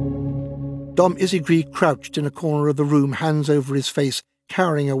 Dom Isigry crouched in a corner of the room, hands over his face,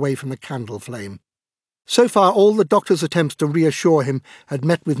 cowering away from the candle flame. So far all the doctor's attempts to reassure him had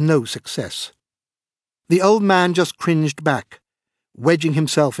met with no success. The old man just cringed back, wedging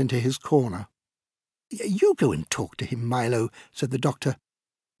himself into his corner. "You go and talk to him, Milo," said the doctor.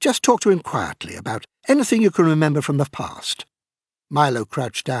 "Just talk to him quietly about anything you can remember from the past." Milo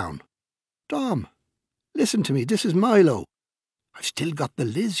crouched down. "Dom, listen to me, this is Milo. I've still got the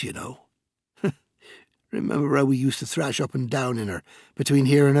Liz, you know. Remember how we used to thrash up and down in her, between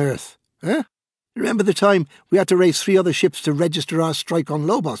here and Earth, eh? Remember the time we had to race 3 other ships to register our strike on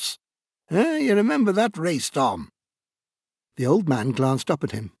Lobos? You remember that race, Dom?" The old man glanced up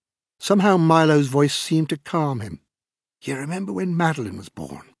at him. Somehow Milo's voice seemed to calm him. "You remember when Madeline was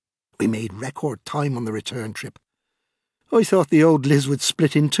born? We made record time on the return trip. I thought the old Liz would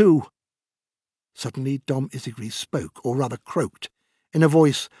split in 2. Suddenly Dom Isigry spoke, or rather croaked, in a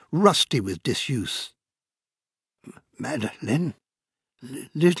voice rusty with disuse. "Madeline?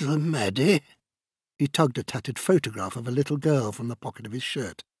 Little Maddie?" He tugged a tattered photograph of a little girl from the pocket of his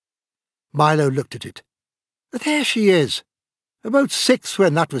shirt. Milo looked at it. "There she is. About 6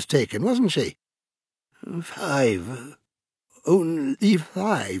 when that was taken, wasn't she?" 5. Only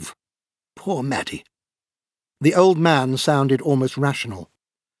 5. Poor Maddie." The old man sounded almost rational.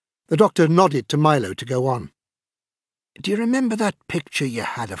 The doctor nodded to Milo to go on. "Do you remember that picture you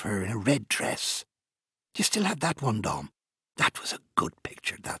had of her in a red dress? Do you still have that one, Dom? That was a good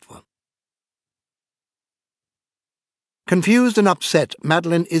picture, that one." Confused and upset,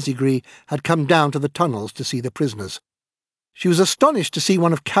 Madeline Isigree had come down to the tunnels to see the prisoners. She was astonished to see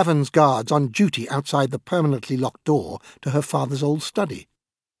one of Cavern's guards on duty outside the permanently locked door to her father's old study.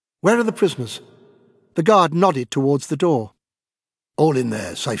 "Where are the prisoners?" The guard nodded towards the door. "All in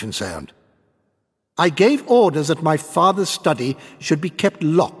there, safe and sound." "I gave orders that my father's study should be kept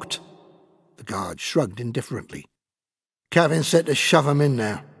locked." The guard shrugged indifferently. "Cavan said to shove 'em in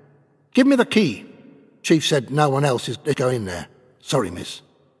there. Give me the key. Chief said no one else is to go in there. Sorry, miss."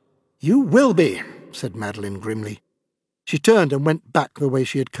 "You will be," said Madeline grimly. She turned and went back the way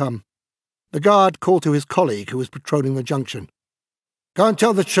she had come. The guard called to his colleague who was patrolling the junction. "Go and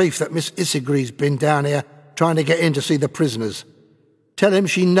tell the chief that Miss Isigree's been down here trying to get in to see the prisoners. Tell him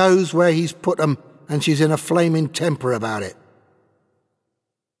she knows where he's put 'em and she's in a flaming temper about it."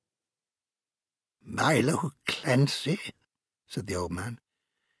 "Milo Clancy," said the old man.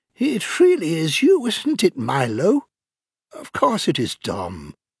 "It really is you, isn't it, Milo?" "Of course it is,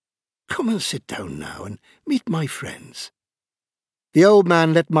 Dom. Come and sit down now and meet my friends." The old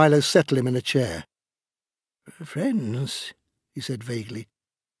man let Milo settle him in a chair. "Friends," he said vaguely.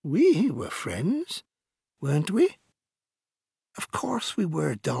 "We were friends, weren't we?" "Of course we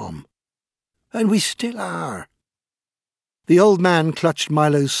were, Dom. And we still are." The old man clutched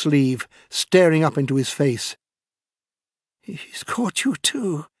Milo's sleeve, staring up into his face. "He's caught you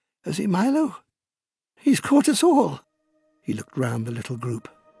too, has he, Milo? He's caught us all." He looked round the little group.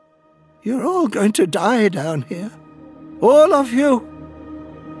 "You're all going to die down here. All of you."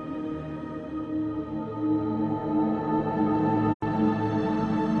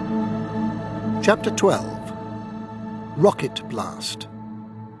 Chapter 12. Rocket Blast.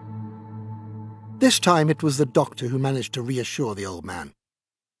 This time it was the doctor who managed to reassure the old man.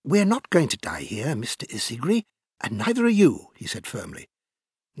 "We're not going to die here, Mr. Isigree, and neither are you," he said firmly.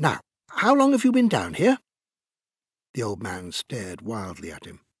 "Now, how long have you been down here?" The old man stared wildly at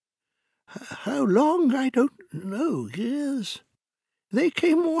him. "How long, I don't know. Years. They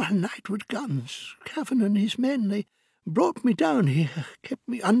came one night with guns, Cavan and his men. They brought me down here, kept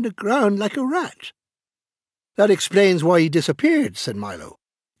me underground like a rat." "That explains why he disappeared," said Milo.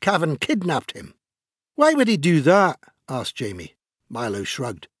 "Cavan kidnapped him." "Why would he do that?" asked Jamie. Milo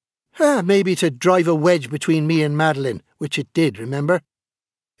shrugged. "Maybe to drive a wedge between me and Madeline, which it did, remember?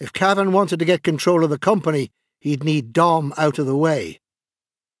 If Cavan wanted to get control of the company, he'd need Dom out of the way."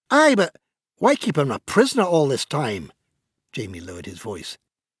 "Aye, but why keep him a prisoner all this time?" Jamie lowered his voice.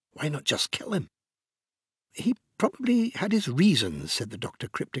 "Why not just kill him?" "He probably had his reasons," said the doctor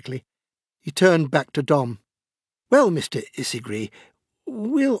cryptically. He turned back to Dom. "Well, Mr. Isigree,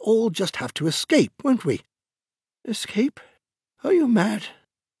 we'll all just have to escape, won't we?" "Escape? Are you mad?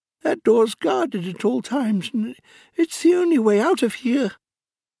 That door's guarded at all times, and it's the only way out of here."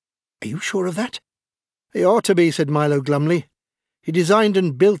 "Are you sure of that?" "He ought to be," said Milo glumly. "He designed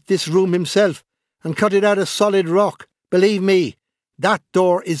and built this room himself, and cut it out of solid rock. Believe me, that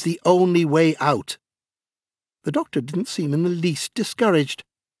door is the only way out." The doctor didn't seem in the least discouraged.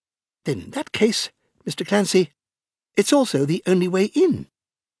 "Then in that case, Mr. Clancy, it's also the only way in."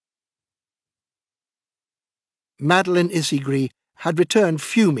 Madeline Isigree had returned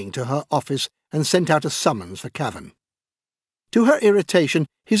fuming to her office and sent out a summons for Cavan. To her irritation,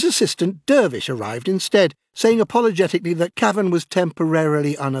 his assistant Dervish arrived instead, saying apologetically that Cavan was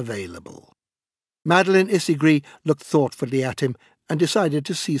temporarily unavailable. Madeline Isigree looked thoughtfully at him and decided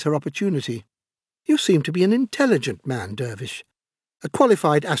to seize her opportunity. "You seem to be an intelligent man, Dervish. A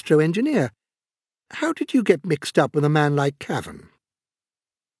qualified astro-engineer. How did you get mixed up with a man like Cavan?"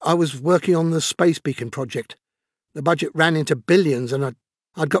 "I was working on the space beacon project. The budget ran into billions and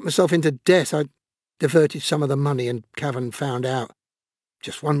I'd got myself into debt. I diverted some of the money and Cavan found out.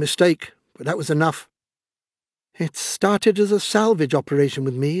 Just one mistake, but that was enough." "It started as a salvage operation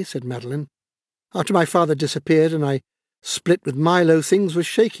with me," said Madeline. "After my father disappeared and I split with Milo, things were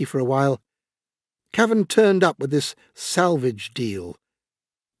shaky for a while. Cavan turned up with this salvage deal.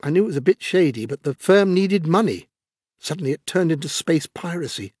 I knew it was a bit shady, but the firm needed money. Suddenly it turned into space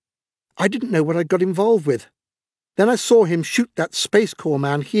piracy. I didn't know what I'd got involved with. Then I saw him shoot that Space Corps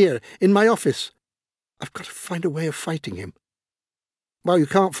man here, in my office. I've got to find a way of fighting him." "Well, you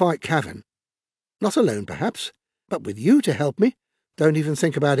can't fight Cavan." "Not alone, perhaps, but with you to help me." "Don't even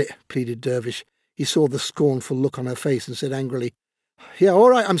think about it," pleaded Dervish. He saw the scornful look on her face and said angrily, "Yeah,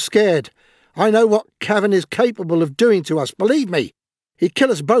 all right, I'm scared. I know what Cavan is capable of doing to us, believe me. He'd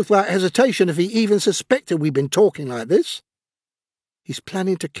kill us both without hesitation if he even suspected we'd been talking like this." He's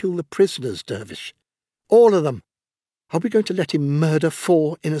planning to kill the prisoners, Dervish. All of them. Are we going to let him murder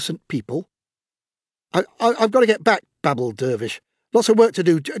 4 innocent people? I've got to get back, babbled Dervish. Lots of work to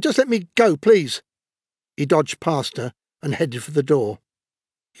do. Just let me go, please. He dodged past her and headed for the door.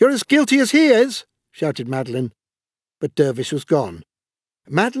 You're as guilty as he is, shouted Madeline. But Dervish was gone.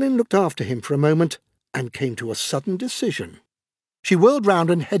 Madeline looked after him for a moment and came to a sudden decision. She whirled round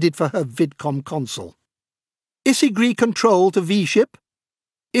and headed for her vidcom console. Isigri control to V-ship?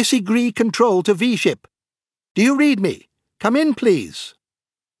 Isigri control to V-ship. Do you read me? Come in, please.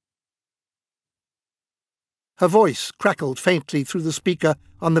 Her voice crackled faintly through the speaker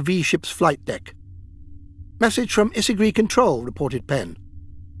on the V-ship's flight deck. Message from Isigri control, reported Penn.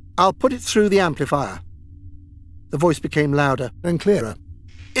 I'll put it through the amplifier. The voice became louder and clearer.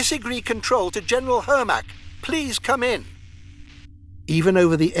 Isigri control to General Hermack. Please come in. Even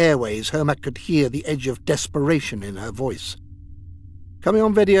over the airways, Hermack could hear the edge of desperation in her voice. Coming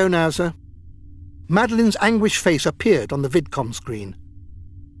on video now, sir. Madeline's anguished face appeared on the vidcom screen.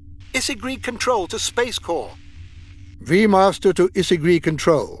 Isigri control to Space Corps. V-Master to Isigri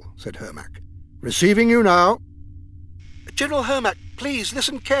control, said Hermack. Receiving you now. General Hermack, please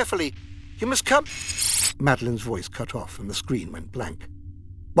listen carefully. You must come... Madeline's voice cut off and the screen went blank.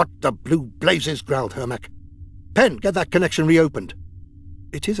 What the blue blazes, growled Hermack. Penn, get that connection reopened.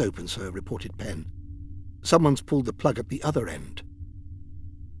 It is open, sir, reported Penn. Someone's pulled the plug at the other end.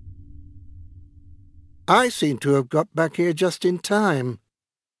 I seem to have got back here just in time.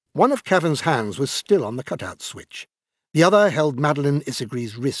 One of Cavern's hands was still on the cutout switch. The other held Madeline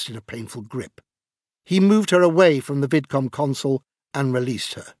Isigri's wrist in a painful grip. He moved her away from the vidcom console and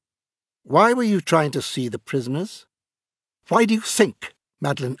released her. Why were you trying to see the prisoners? Why do you think?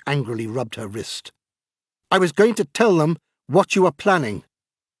 Madeline angrily rubbed her wrist. I was going to tell them what you were planning.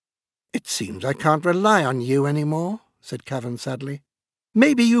 It seems I can't rely on you any more, said Cavern sadly.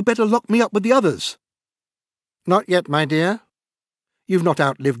 Maybe you better lock me up with the others. Not yet, my dear. You've not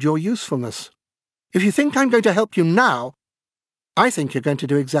outlived your usefulness. If you think I'm going to help you now, I think you're going to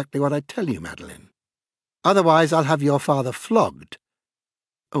do exactly what I tell you, Madeline. Otherwise I'll have your father flogged.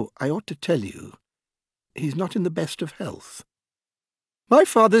 Oh, I ought to tell you, he's not in the best of health. My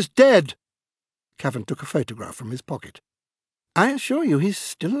father's dead. Cavern took a photograph from his pocket. I assure you he's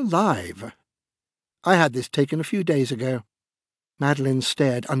still alive. I had this taken a few days ago. Madeline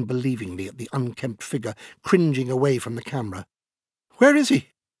stared unbelievingly at the unkempt figure cringing away from the camera. Where is he?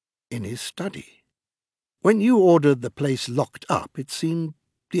 In his study. When you ordered the place locked up, it seemed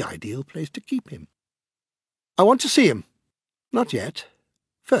the ideal place to keep him. I want to see him. Not yet.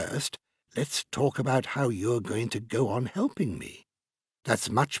 First, let's talk about how you're going to go on helping me. That's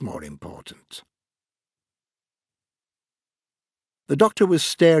much more important. The doctor was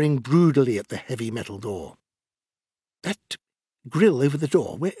staring broodily at the heavy metal door. That grill over the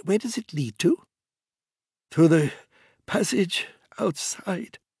door, where does it lead to? Through the passage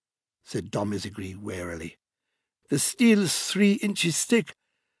outside, said Dom Isigri warily. The steel's 3 inches thick.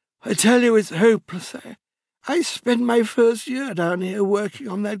 I tell you, it's hopeless. I spent my first year down here working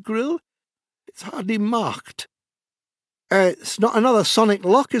on that grill. It's hardly marked. It's not another sonic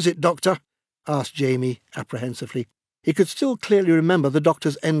lock, is it, Doctor? Asked Jamie apprehensively. He could still clearly remember the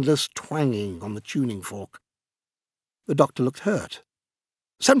doctor's endless twanging on the tuning fork. The doctor looked hurt.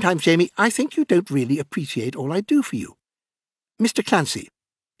 Sometimes, Jamie, I think you don't really appreciate all I do for you. Mr. Clancy,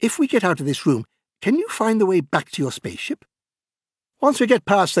 if we get out of this room, can you find the way back to your spaceship? Once we get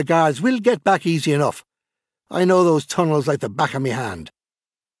past the guards, we'll get back easy enough. I know those tunnels like the back of my hand.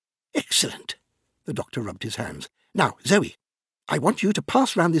 Excellent. The doctor rubbed his hands. Now, Zoe, I want you to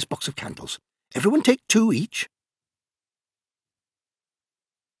pass round this box of candles. Everyone take 2 each.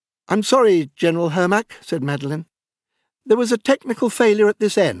 I'm sorry, General Hermack, said Madeline. There was a technical failure at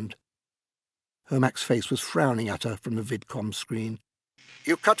this end. Hermack's face was frowning at her from the vidcom screen.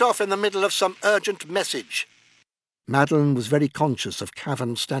 You cut off in the middle of some urgent message. Madeline was very conscious of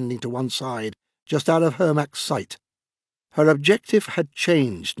Cavern standing to one side, just out of Hermack's sight. Her objective had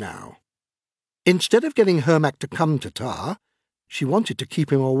changed now. Instead of getting Hermack to come to Tar, she wanted to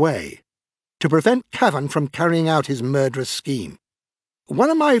keep him away, to prevent Cavern from carrying out his murderous scheme. One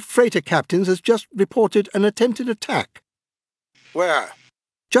of my freighter captains has just reported an attempted attack. Where?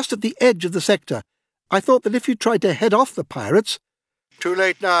 Just at the edge of the sector. I thought that if you tried to head off the pirates... Too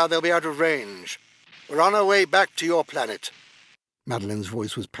late now, they'll be out of range. We're on our way back to your planet. Madeline's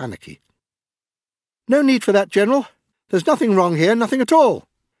voice was panicky. No need for that, General. There's nothing wrong here, nothing at all.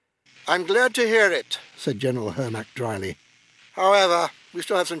 I'm glad to hear it, said General Hermack dryly. However, we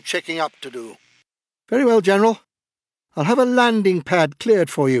still have some checking up to do. Very well, General. I'll have a landing pad cleared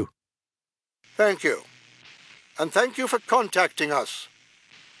for you. Thank you. and thank you for contacting us.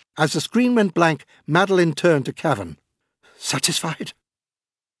 As the screen went blank, Madeline turned to Cavan. Satisfied?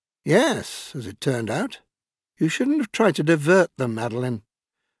 Yes, as it turned out. You shouldn't have tried to divert them, Madeline.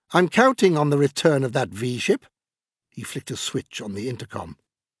 I'm counting on the return of that V-ship. He flicked a switch on the intercom.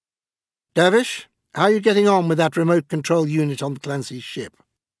 Dervish, how are you getting on with that remote control unit on Clancy's ship?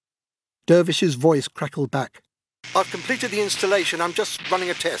 Dervish's voice crackled back. I've completed the installation. I'm just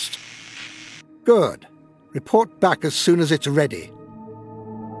running a test. Good. Report back as soon as it's ready.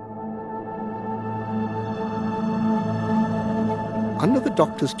 Under the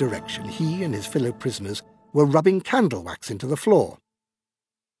doctor's direction, he and his fellow prisoners were rubbing candle wax into the floor.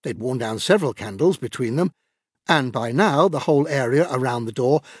 They'd worn down several candles between them, and by now the whole area around the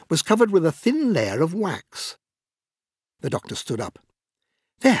door was covered with a thin layer of wax. The doctor stood up.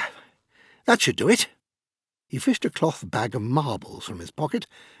 There, that should do it. He fished a cloth bag of marbles from his pocket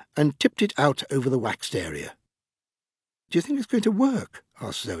and tipped it out over the waxed area. Do you think it's going to work?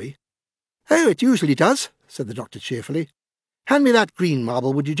 Asked Zoe. Oh, it usually does, said the doctor cheerfully. Hand me that green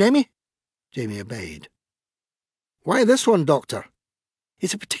marble, would you, Jamie? Jamie obeyed. Why this one, Doctor?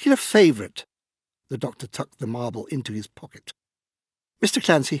 It's a particular favourite. The doctor tucked the marble into his pocket. Mr.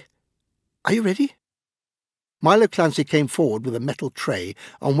 Clancy, are you ready? Milo Clancy came forward with a metal tray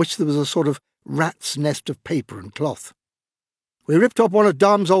on which there was a sort of rat's nest of paper and cloth. We ripped up one of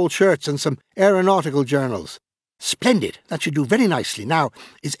Dom's old shirts and some aeronautical journals. Splendid! That should do very nicely. Now,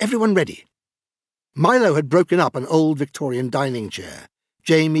 is everyone ready? Milo had broken up an old Victorian dining chair.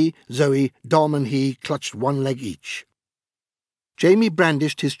 Jamie, Zoe, Dom and he clutched one leg each. Jamie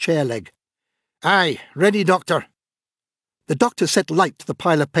brandished his chair leg. Aye, ready, Doctor. The doctor set light to the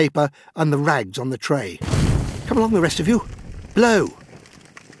pile of paper and the rags on the tray. Come along, the rest of you. Blow.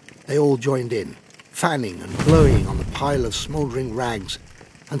 They all joined in, fanning and blowing on the pile of smouldering rags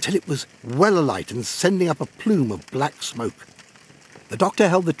until it was well alight and sending up a plume of black smoke. The doctor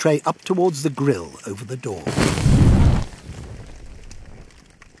held the tray up towards the grill over the door.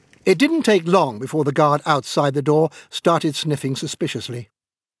 It didn't take long before the guard outside the door started sniffing suspiciously.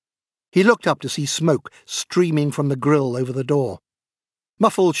 He looked up to see smoke streaming from the grill over the door.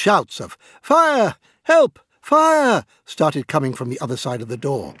 Muffled shouts of "Fire! Help! Fire!" started coming from the other side of the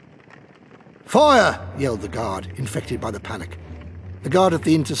door. "Fire!" yelled the guard, infected by the panic. The guard at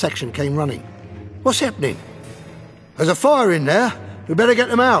the intersection came running. "What's happening?" "There's a fire in there. We better get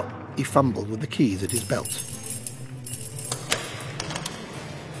them out." He fumbled with the keys at his belt.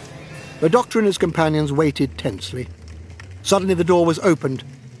 The doctor and his companions waited tensely. Suddenly the door was opened.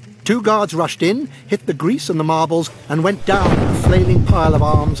 Two guards rushed in, hit the grease and the marbles, and went down in a flailing pile of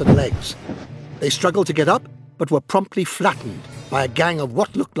arms and legs. They struggled to get up, but were promptly flattened by a gang of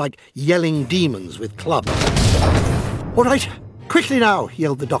what looked like yelling demons with clubs. "All right, quickly now,"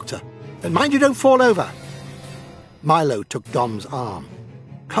 yelled the doctor. "And mind you don't fall over." Milo took Dom's arm.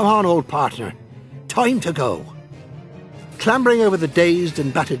 "Come on, old partner. Time to go." Clambering over the dazed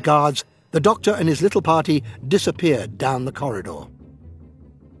and battered guards, the doctor and his little party disappeared down the corridor.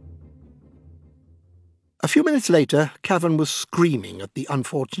 A few minutes later, Cavan was screaming at the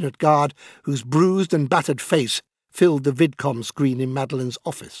unfortunate guard whose bruised and battered face filled the vidcom screen in Madeline's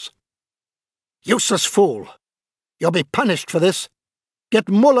office. "Useless fool! You'll be punished for this. Get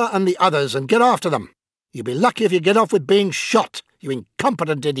Muller and the others and get after them. You'll be lucky if you get off with being shot, you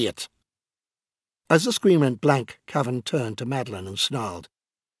incompetent idiot." As the screen went blank, Cavan turned to Madeline and snarled.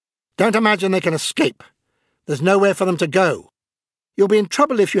 "Don't imagine they can escape. There's nowhere for them to go. You'll be in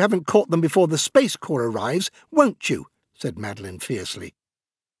trouble if you haven't caught them before the Space Corps arrives, won't you?" said Madeline fiercely.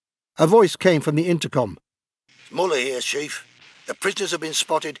 A voice came from the intercom. "It's Muller here, Chief. The prisoners have been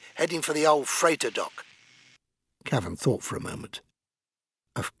spotted heading for the old freighter dock." Cavan thought for a moment.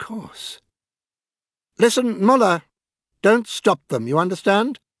 Of course. "Listen, Muller, don't stop them, you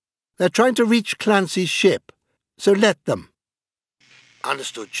understand? They're trying to reach Clancy's ship, so let them."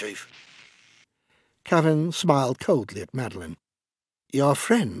 "Understood, Chief." Cavan smiled coldly at Madeline. "Your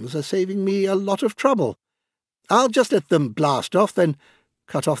friends are saving me a lot of trouble. I'll just let them blast off, then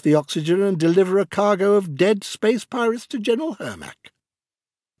cut off the oxygen and deliver a cargo of dead space pirates to General Hermack."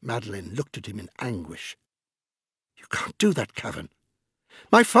 Madeline looked at him in anguish. "You can't do that, Cavan.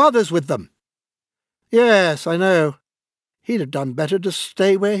 My father's with them." "Yes, I know. He'd have done better to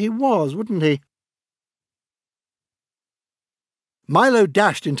stay where he was, wouldn't he?" Milo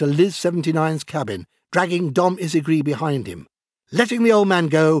dashed into Liz 79's cabin, dragging Dom Isigri behind him. Letting the old man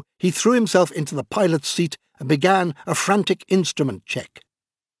go, he threw himself into the pilot's seat and began a frantic instrument check.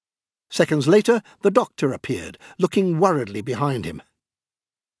 Seconds later, the doctor appeared, looking worriedly behind him.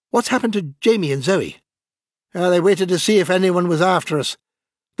 "What's happened to Jamie and Zoe?" "They waited to see if anyone was after us.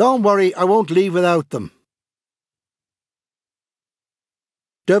 Don't worry, I won't leave without them."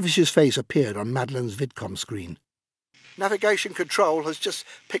 Dervish's face appeared on Madeline's vidcom screen. Navigation control has just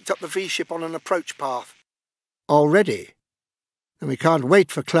picked up the V-ship on an approach path. Already? Then we can't wait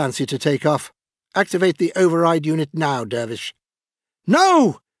for Clancy to take off. Activate the override unit now, Dervish.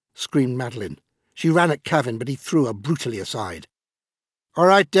 No! Screamed Madeline. She ran at Cavan, but he threw her brutally aside. All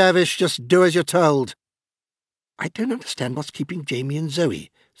right, Dervish, just do as you're told. I don't understand what's keeping Jamie and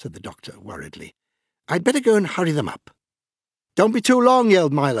Zoe, said the doctor worriedly. I'd better go and hurry them up. Don't be too long,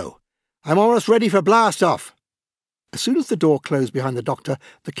 yelled Milo. I'm almost ready for blast-off. As soon as the door closed behind the doctor,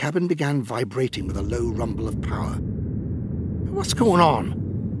 the cabin began vibrating with a low rumble of power. What's going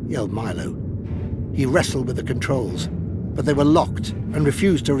on? Yelled Milo. He wrestled with the controls, but they were locked and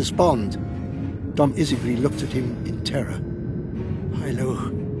refused to respond. Dom Isigri looked at him in terror. Milo,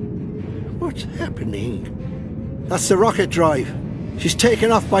 what's happening? That's the rocket drive. She's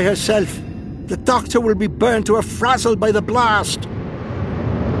taken off by herself. The doctor will be burned to a frazzle by the blast.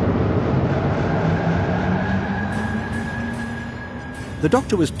 The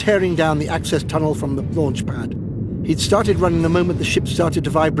doctor was tearing down the access tunnel from the launch pad. He'd started running the moment the ship started to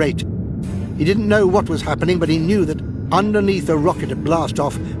vibrate. He didn't know what was happening, but he knew that underneath a rocket at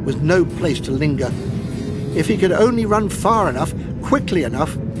blast-off was no place to linger. If he could only run far enough, quickly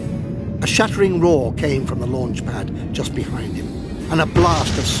enough. A shattering roar came from the launch pad just behind him, and a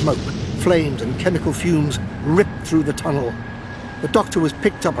blast of smoke, flames and chemical fumes ripped through the tunnel. The doctor was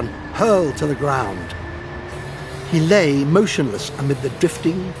picked up and hurled to the ground. He lay motionless amid the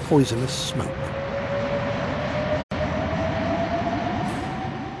drifting, poisonous smoke.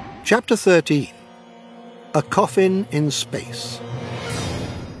 Chapter 13. A Coffin in Space.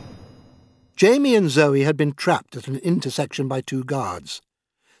 Jamie and Zoe had been trapped at an intersection by two guards.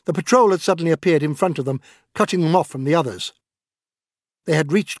 The patrol had suddenly appeared in front of them, cutting them off from the others. They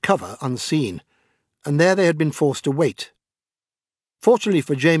had reached cover unseen, and there they had been forced to wait. Fortunately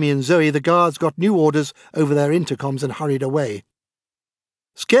for Jamie and Zoe, the guards got new orders over their intercoms and hurried away.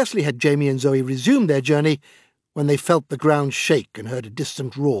 Scarcely had Jamie and Zoe resumed their journey when they felt the ground shake and heard a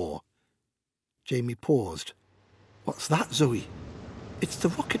distant roar. Jamie paused. What's that, Zoe? It's the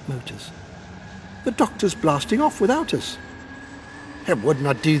rocket motors. The doctor's blasting off without us. It would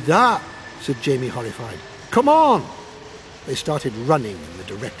not do that, said Jamie, horrified. Come on! They started running in the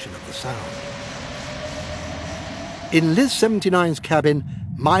direction of the sound. In Liz 79's cabin,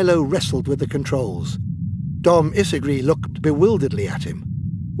 Milo wrestled with the controls. Dom Isigri looked bewilderedly at him.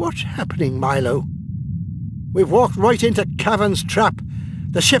 What's happening, Milo? We've walked right into Cavan's trap.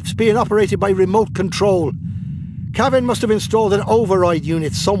 The ship's being operated by remote control. Cavan must have installed an override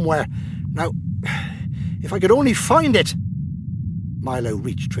unit somewhere. Now, if I could only find it... Milo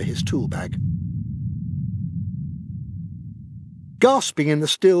reached for his tool bag. Gasping in the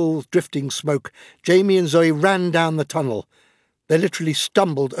still, drifting smoke, Jamie and Zoe ran down the tunnel. They literally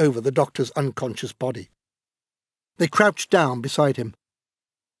stumbled over the doctor's unconscious body. They crouched down beside him.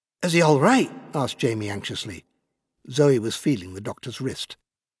 Is he all right? Asked Jamie anxiously. Zoe was feeling the doctor's wrist.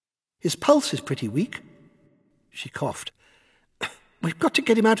 His pulse is pretty weak. She coughed. We've got to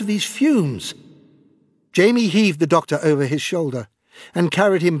get him out of these fumes. Jamie heaved the doctor over his shoulder and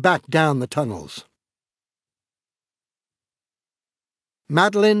carried him back down the tunnels.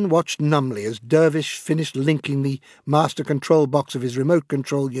 Madeline watched numbly as Dervish finished linking the master control box of his remote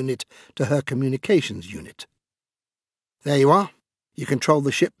control unit to her communications unit. There you are. You control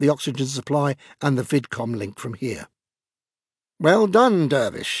the ship, the oxygen supply, and the vidcom link from here. Well done,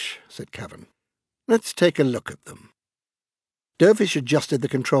 Dervish, said Cavan. Let's take a look at them. Dervish adjusted the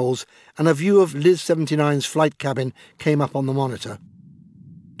controls, and a view of Liz 79's flight cabin came up on the monitor.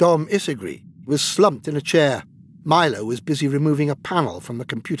 Dom Isigri was slumped in a chair. Milo was busy removing a panel from the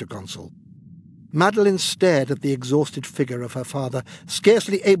computer console. Madeline stared at the exhausted figure of her father,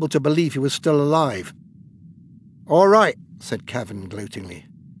 scarcely able to believe he was still alive. All right, said Cavan gloatingly.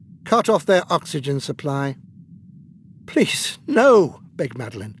 Cut off their oxygen supply. Please, no, begged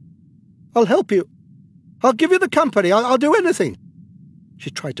Madeline. I'll help you. I'll give you the company. I'll do anything. She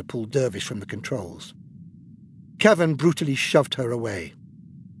tried to pull Dervish from the controls. Cavan brutally shoved her away.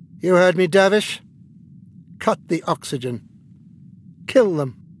 You heard me, Dervish. Cut the oxygen. Kill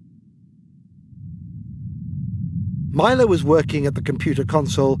them. Milo was working at the computer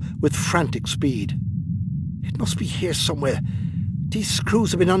console with frantic speed. It must be here somewhere. These screws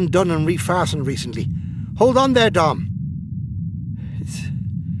have been undone and refastened recently. Hold on there, Dom.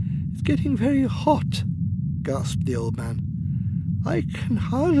 It's getting very hot, gasped the old man. I can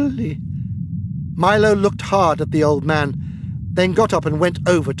hardly... Milo looked hard at the old man, then got up and went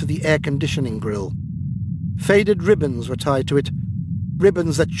over to the air-conditioning grill. Faded ribbons were tied to it,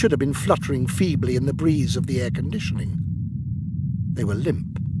 ribbons that should have been fluttering feebly in the breeze of the air-conditioning. They were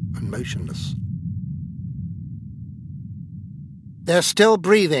limp. and motionless. "They're still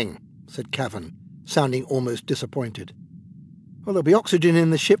breathing," said Cavan, sounding almost disappointed. "Well, there'll be oxygen in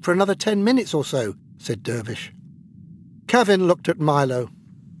the ship for another 10 minutes or so," said Dervish. Cavan looked at Milo,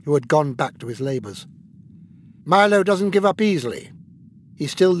 who had gone back to his labours. "Milo doesn't give up easily.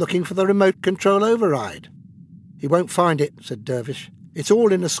 He's still looking for the remote control override." "He won't find it," said Dervish. "It's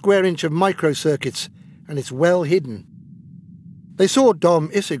all in a square inch of microcircuits, and it's well hidden." They saw Dom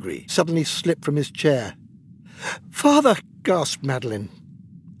Issigry suddenly slip from his chair. "Father!" gasped Madeline.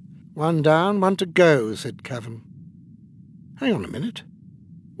 "One down, one to go," said Cavan. "Hang on a minute.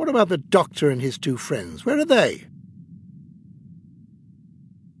 What about the doctor and his two friends? Where are they?"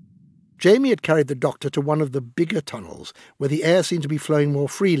 Jamie had carried the doctor to one of the bigger tunnels, where the air seemed to be flowing more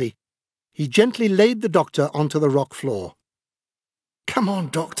freely. He gently laid the doctor onto the rock floor. "Come on,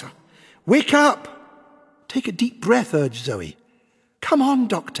 Doctor. Wake up!" "Take a deep breath," urged Zoe. "Come on,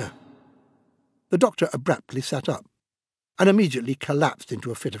 Doctor." The doctor abruptly sat up and immediately collapsed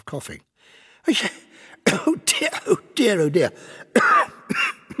into a fit of coughing. "Oh dear, oh dear, oh dear."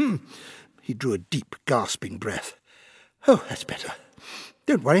 He drew a deep, gasping breath. "Oh, that's better.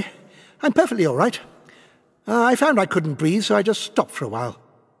 Don't worry. I'm perfectly all right. I found I couldn't breathe, so I just stopped for a while."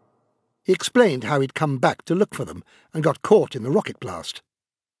 He explained how he'd come back to look for them and got caught in the rocket blast.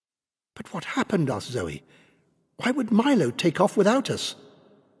 "But what happened?" asked Zoe. "Why would Milo take off without us?"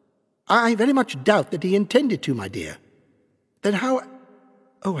 "I very much doubt that he intended to, my dear." "Then how—"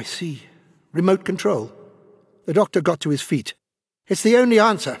 "Oh, I see. Remote control." The doctor got to his feet. "It's the only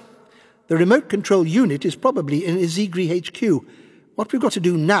answer. The remote control unit is probably in Issigry HQ. What we've got to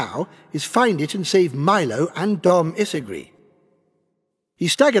do now is find it and save Milo and Dom Issigry." He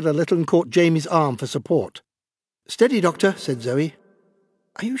staggered a little and caught Jamie's arm for support. "Steady, Doctor," said Zoe.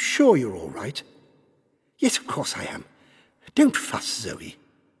 "Are you sure you're all right?" "Yes, of course I am. Don't fuss, Zoe."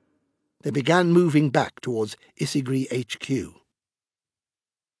 They began moving back towards Issigry HQ.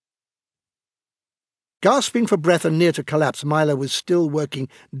 Gasping for breath and near to collapse, Milo was still working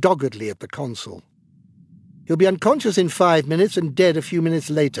doggedly at the console. "He'll be unconscious in 5 minutes and dead a few minutes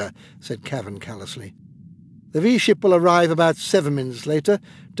later," said Cavan callously. "The V-ship will arrive about 7 minutes later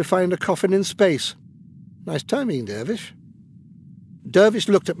to find a coffin in space. Nice timing, Dervish." Dervish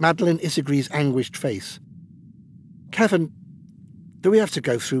looked at Madeline Issigry's anguished face. "Cavan, do we have to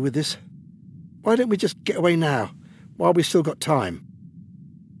go through with this? Why don't we just get away now, while we've still got time?"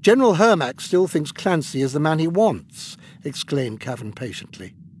 "General Hermack still thinks Clancy is the man he wants," exclaimed Cavan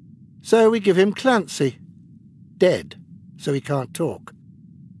patiently. "So we give him Clancy. Dead, so he can't talk,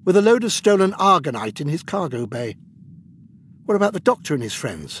 with a load of stolen argonite in his cargo bay. What about the doctor and his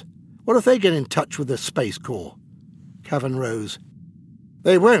friends? What if they get in touch with the Space Corps?" Cavan rose.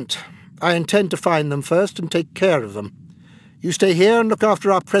 "They won't. I intend to find them first and take care of them. You stay here and look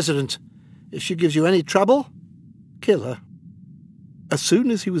after our president. If she gives you any trouble, kill her." As soon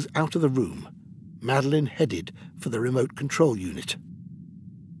as he was out of the room, Madeline headed for the remote control unit.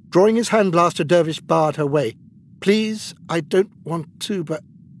 Drawing his hand blaster, Dervish barred her way. "Please, I don't want to, but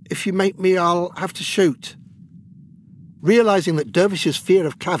if you make me, I'll have to shoot." Realizing that Dervish's fear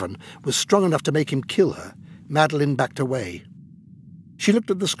of Cavan was strong enough to make him kill her, Madeline backed away. She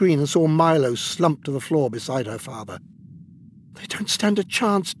looked at the screen and saw Milo slumped to the floor beside her father. "They don't stand a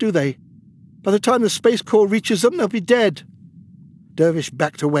chance, do they? By the time the Space Corps reaches them, they'll be dead." Dervish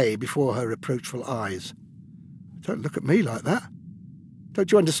backed away before her reproachful eyes. "Don't look at me like that.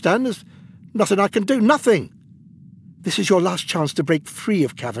 Don't you understand? There's nothing I can do, nothing. This is your last chance to break free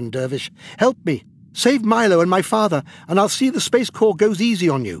of Cavan, Dervish. Help me. Save Milo and my father, and I'll see the Space Corps goes easy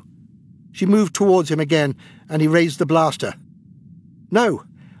on you." She moved towards him again, and he raised the blaster. "No,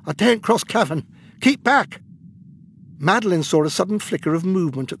 I daren't cross Cavan. Keep back." Madeline saw a sudden flicker of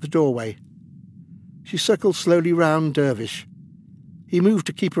movement at the doorway. She circled slowly round Dervish. He moved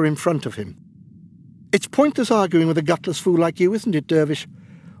to keep her in front of him. "It's pointless arguing with a gutless fool like you, isn't it, Dervish?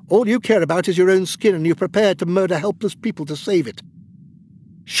 All you care about is your own skin, and you're prepared to murder helpless people to save it."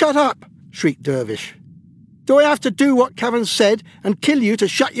 "Shut up!" shrieked Dervish. "Do I have to do what Cavan said and kill you to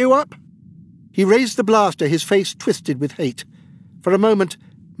shut you up?" He raised the blaster, his face twisted with hate. For a moment,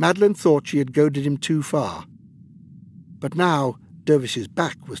 Madeline thought she had goaded him too far. But now Dervish's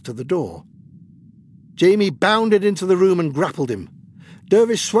back was to the door. Jamie bounded into the room and grappled him.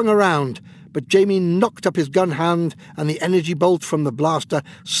 Dervish swung around, but Jamie knocked up his gun hand, and the energy bolt from the blaster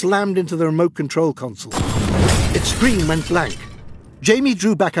slammed into the remote control console. Its screen went blank. Jamie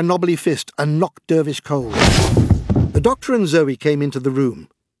drew back a knobbly fist and knocked Dervish cold. The doctor and Zoe came into the room.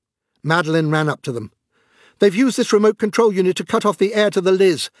 Madeline ran up to them. "They've used this remote control unit to cut off the air to the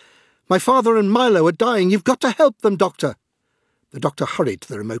Liz. My father and Milo are dying. You've got to help them, Doctor." The doctor hurried to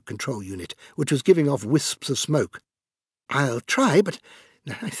the remote control unit, which was giving off wisps of smoke. "I'll try, but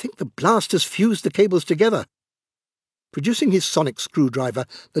I think the blast has fused the cables together." Producing his sonic screwdriver,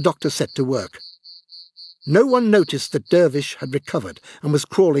 the doctor set to work. No one noticed that Dervish had recovered and was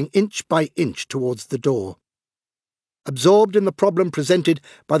crawling inch by inch towards the door. Absorbed in the problem presented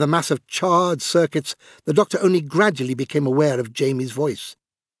by the mass of charred circuits, the doctor only gradually became aware of Jamie's voice.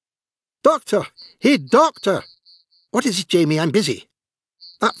 "Doctor! Hey, doctor!" "What is it, Jamie? I'm busy."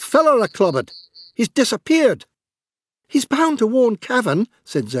 "That fella I clobbered. He's disappeared." "He's bound to warn Cavan,"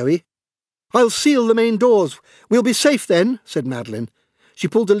 said Zoe. "I'll seal the main doors. We'll be safe then," said Madeline. She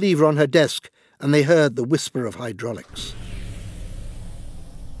pulled a lever on her desk, and they heard the whisper of hydraulics.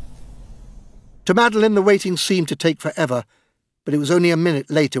 To Madeline, the waiting seemed to take forever, but it was only a minute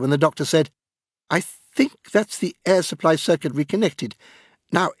later when the doctor said, "I think that's the air supply circuit reconnected.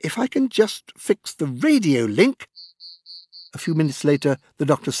 Now, if I can just fix the radio link." A few minutes later, the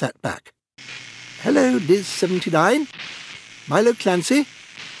doctor sat back. "Hello, Liz 79. Milo Clancy?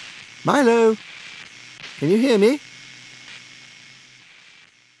 Milo, can you hear me?"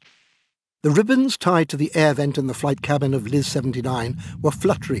 The ribbons tied to the air vent in the flight cabin of Liz 79 were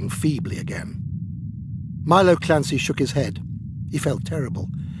fluttering feebly again. Milo Clancy shook his head. He felt terrible,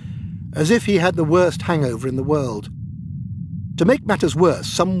 as if he had the worst hangover in the world. To make matters worse,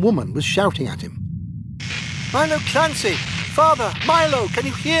 some woman was shouting at him. "Milo Clancy! Father! Milo, can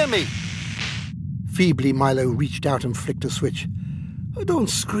you hear me?" Feebly, Milo reached out and flicked a switch. "Oh, don't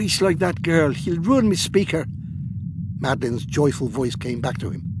screech like that, girl. You'll ruin me speaker." Madeline's joyful voice came back to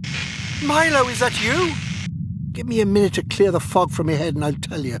him. "Milo, is that you?" "Give me a minute to clear the fog from your head and I'll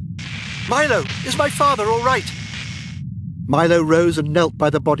tell you." "Milo, is my father all right?" Milo rose and knelt by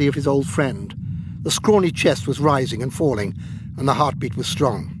the body of his old friend. The scrawny chest was rising and falling, and the heartbeat was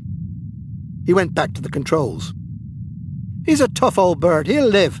strong. He went back to the controls. "He's a tough old bird. He'll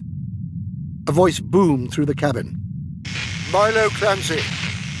live." A voice boomed through the cabin. "Milo Clancy,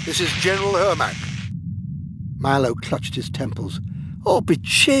 this is General Hermack." Milo clutched his temples. "Oh,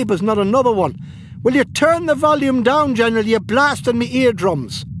 Bichebas, not another one. Will you turn the volume down, General? You're blasting me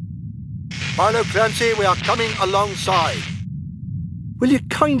eardrums." "Milo Clancy, we are coming alongside." "Will you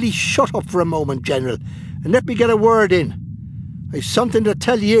kindly shut up for a moment, General, and let me get a word in? I've something to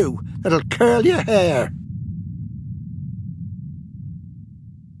tell you that'll curl your hair."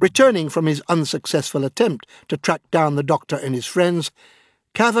 Returning from his unsuccessful attempt to track down the doctor and his friends,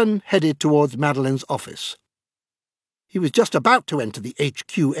 Cavan headed towards Madeline's office. He was just about to enter the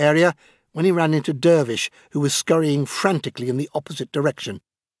HQ area when he ran into Dervish, who was scurrying frantically in the opposite direction.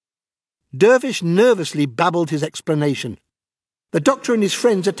 Dervish nervously babbled his explanation. "The doctor and his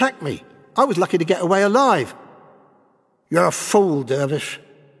friends attacked me. I was lucky to get away alive." "You're a fool, Dervish.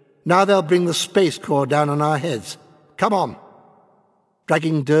 Now they'll bring the Space Corps down on our heads. Come on."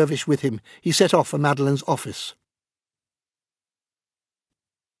 Dragging Dervish with him, he set off for Madeline's office.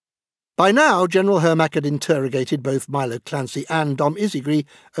 By now, General Hermack had interrogated both Milo Clancy and Dom Isigri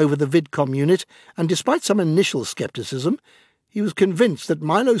over the VidCom unit, and despite some initial scepticism, he was convinced that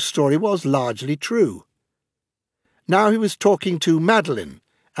Milo's story was largely true. Now he was talking to Madeline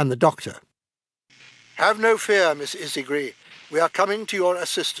and the doctor. "Have no fear, Miss Isigri. We are coming to your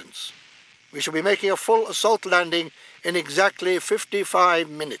assistance. We shall be making a full assault landing in exactly 55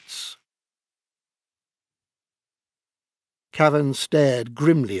 minutes. Cavan stared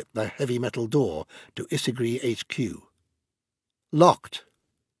grimly at the heavy metal door to Isigri HQ. Locked.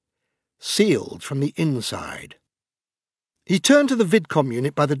 Sealed from the inside. He turned to the VidCom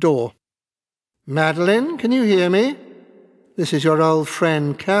unit by the door. "Madeline, can you hear me? This is your old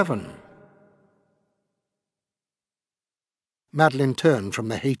friend Cavan." Madeline turned from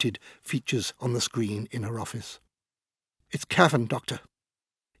the hated features on the screen in her office. "It's Cavan, Doctor.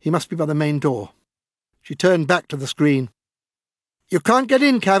 He must be by the main door." She turned back to the screen. "You can't get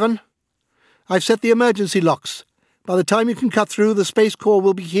in, Cavan. I've set the emergency locks. By the time you can cut through, the Space Corps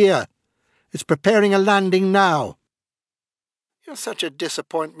will be here. It's preparing a landing now." "You're such a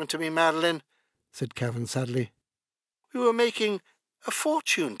disappointment to me, Madeline," said Cavan sadly. "We were making a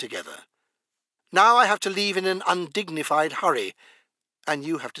fortune together. Now I have to leave in an undignified hurry, and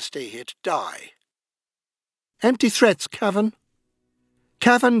you have to stay here to die." "Empty threats, Cavan."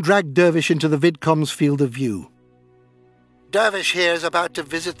 Cavan dragged Dervish into the VidCom's field of view. "Dervish here is about to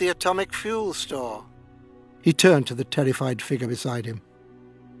visit the atomic fuel store." He turned to the terrified figure beside him.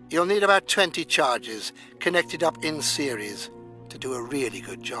 "You'll need about 20 charges, connected up in series, to do a really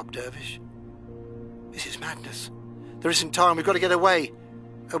good job, Dervish." "This is madness. There isn't time. We've got to get away."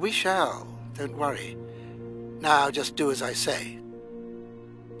 "We shall. Don't worry. Now just do as I say."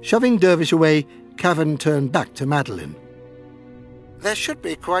 Shoving Dervish away, Cavan turned back to Madeline. There should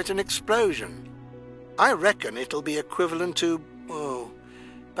be quite an explosion. I reckon it'll be equivalent to,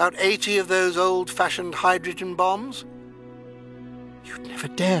 about 80 of those old-fashioned hydrogen bombs. You'd never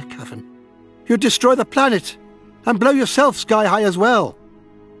dare, Cavan. You'd destroy the planet, and blow yourself sky high as well.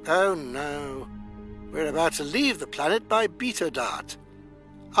 Oh no. We're about to leave the planet by beta dart.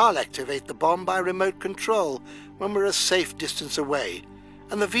 I'll activate the bomb by remote control when we're a safe distance away,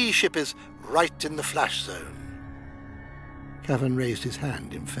 and the V-ship is right in the flash zone. Cavan raised his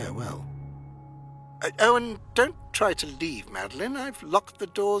hand in farewell. Oh, and don't try to leave, Madeline. I've locked the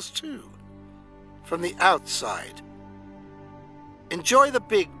doors too. From the outside. Enjoy the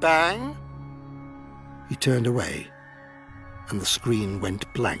Big Bang. He turned away, and the screen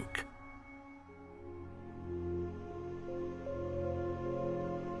went blank.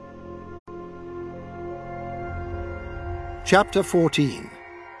 Chapter 14.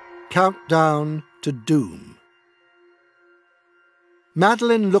 Countdown to Doom.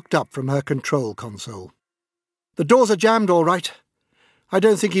 Madeline looked up from her control console. The doors are jammed, all right. I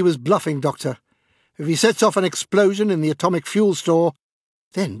don't think he was bluffing, Doctor. If he sets off an explosion in the atomic fuel store,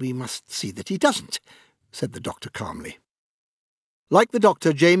 then we must see that he doesn't, said the Doctor calmly. Like the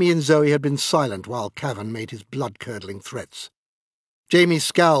Doctor, Jamie and Zoe had been silent while Cavan made his blood-curdling threats. Jamie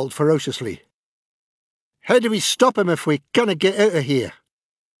scowled ferociously. How do we stop him if we're gonna get out of here?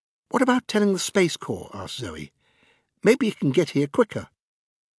 What about telling the Space Corps? Asked Zoe. Maybe he can get here quicker.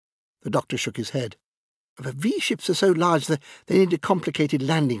 The Doctor shook his head. The V-ships are so large that they need a complicated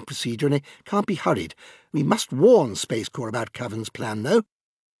landing procedure and they can't be hurried. We must warn Space Corps about Cavan's plan, though.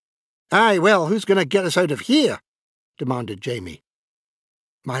 Aye, well, who's going to get us out of here? Demanded Jamie.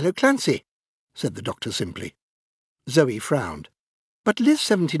 Milo Clancy, said the Doctor simply. Zoe frowned. But Liz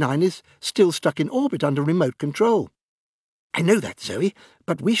 79 is still stuck in orbit under remote control. I know that, Zoe,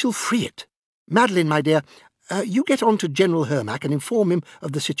 but we shall free it. Madeline, my dear, you get on to General Hermack and inform him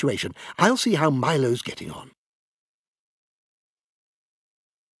of the situation. I'll see how Milo's getting on.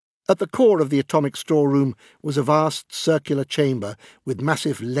 At the core of the atomic storeroom was a vast circular chamber with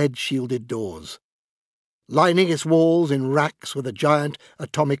massive lead-shielded doors. Lining its walls in racks were the giant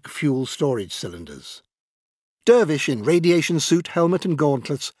atomic fuel storage cylinders. Dervish, in radiation suit, helmet and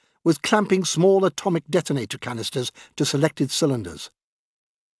gauntlets, was clamping small atomic detonator canisters to selected cylinders.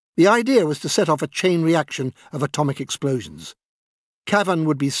 The idea was to set off a chain reaction of atomic explosions. Cavan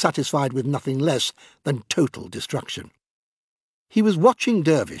would be satisfied with nothing less than total destruction. He was watching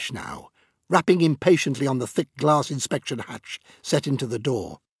Dervish now, rapping impatiently on the thick glass inspection hatch set into the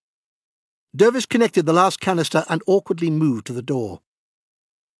door. Dervish connected the last canister and awkwardly moved to the door.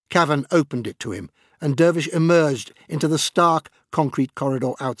 Cavan opened it to him, and Dervish emerged into the stark concrete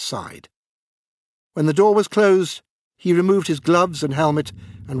corridor outside. When the door was closed, he removed his gloves and helmet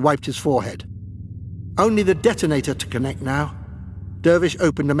and wiped his forehead. Only the detonator to connect now. Dervish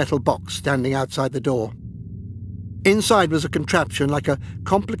opened a metal box standing outside the door. Inside was a contraption like a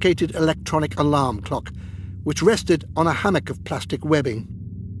complicated electronic alarm clock, which rested on a hammock of plastic webbing.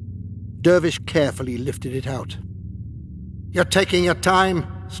 Dervish carefully lifted it out. You're taking your time,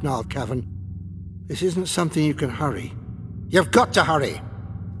 snarled Cavan. This isn't something you can hurry. You've got to hurry.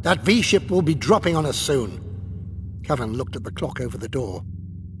 That V-ship will be dropping on us soon. Cavan looked at the clock over the door.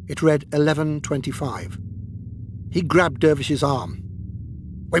 It read 11:25. He grabbed Dervish's arm.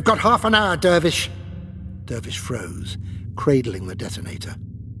 We've got half an hour, Dervish. Dervish froze, cradling the detonator.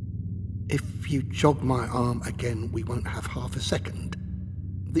 If you jog my arm again, we won't have half a second.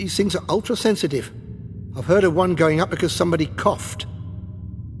 These things are ultra-sensitive. I've heard of one going up because somebody coughed.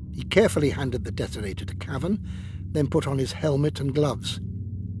 He carefully handed the detonator to Cavan, then put on his helmet and gloves.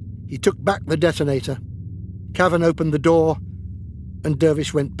 He took back the detonator. Cavan opened the door, and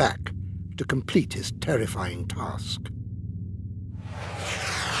Dervish went back to complete his terrifying task.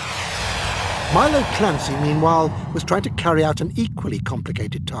 Milo Clancy, meanwhile, was trying to carry out an equally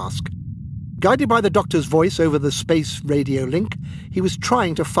complicated task. Guided by the Doctor's voice over the space radio link, he was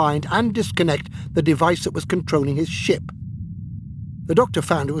trying to find and disconnect the device that was controlling his ship. The Doctor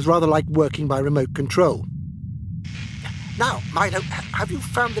found it was rather like working by remote control. Now, Milo, have you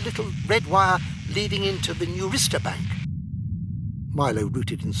found the little red wire leading into the Neurista bank? Milo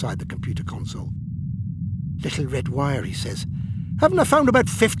rooted inside the computer console. Little red wire, he says. Haven't I found about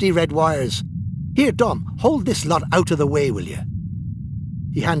 50 red wires? Here, Dom, hold this lot out of the way, will you?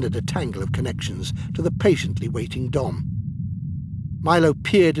 He handed a tangle of connections to the patiently waiting Dom. Milo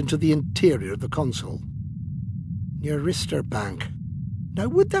peered into the interior of the console. Neurista bank. Now,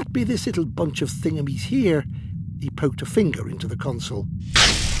 would that be this little bunch of thingamies here? He poked a finger into the console.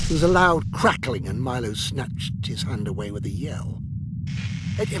 There was a loud crackling, and Milo snatched his hand away with a yell.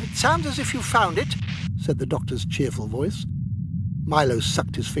 It sounds as if you found it, said the Doctor's cheerful voice. Milo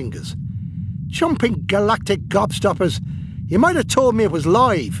sucked his fingers. Jumping galactic gobstoppers! You might have told me it was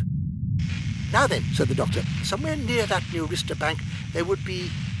live. Now then, said the doctor, somewhere near that new Arista bank there would be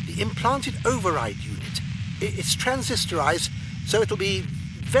the implanted override unit. It's transistorized, so it'll be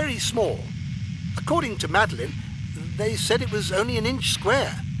very small. According to Madeline, they said it was only an inch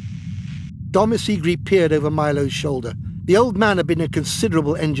square. Dom Isigri peered over Milo's shoulder. The old man had been a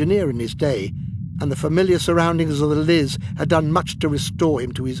considerable engineer in his day, and the familiar surroundings of the Liz had done much to restore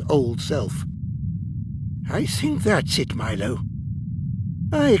him to his old self. I think that's it, Milo.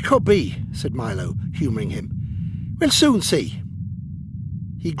 Aye, it could be, said Milo, humouring him. We'll soon see.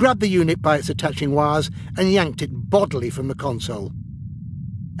 He grabbed the unit by its attaching wires and yanked it bodily from the console.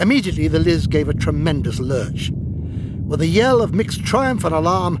 Immediately the Liz gave a tremendous lurch. With a yell of mixed triumph and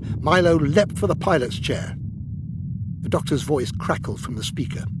alarm, Milo leapt for the pilot's chair. The doctor's voice crackled from the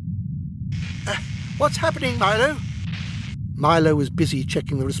speaker. What's happening, Milo? Milo was busy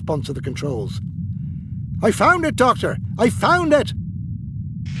checking the response of the controls. I found it, Doctor! I found it!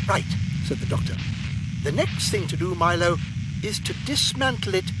 Right, said the doctor. The next thing to do, Milo, is to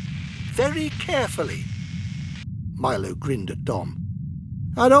dismantle it very carefully. Milo grinned at Dom.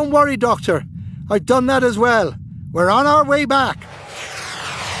 Don't worry, Doctor. I've done that as well. We're on our way back.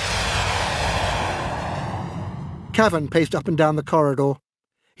 Cavan paced up and down the corridor.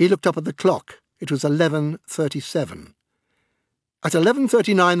 He looked up at the clock. It was 11:37. At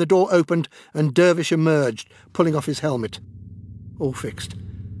 11:39 the door opened and Dervish emerged, pulling off his helmet. All fixed.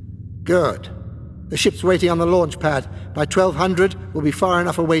 Good. The ship's waiting on the launch pad. By 1200 we'll be far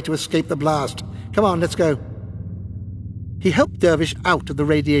enough away to escape the blast. Come on, let's go. He helped Dervish out of the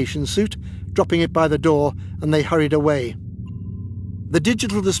radiation suit, dropping it by the door, and they hurried away. The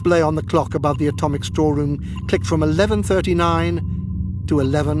digital display on the clock above the atomic storeroom clicked from 11:39 to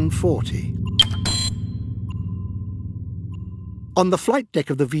 11:40. On the flight deck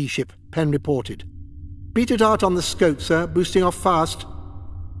of the V-ship, Penn reported. Beat it out on the scope, sir. Boosting off fast.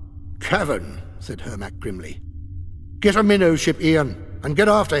 Cavan, said Hermack grimly. Get a minnow ship, Ian, and get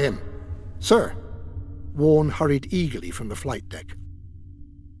after him. Sir. Warne hurried eagerly from the flight deck.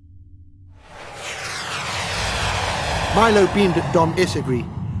 Milo beamed at Dom Isigri,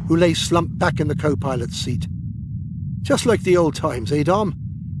 who lay slumped back in the co-pilot's seat. Just like the old times, eh, Dom?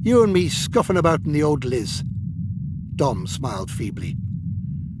 You and me scuffing about in the old Liz. Dom smiled feebly.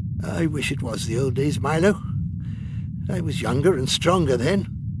 I wish it was the old days, Milo. I was younger and stronger then.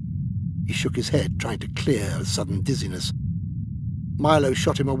 He shook his head, trying to clear a sudden dizziness. Milo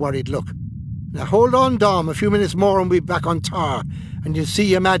shot him a worried look. Now hold on, Dom. A few minutes more and we'll be back on Tar, and you'll see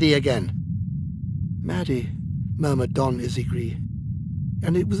your Maddie again. Maddie, murmured Don Isigri,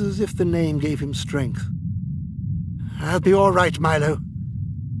 and it was as if the name gave him strength. I'll be all right, Milo.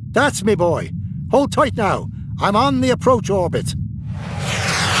 That's me, boy. Hold tight now. I'm on the approach orbit.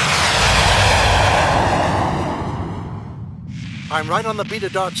 I'm right on the Beta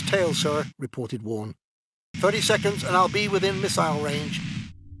Dart's tail, sir, reported Warne. 30 seconds and I'll be within missile range.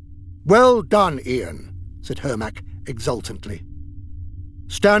 Well done, Ian, said Hermack exultantly.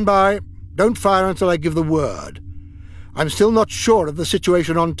 Stand by. Don't fire until I give the word. I'm still not sure of the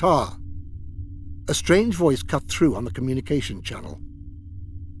situation on Tar. A strange voice cut through on the communication channel.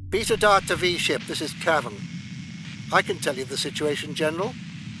 Beta Dart to V-ship, this is Cavan. I can tell you the situation, General.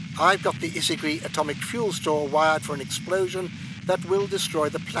 I've got the Isigri atomic fuel store wired for an explosion that will destroy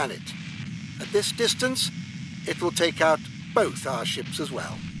the planet. At this distance, it will take out both our ships as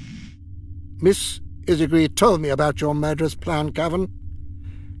well. Miss Isigri told me about your murderous plan, Cavan.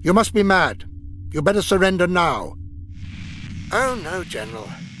 You must be mad. You better surrender now. Oh, no, General.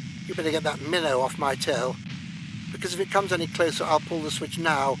 You better get that minnow off my tail, because if it comes any closer, I'll pull the switch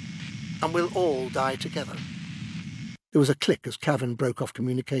now, and we'll all die together. There was a click as Cavan broke off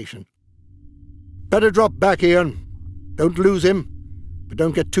communication. Better drop back, Ian. Don't lose him, but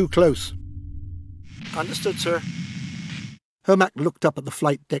don't get too close. Understood, sir. Hermack looked up at the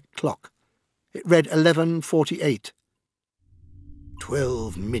flight deck clock. It read 11:48.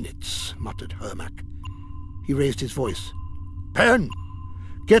 12 minutes, muttered Hermack. He raised his voice. Penn,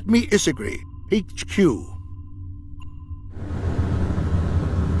 get me Isigri, HQ.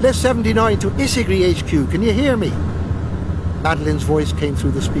 Les 79 to Isigri HQ, can you hear me? Madeline's voice came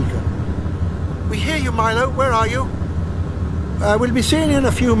through the speaker. We hear you, Milo. Where are you? We'll be seeing you in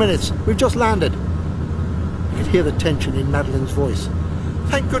a few minutes. We've just landed. You could hear the tension in Madeline's voice.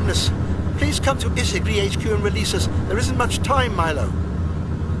 Thank goodness. Please come to Isigri HQ and release us. There isn't much time, Milo.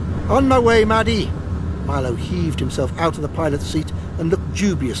 On my way, Maddie. Milo heaved himself out of the pilot's seat and looked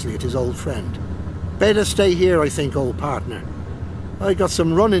dubiously at his old friend. Better stay here, I think, old partner. I got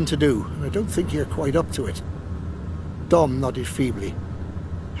some running to do, and I don't think you're quite up to it. Dom nodded feebly.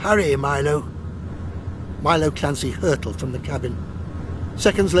 "Hurry, Milo." Milo Clancy hurtled from the cabin.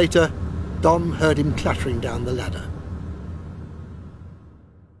 Seconds later, Dom heard him clattering down the ladder.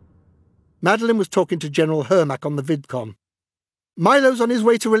 Madeline was talking to General Hermack on the vidcom. "Milo's on his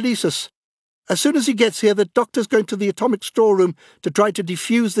way to release us. As soon as he gets here, the doctor's going to the atomic storeroom to try to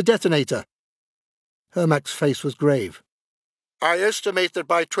defuse the detonator." Hermack's face was grave. "I estimate that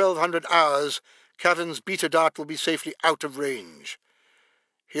by 1200 hours, Cavan's beta dart will be safely out of range.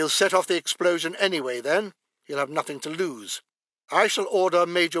 He'll set off the explosion anyway then. He'll have nothing to lose. I shall order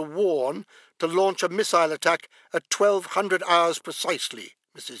Major Warne to launch a missile attack at 1200 hours precisely,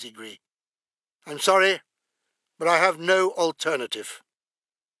 Mrs. Igree. I'm sorry, but I have no alternative."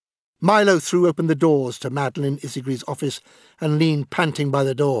 Milo threw open the doors to Madeline Issigree's office and leaned panting by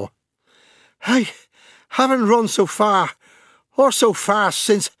the door. "I haven't run so far, or so fast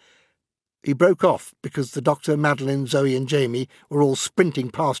since—" He broke off because the doctor, Madeline, Zoe and Jamie were all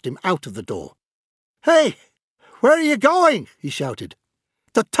sprinting past him out of the door. "Hey, where are you going?" he shouted.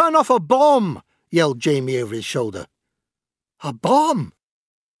 "To turn off a bomb!" yelled Jamie over his shoulder. "A bomb?"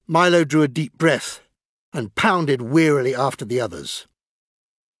 Milo drew a deep breath and pounded wearily after the others.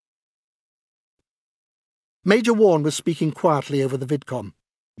 Major Warne was speaking quietly over the vidcom.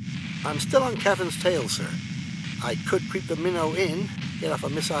 "I'm still on Cavan's tail, sir. I could creep the minnow in, get off a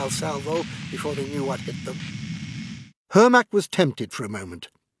missile salvo before they knew what hit them." Hermack was tempted for a moment.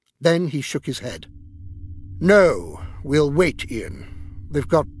 Then he shook his head. "No, we'll wait, Ian. They've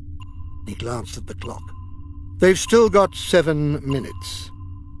got—" He glanced at the clock. "They've still got 7 minutes."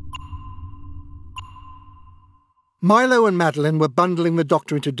 Milo and Madeline were bundling the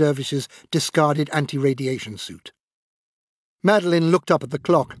doctor into Dervish's discarded anti-radiation suit. Madeline looked up at the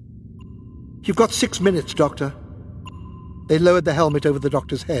clock. "You've got 6 minutes, Doctor." They lowered the helmet over the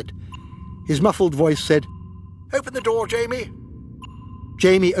doctor's head. His muffled voice said, "Open the door, Jamie."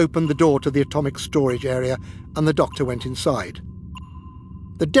 Jamie opened the door to the atomic storage area, and the doctor went inside.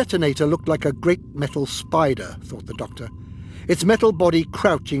 The detonator looked like a great metal spider, thought the doctor, its metal body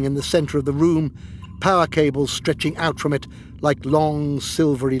crouching in the centre of the room, power cables stretching out from it like long,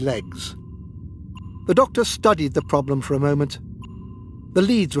 silvery legs. The doctor studied the problem for a moment. The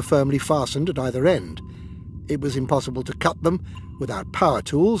leads were firmly fastened at either end. It was impossible to cut them without power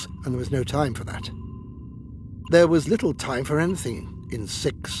tools, and there was no time for that. There was little time for anything in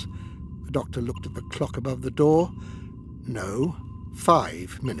 6. The doctor looked at the clock above the door. No,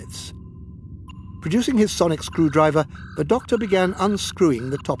 5 minutes. Producing his sonic screwdriver, the doctor began unscrewing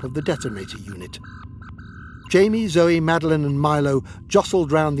the top of the detonator unit. Jamie, Zoe, Madeline and Milo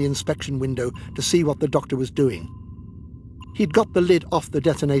jostled round the inspection window to see what the doctor was doing. He'd got the lid off the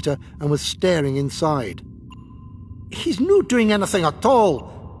detonator and was staring inside. "He's not doing anything at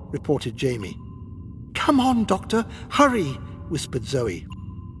all," reported Jamie. "Come on, Doctor, hurry," whispered Zoe.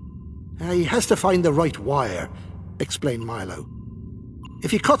 "He has to find the right wire," explained Milo.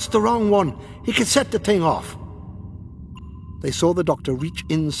 "If he cuts the wrong one, he can set the thing off." They saw the doctor reach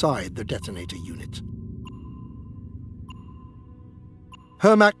inside the detonator unit.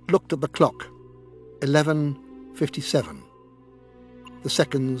 Hermack looked at the clock. 11:57. The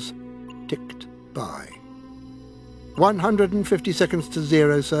seconds ticked by. 150 seconds to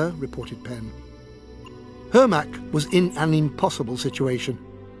 0, sir, reported Penn. Hermack was in an impossible situation.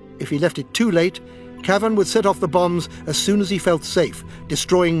 If he left it too late, Cavan would set off the bombs as soon as he felt safe,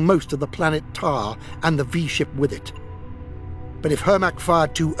 destroying most of the planet Tar and the V-ship with it. But if Hermack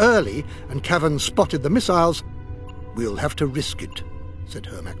fired too early and Cavan spotted the missiles, "We'll have to risk it," said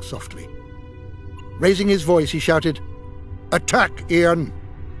Hermack softly. Raising his voice, he shouted, "Attack, Ian!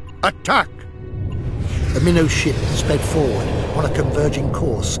 Attack!" The minnow ship sped forward on a converging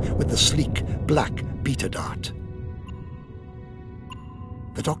course with the sleek, black beta dart.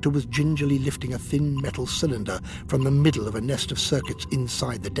 The doctor was gingerly lifting a thin metal cylinder from the middle of a nest of circuits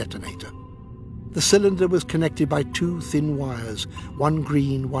inside the detonator. The cylinder was connected by 2 thin wires, one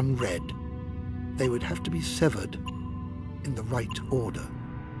green, one red. They would have to be severed in the right order.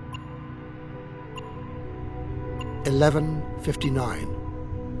 11:59.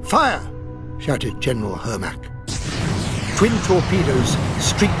 "Fire!" shouted General Hermack. Twin torpedoes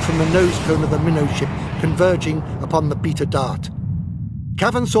streaked from the nose cone of the minnow ship, converging upon the beta dart.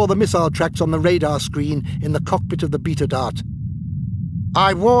 Cavan saw the missile tracks on the radar screen in the cockpit of the beta dart.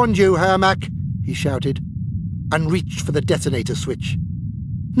 "I warned you, Hermack," he shouted, and reached for the detonator switch.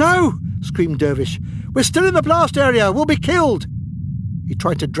 "No!" screamed Dervish. "We're still in the blast area! We'll be killed!" He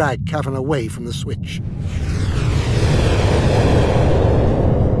tried to drag Cavan away from the switch.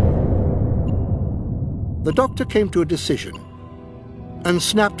 The doctor came to a decision and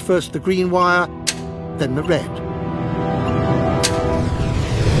snapped first the green wire, then the red.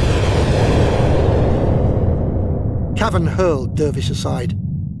 Cavan hurled Dervish aside.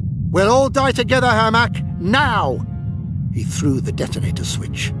 "We'll all die together, Hermack, now!" He threw the detonator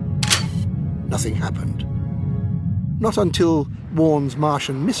switch. Nothing happened. Not until Warne's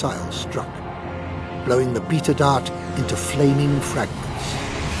Martian missile struck, blowing the beta dart into flaming fragments.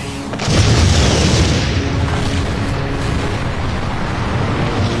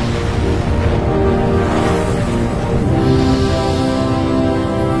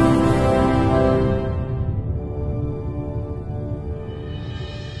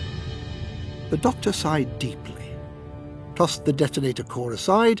 The doctor sighed deeply, tossed the detonator core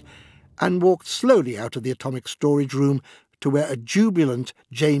aside, and walked slowly out of the atomic storage room to where a jubilant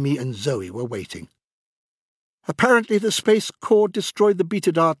Jamie and Zoe were waiting. "Apparently the Space Corps destroyed the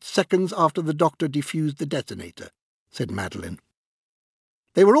beta dart seconds after the doctor defused the detonator," said Madeline.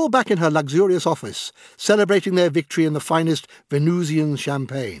 They were all back in her luxurious office, celebrating their victory in the finest Venusian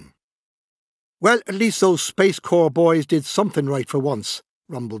champagne. "Well, at least those Space Corps boys did something right for once,"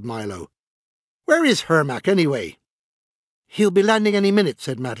 rumbled Milo. "Where is Hermack, anyway?" "He'll be landing any minute,"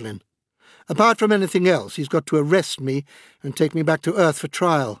 said Madeline. "Apart from anything else, he's got to arrest me and take me back to Earth for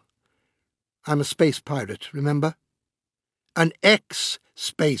trial. I'm a space pirate, remember?" "An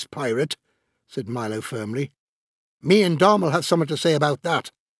ex-space pirate," said Milo firmly. "Me and Dom will have something to say about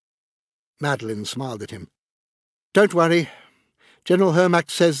that." Madeline smiled at him. "Don't worry. General Hermack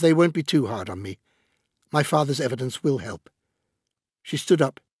says they won't be too hard on me. My father's evidence will help." She stood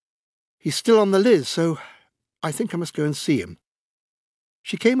up. "He's still on the Liz, so I think I must go and see him."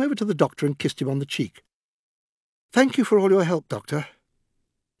 She came over to the doctor and kissed him on the cheek. "Thank you for all your help, Doctor.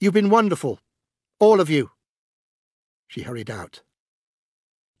 You've been wonderful. All of you." She hurried out.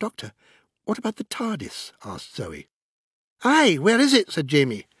 "Doctor, what about the TARDIS?" asked Zoe. "Aye, where is it?" said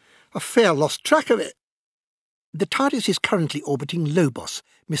Jamie. "I've fair lost track of it." "The TARDIS is currently orbiting Lobos,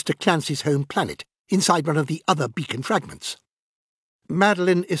 Mr. Clancy's home planet, inside one of the other beacon fragments."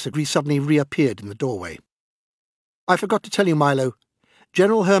 Madeline Isagry suddenly reappeared in the doorway. "I forgot to tell you, Milo.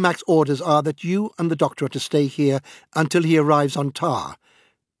 General Hermack's orders are that you and the doctor are to stay here until he arrives on Tar.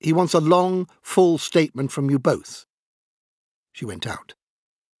 He wants a long, full statement from you both." She went out.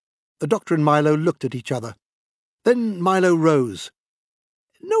 The doctor and Milo looked at each other. Then Milo rose.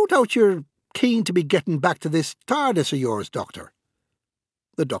 "No doubt you're keen to be getting back to this TARDIS of yours, Doctor."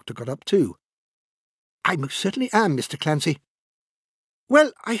 The doctor got up too. "I most certainly am, Mr. Clancy."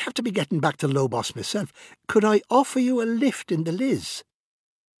 "Well, I have to be getting back to Lobos myself. Could I offer you a lift in the Liz?"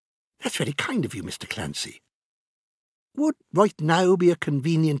 "That's very kind of you, Mr. Clancy." "Would right now be a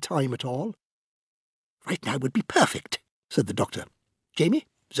convenient time at all?" "Right now would be perfect," said the doctor. "Jamie,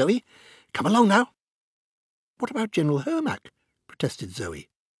 Zoe, come along now." "What about General Hermack?" protested Zoe.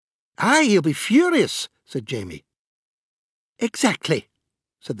 "Aye, he'll be furious," said Jamie. "Exactly,"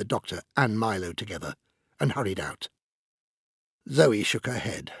 said the doctor and Milo together, and hurried out. Zoe shook her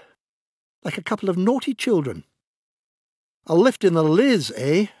head, like a couple of naughty children. "A lift in the Liz,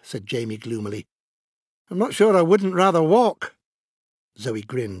 eh?" said Jamie gloomily. "I'm not sure I wouldn't rather walk." Zoe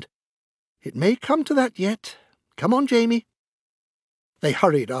grinned. "It may come to that yet. Come on, Jamie." They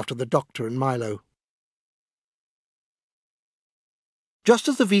hurried after the doctor and Milo. Just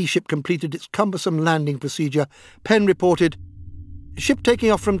as the V-ship completed its cumbersome landing procedure, Penn reported, "Ship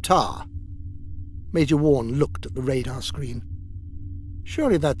taking off from Tar." Major Warne looked at the radar screen.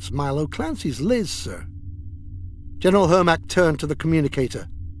 "Surely that's Milo Clancy's Liz, sir." General Hermack turned to the communicator.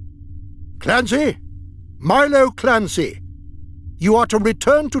 "Clancy? Milo Clancy! You are to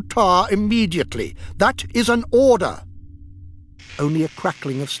return to Tar immediately. That is an order." Only a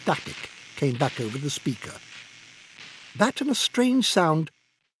crackling of static came back over the speaker. That and a strange sound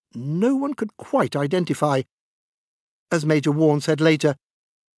no one could quite identify. As Major Warne said later,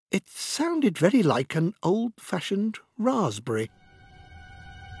 it sounded very like an old-fashioned raspberry.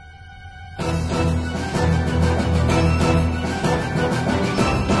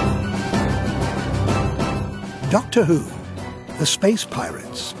 Doctor Who, The Space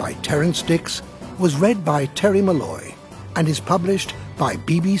Pirates by Terence Dix was read by Terry Malloy and is published by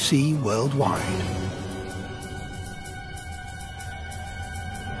BBC Worldwide.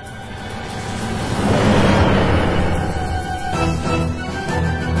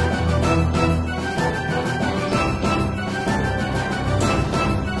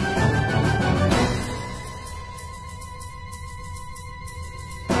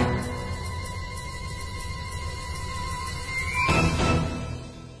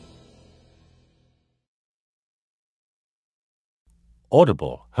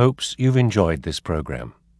 Audible hopes you've enjoyed this program.